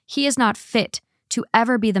 he is not fit to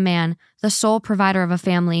ever be the man, the sole provider of a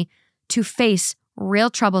family, to face real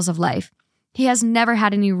troubles of life. He has never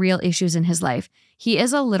had any real issues in his life. He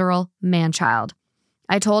is a literal man-child.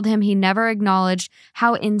 I told him he never acknowledged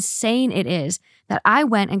how insane it is that I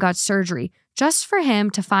went and got surgery just for him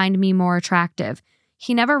to find me more attractive.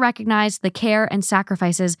 He never recognized the care and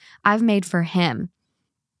sacrifices I've made for him.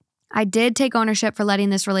 I did take ownership for letting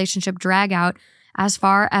this relationship drag out as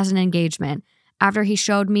far as an engagement, after he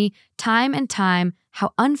showed me time and time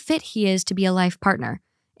how unfit he is to be a life partner.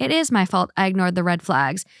 It is my fault I ignored the red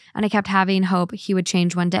flags, and I kept having hope he would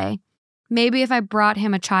change one day. Maybe if I brought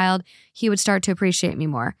him a child, he would start to appreciate me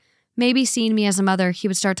more. Maybe seeing me as a mother, he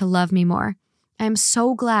would start to love me more. I am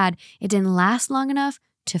so glad it didn't last long enough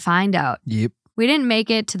to find out. Yep. We didn't make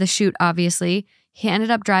it to the shoot, obviously. He ended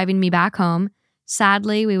up driving me back home.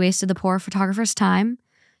 Sadly, we wasted the poor photographer's time.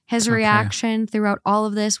 His reaction throughout all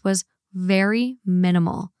of this was very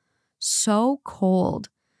minimal. So cold.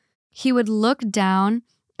 He would look down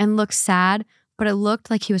and look sad, but it looked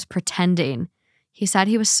like he was pretending. He said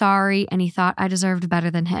he was sorry and he thought I deserved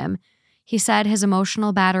better than him. He said his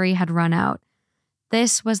emotional battery had run out.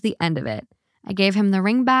 This was the end of it. I gave him the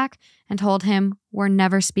ring back and told him we're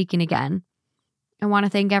never speaking again. I want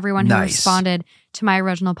to thank everyone who responded to my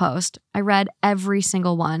original post. I read every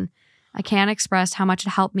single one. I can't express how much it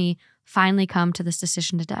helped me finally come to this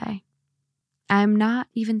decision today. I'm not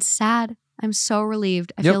even sad. I'm so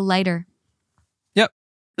relieved. I feel lighter. Yep.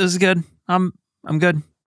 This is good. I'm good.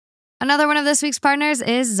 Another one of this week's partners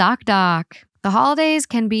is ZocDoc. The holidays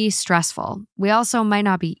can be stressful. We also might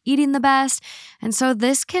not be eating the best, and so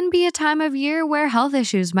this can be a time of year where health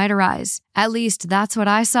issues might arise. At least that's what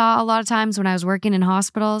I saw a lot of times when I was working in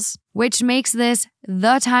hospitals, which makes this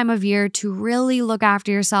the time of year to really look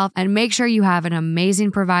after yourself and make sure you have an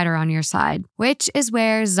amazing provider on your side, which is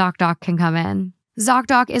where ZocDoc can come in.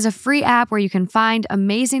 ZocDoc is a free app where you can find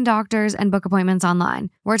amazing doctors and book appointments online.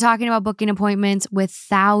 We're talking about booking appointments with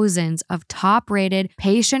thousands of top-rated,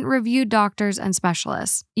 patient-reviewed doctors and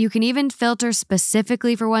specialists. You can even filter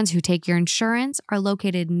specifically for ones who take your insurance, are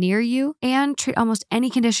located near you, and treat almost any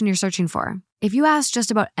condition you're searching for. If you ask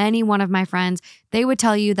just about any one of my friends, they would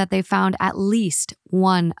tell you that they found at least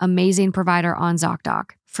one amazing provider on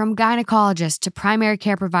ZocDoc. From gynecologist to primary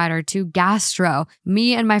care provider to gastro,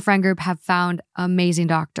 me and my friend group have found amazing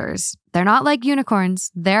doctors. They're not like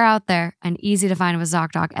unicorns. They're out there and easy to find with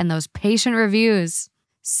ZocDoc and those patient reviews.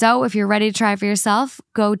 So if you're ready to try it for yourself,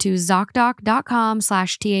 go to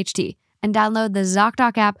ZocDoc.com/THT and download the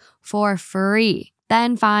ZocDoc app for free.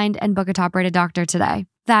 Then find and book a top-rated doctor today.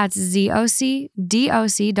 That's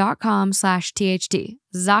ZocDoc.com/THT.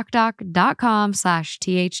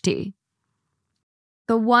 ZocDoc.com/THT.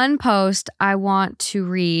 The one post I want to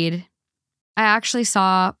read, I actually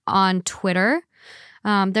saw on Twitter.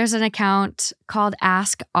 There's an account called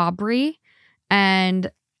Ask Aubrey,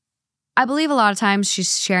 and I believe a lot of times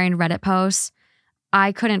she's sharing Reddit posts.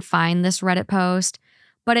 I couldn't find this Reddit post,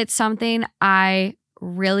 but it's something I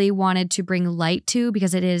really wanted to bring light to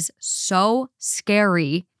because it is so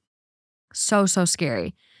scary. So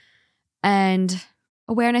scary. And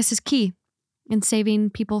awareness is key in saving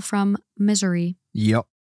people from misery. Yep.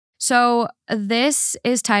 So this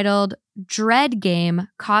is titled Dread Game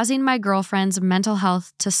Causing My Girlfriend's Mental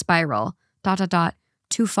Health to Spiral. ...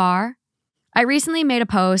 Too far? I recently made a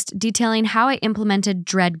post detailing how I implemented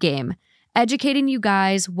Dread Game, educating you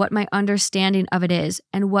guys what my understanding of it is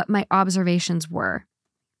and what my observations were.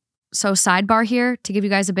 So sidebar here to give you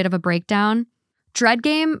guys a bit of a breakdown. Dread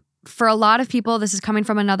Game, for a lot of people, this is coming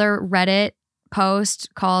from another Reddit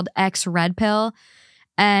post called X Red Pill.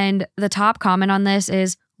 And the top comment on this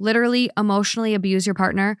is literally emotionally abuse your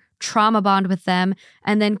partner, trauma bond with them,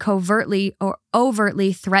 and then covertly or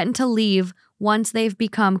overtly threaten to leave once they've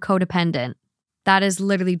become codependent. That is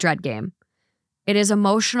literally Dread Game. It is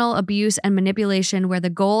emotional abuse and manipulation where the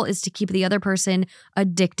goal is to keep the other person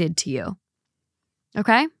addicted to you.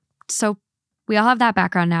 Okay? So we all have that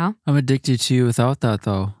background now. I'm addicted to you without that,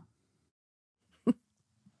 though.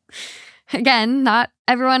 Again, not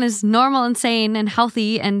everyone is normal and sane and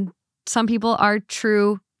healthy, and some people are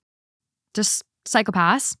true just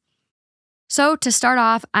psychopaths. So to start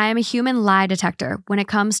off, I am a human lie detector when it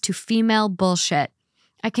comes to female bullshit.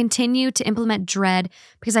 I continue to implement Dread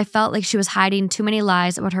because I felt like she was hiding too many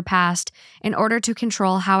lies about her past in order to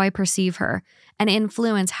control how I perceive her and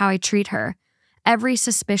influence how I treat her. Every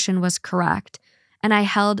suspicion was correct, and I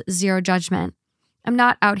held zero judgment. I'm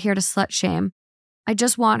not out here to slut shame. I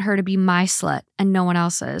just want her to be my slut and no one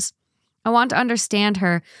else's. I want to understand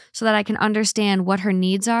her so that I can understand what her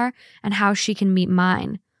needs are and how she can meet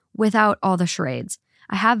mine without all the charades.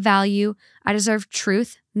 I have value. I deserve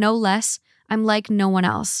truth, no less. I'm like no one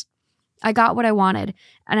else. I got what I wanted.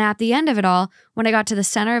 And at the end of it all, when I got to the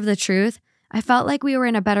center of the truth, I felt like we were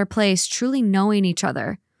in a better place truly knowing each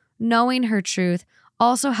other. Knowing her truth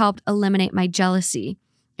also helped eliminate my jealousy.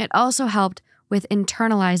 It also helped with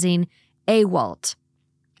internalizing AWOLT.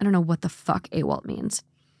 I don't know what the fuck AWOLT means.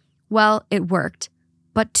 Well, it worked,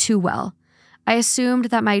 but too well. I assumed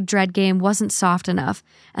that my Dread Game wasn't soft enough,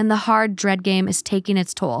 and the hard Dread Game is taking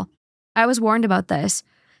its toll. I was warned about this,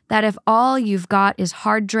 that if all you've got is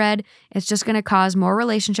hard Dread, it's just going to cause more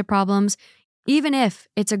relationship problems, even if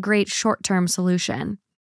it's a great short-term solution.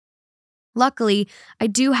 Luckily, I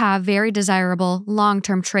do have very desirable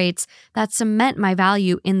long-term traits that cement my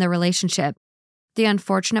value in the relationship. The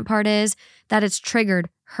unfortunate part is that it's triggered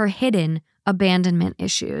her hidden abandonment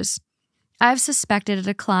issues. I've suspected a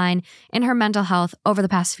decline in her mental health over the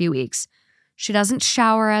past few weeks. She doesn't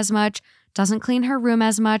shower as much, doesn't clean her room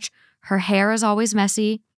as much, her hair is always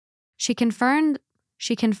messy. She confirmed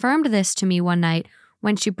this to me one night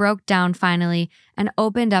when she broke down finally and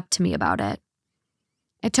opened up to me about it.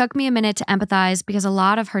 It took me a minute to empathize because a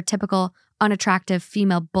lot of her typical unattractive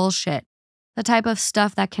female bullshit, the type of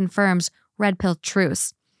stuff that confirms red pill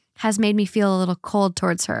truths, has made me feel a little cold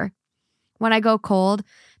towards her. When I go cold,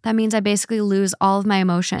 that means I basically lose all of my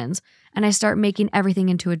emotions and I start making everything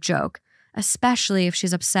into a joke, especially if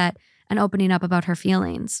she's upset and opening up about her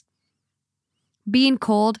feelings. Being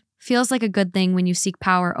cold feels like a good thing when you seek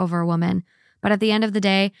power over a woman, but at the end of the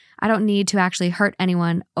day, I don't need to actually hurt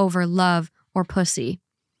anyone over love or pussy.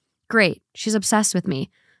 Great, she's obsessed with me,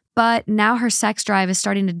 but now her sex drive is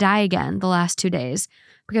starting to die again the last 2 days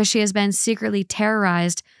because she has been secretly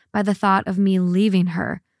terrorized by the thought of me leaving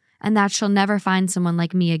her and that she'll never find someone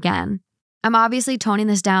like me again. I'm obviously toning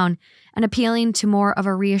this down and appealing to more of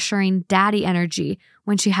a reassuring daddy energy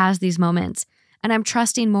when she has these moments, and I'm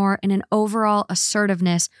trusting more in an overall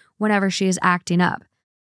assertiveness whenever she is acting up.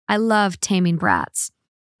 I love taming brats,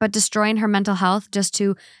 but destroying her mental health just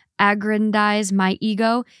to aggrandize my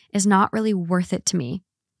ego is not really worth it to me.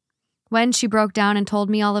 When she broke down and told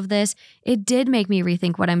me all of this, it did make me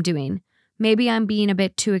rethink what I'm doing. Maybe I'm being a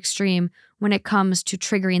bit too extreme when it comes to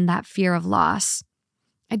triggering that fear of loss.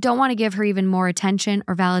 I don't want to give her even more attention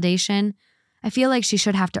or validation. I feel like she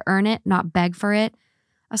should have to earn it, not beg for it.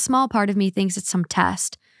 A small part of me thinks it's some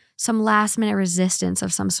test, some last-minute resistance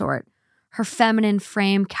of some sort, her feminine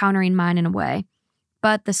frame countering mine in a way.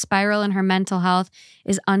 But the spiral in her mental health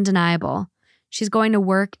is undeniable. She's going to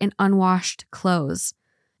work in unwashed clothes.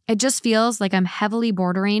 It just feels like I'm heavily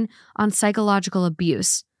bordering on psychological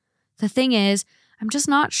abuse. The thing is, I'm just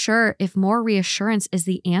not sure if more reassurance is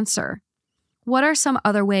the answer. What are some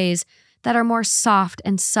other ways that are more soft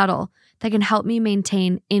and subtle that can help me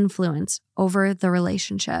maintain influence over the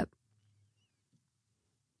relationship?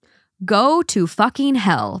 Go to fucking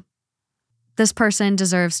hell. This person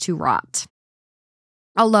deserves to rot.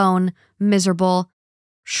 Alone, miserable,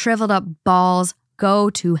 shriveled up balls, go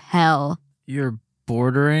to hell. You're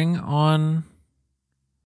bordering on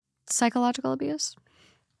Psychological abuse?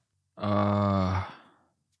 I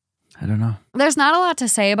don't know. There's not a lot to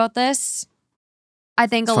say about this. I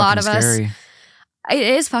think It's a lot of fucking us, scary. it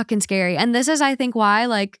is fucking scary. And this is, I think, why,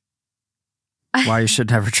 Why you should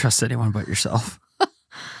never trust anyone but yourself.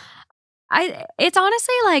 it's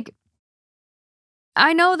honestly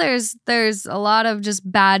I know there's a lot of just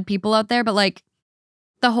bad people out there, but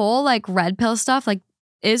the whole red pill stuff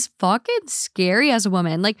is fucking scary as a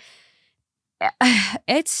woman.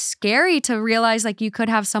 It's scary to realize you could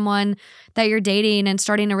have someone that you're dating and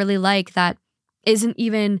starting to really like that isn't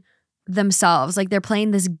even themselves. They're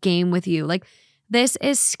playing this game with you. This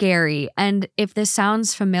is scary. And if this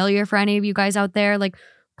sounds familiar for any of you guys out there,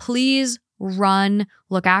 please run,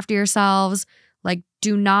 look after yourselves.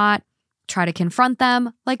 Do not try to confront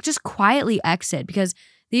them. Just quietly exit, because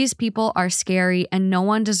these people are scary and no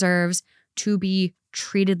one deserves to be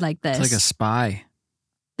treated like this. It's like a spy.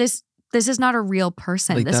 This is not a real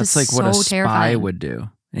person. This that's is what a so spy terrifying. would do,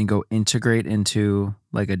 and go integrate into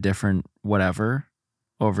a different whatever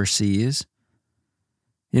overseas.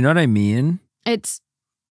 You know what I mean? It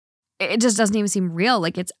just doesn't even seem real.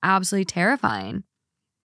 It's absolutely terrifying.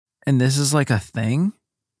 And this is a thing?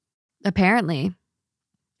 Apparently.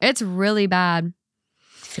 It's really bad.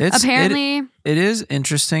 It is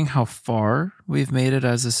interesting how far we've made it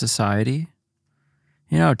as a society.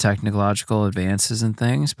 Technological advances and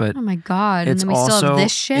things, but oh my God. it's and then we still also have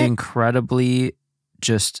this shit. incredibly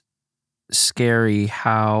just scary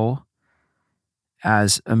how,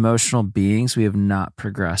 as emotional beings, we have not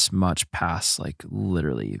progressed much past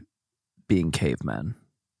literally being cavemen.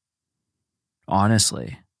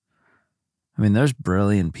 Honestly. I mean, there's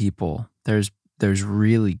brilliant people. There's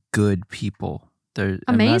really good people.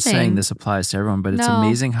 I'm not saying this applies to everyone, but it's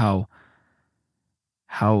amazing how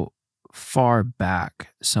far back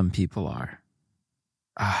some people are.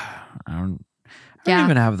 I don't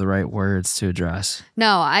even have the right words to address.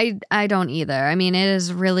 No, I don't either. I mean, it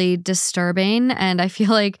is really disturbing, and I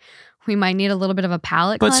feel like we might need a little bit of a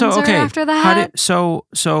palate cleanser after that.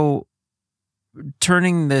 So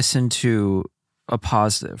turning this into a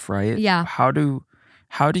positive, right? Yeah. How do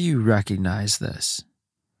you recognize this?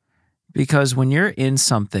 Because when you're in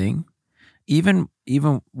something, even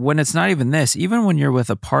when it's not even this, even when you're with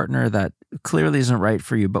a partner that clearly isn't right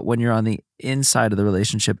for you, but when you're on the inside of the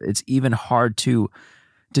relationship, it's even hard to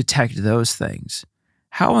detect those things.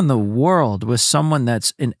 How in the world, with someone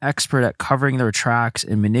that's an expert at covering their tracks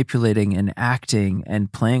and manipulating and acting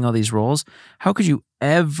and playing all these roles, how could you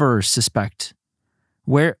ever suspect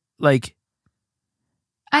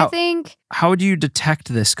I think how do you detect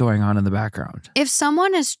this going on in the background? if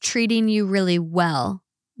someone is treating you really well,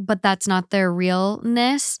 but that's not their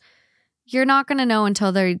realness, you're not going to know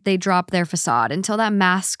until they drop their facade, until that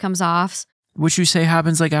mask comes off. Which you say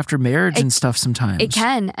happens after marriage and stuff sometimes. It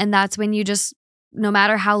can. And that's when you just, no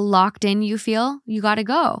matter how locked in you feel, you got to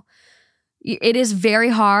go. It is very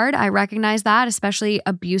hard. I recognize that, especially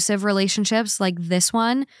abusive relationships like this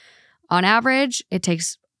one. On average, it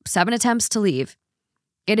takes 7 attempts to leave.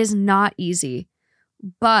 It is not easy,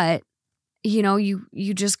 but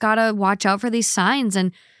you just got to watch out for these signs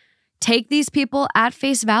and take these people at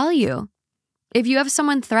face value. If you have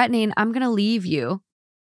someone threatening, I'm going to leave you,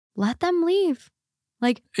 let them leave.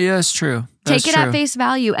 Yeah, it's true. Take it at face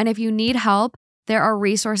value. And if you need help, there are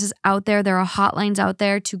resources out there. There are hotlines out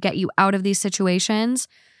there to get you out of these situations.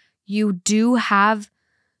 You do have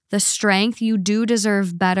the strength. You do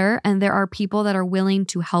deserve better. And there are people that are willing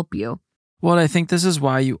to help you. Well, I think this is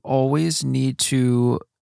why you always need to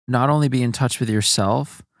not only be in touch with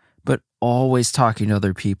yourself, but always talking to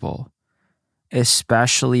other people,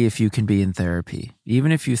 especially if you can be in therapy.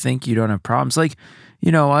 Even if you think you don't have problems, like,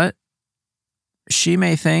 you know what? She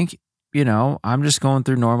may think, I'm just going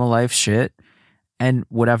through normal life shit and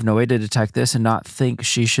would have no way to detect this and not think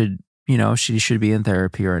she should be in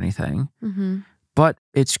therapy or anything. Mm-hmm. But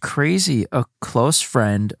it's crazy. A close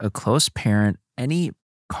friend, a close parent, any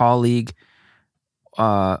colleague,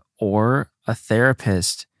 or a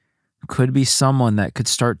therapist could be someone that could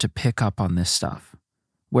start to pick up on this stuff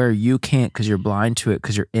where you can't because you're blind to it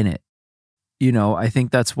because you're in it. I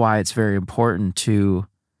think that's why it's very important to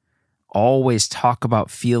always talk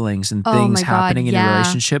about feelings and things happening in a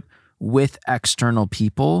relationship with external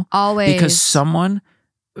people. Always. Because someone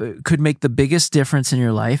could make the biggest difference in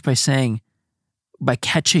your life by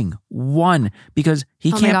catching one, because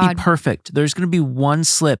he can't be perfect. There's going to be one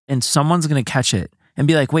slip and someone's going to catch it and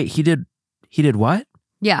be like, wait, he did what?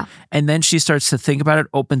 Yeah. And then she starts to think about it,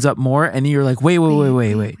 opens up more. And then you're like, wait.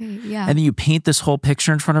 Yeah. And then you paint this whole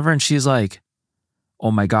picture in front of her and she's like,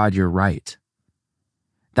 oh my God, you're right.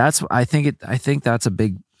 I think that's a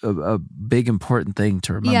big important thing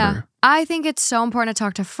to remember. Yeah. I think it's so important to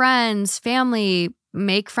talk to friends, family,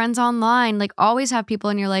 make friends online. Like, always have people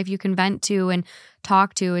in your life you can vent to and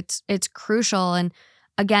talk to. It's crucial. And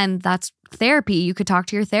again, that's therapy. You could talk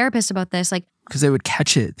to your therapist about this. Like, because they would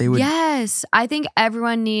catch it. They would. Yes. I think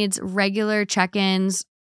everyone needs regular check-ins.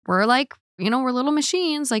 We're like, we're little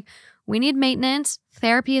machines. Like, we need maintenance.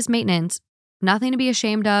 Therapy is maintenance. Nothing to be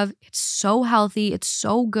ashamed of. It's so healthy. It's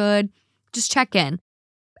so good. Just check in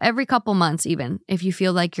every couple months, even if you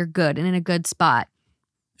feel like you're good and in a good spot.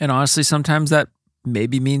 And honestly, sometimes that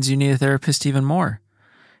maybe means you need a therapist even more.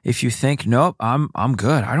 If you think, nope, I'm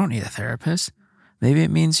good, I don't need a therapist, maybe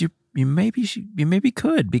it means you maybe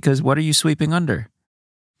could, because what are you sweeping under?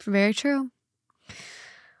 Very true.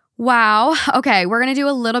 Wow. Okay, we're going to do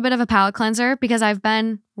a little bit of a palate cleanser because I've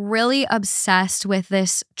been really obsessed with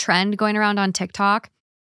this trend going around on TikTok.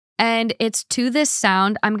 And it's to this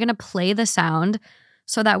sound. I'm going to play the sound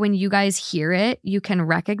so that when you guys hear it, you can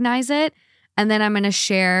recognize it. And then I'm going to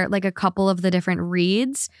share like a couple of the different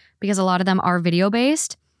reads because a lot of them are video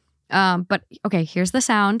based. But okay, here's the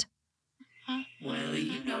sound. Well,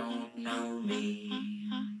 you don't know me,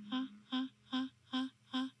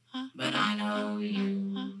 but I know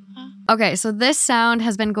you. Okay, so this sound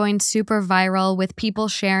has been going super viral with people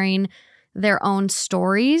sharing their own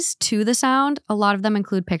stories to the sound. A lot of them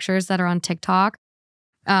include pictures that are on TikTok.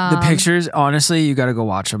 The pictures, honestly, you got to go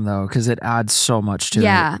watch them though, because it adds so much to it.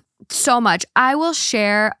 Yeah, so much. I will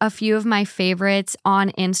share a few of my favorites on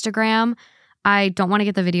Instagram. I don't want to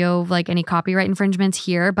get the video of like any copyright infringements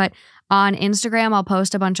here, but on Instagram, I'll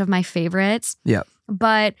post a bunch of my favorites. Yeah.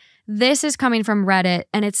 But this is coming from Reddit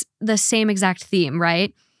and it's the same exact theme,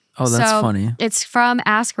 right? Oh, that's funny. It's from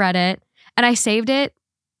Ask Reddit and I saved it.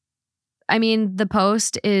 I mean, the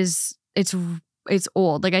post it's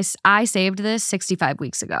old. Like I saved this 65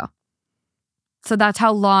 weeks ago. So that's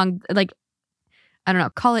how long, like, I don't know,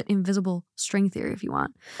 call it invisible string theory if you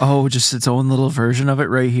want. Oh, just its own little version of it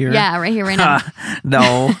right here? Yeah, right here, right now.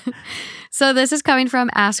 No. So this is coming from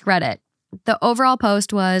Ask Reddit. The overall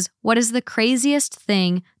post was, what is the craziest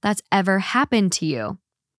thing that's ever happened to you?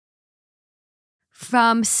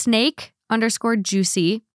 From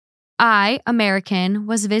Snake_Juicy, I, American,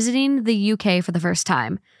 was visiting the UK for the first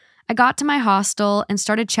time. I got to my hostel and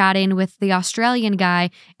started chatting with the Australian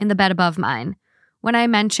guy in the bed above mine. When I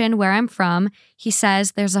mention where I'm from, he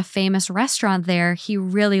says there's a famous restaurant there he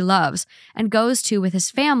really loves and goes to with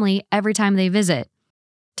his family every time they visit.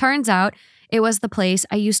 Turns out it was the place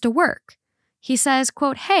I used to work. He says,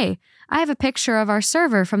 quote, hey, I have a picture of our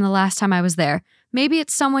server from the last time I was there. Maybe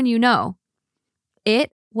it's someone you know.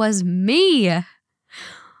 It was me.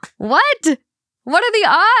 What? What are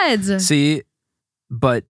the odds? See,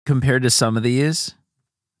 but compared to some of these,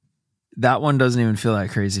 that one doesn't even feel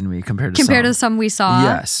that crazy to me compared to some we saw.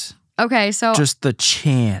 Yes. Okay, so just the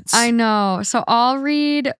chance. I know. So I'll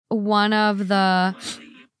read one of the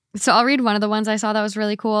ones I saw that was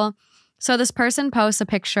really cool. So this person posts a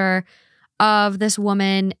picture of this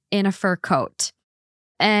woman in a fur coat.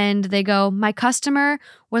 And they go, my customer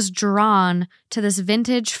was drawn to this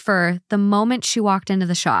vintage fur the moment she walked into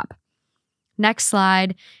the shop. Next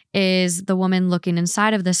slide is the woman looking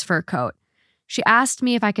inside of this fur coat. She asked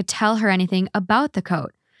me if I could tell her anything about the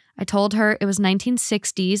coat. I told her it was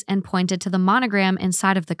 1960s and pointed to the monogram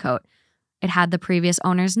inside of the coat. It had the previous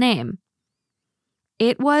owner's name.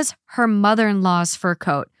 It was her mother-in-law's fur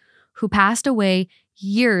coat, who passed away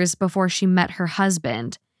years before she met her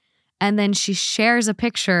husband. And then she shares a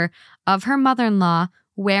picture of her mother-in-law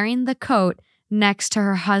wearing the coat next to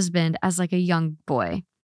her husband as like a young boy.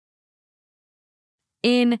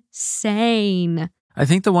 Insane. I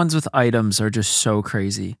think the ones with items are just so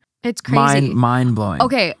crazy. It's crazy. Mind blowing.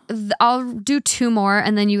 Okay, I'll do 2 more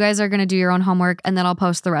and then you guys are going to do your own homework and then I'll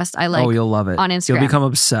post the rest. You'll love it. On Instagram. You'll become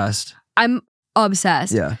obsessed. I'm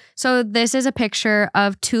obsessed. Yeah. So this is a picture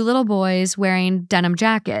of 2 little boys wearing denim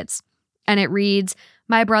jackets. And it reads,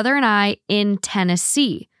 "My brother and I in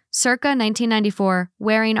Tennessee, circa 1994,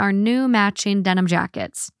 wearing our new matching denim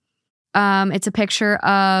jackets." It's a picture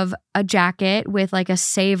of a jacket with like a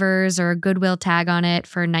Savers or a Goodwill tag on it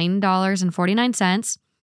for $9.49.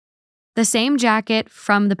 The same jacket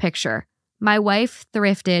from the picture. My wife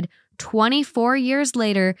thrifted 24 years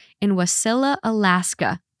later in Wasilla,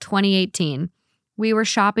 Alaska, 2018. We were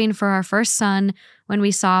shopping for our first son when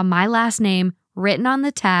we saw my last name written on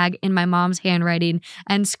the tag in my mom's handwriting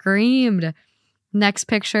and screamed. Next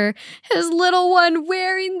picture, his little one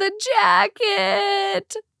wearing the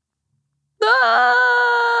jacket.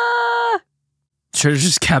 Ah! Should have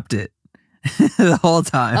just kept it the whole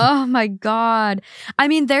time. Oh my God. I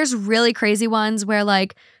mean, there's really crazy ones where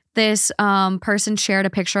like this person shared a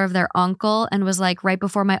picture of their uncle and was like, right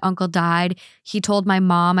before my uncle died, he told my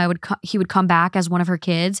mom he would come back as one of her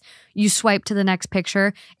kids. You swipe to the next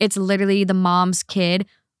picture. It's literally the mom's kid,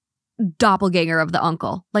 doppelganger of the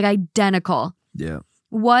uncle, like identical. Yeah.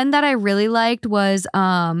 One that I really liked was,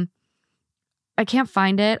 I can't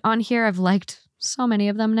find it on here. I've liked so many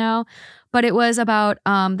of them now, but it was about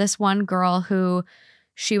this one girl who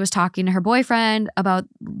she was talking to her boyfriend about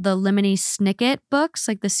the Lemony Snicket books,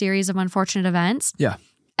 like the series of unfortunate events. Yeah.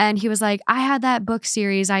 And he was like, I had that book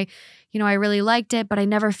series. I really liked it, but I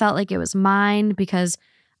never felt like it was mine because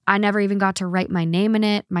I never even got to write my name in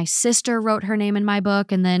it. My sister wrote her name in my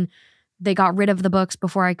book, and then they got rid of the books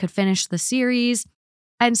before I could finish the series.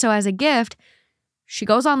 And so as a gift, she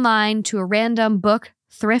goes online to a random book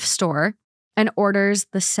thrift store and orders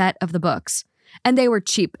the set of the books. And they were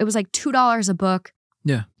cheap. It was like $2 a book.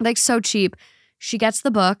 Yeah. Like so cheap. She gets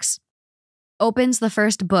the books, opens the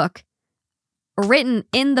first book. Written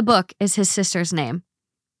in the book is his sister's name.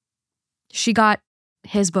 She got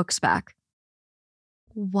his books back.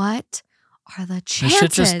 What are the chances? This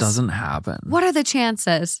shit just doesn't happen. What are the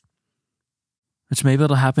chances? Which maybe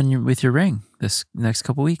it'll happen with your ring this next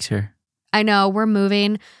couple weeks here. I know, we're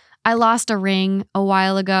moving. I lost a ring a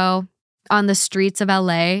while ago on the streets of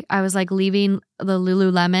LA. I was like leaving the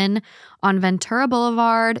Lululemon on Ventura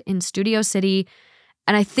Boulevard in Studio City.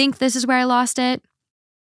 And I think this is where I lost it.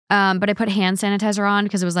 But I put hand sanitizer on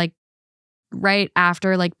because it was like right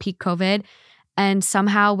after like peak COVID. And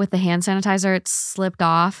somehow with the hand sanitizer, it slipped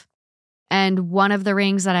off. And one of the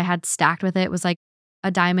rings that I had stacked with it was like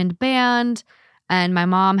a diamond band. And my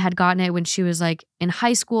mom had gotten it when she was like in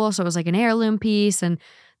high school. So it was like an heirloom piece. And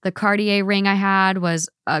the Cartier ring I had was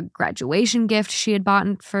a graduation gift she had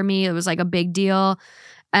bought for me. It was like a big deal.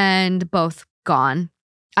 And both gone.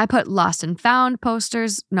 I put lost and found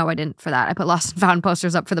posters. No, I didn't for that. I put lost and found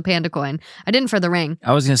posters up for the Panda coin. I didn't for the ring.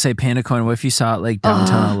 I was going to say Panda coin. What if you saw it like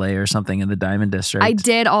downtown LA or something in the Diamond District? I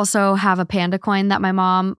did also have a Panda coin that my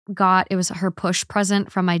mom got. It was her push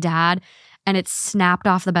present from my dad. And it snapped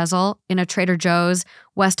off the bezel in a Trader Joe's,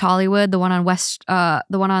 West Hollywood, the one on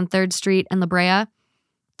 3rd Street and La Brea.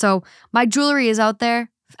 So my jewelry is out there.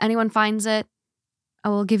 If anyone finds it, I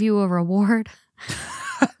will give you a reward.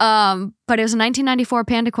 But it was a 1994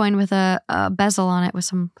 Panda coin with a bezel on it with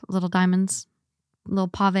some little diamonds, little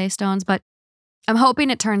pave stones. But I'm hoping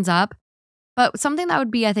it turns up. But something that would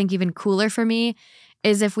be, I think, even cooler for me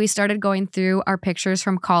is if we started going through our pictures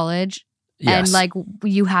from college. Yes. And like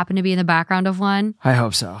you happen to be in the background of one. I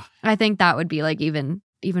hope so. I think that would be like even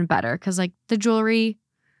better because like the jewelry.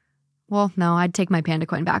 Well, no, I'd take my Panda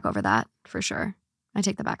coin back over that for sure. I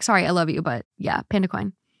take that back. Sorry, I love you, but yeah, Panda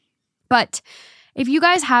coin. But if you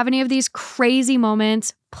guys have any of these crazy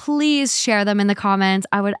moments, please share them in the comments.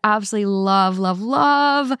 I would absolutely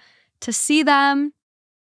love to see them.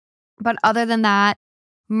 But other than that,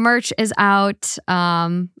 merch is out.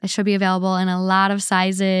 It should be available in a lot of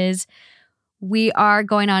sizes. We are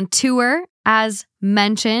going on tour, as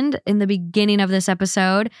mentioned in the beginning of this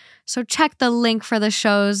episode. So check the link for the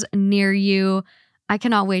shows near you. I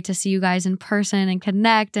cannot wait to see you guys in person and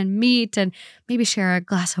connect and meet and maybe share a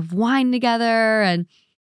glass of wine together. And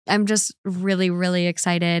I'm just really, really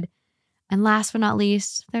excited. And last but not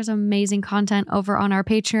least, there's amazing content over on our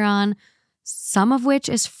Patreon, some of which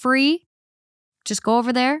is free. Just go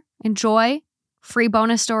over there, enjoy. Free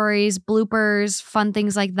bonus stories, bloopers, fun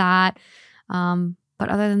things like that. But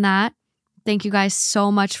other than that, thank you guys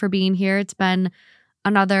so much for being here. It's been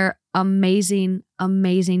another amazing,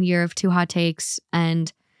 amazing year of 2 Hot Takes.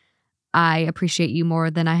 And I appreciate you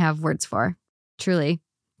more than I have words for. Truly.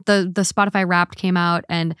 The Spotify Wrapped came out,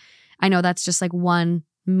 and I know that's just like one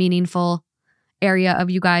meaningful area of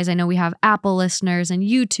you guys. I know we have Apple listeners and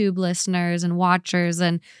YouTube listeners and watchers,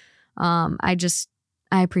 and I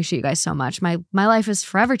appreciate you guys so much. My life is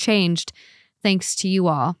forever changed thanks to you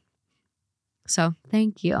all. So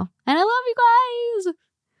thank you. And I love you guys.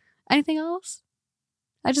 Anything else?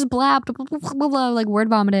 I just blabbed, like word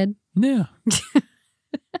vomited. Yeah.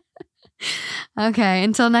 Okay,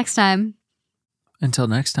 until next time. Until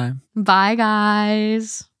next time. Bye,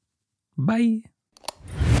 guys. Bye.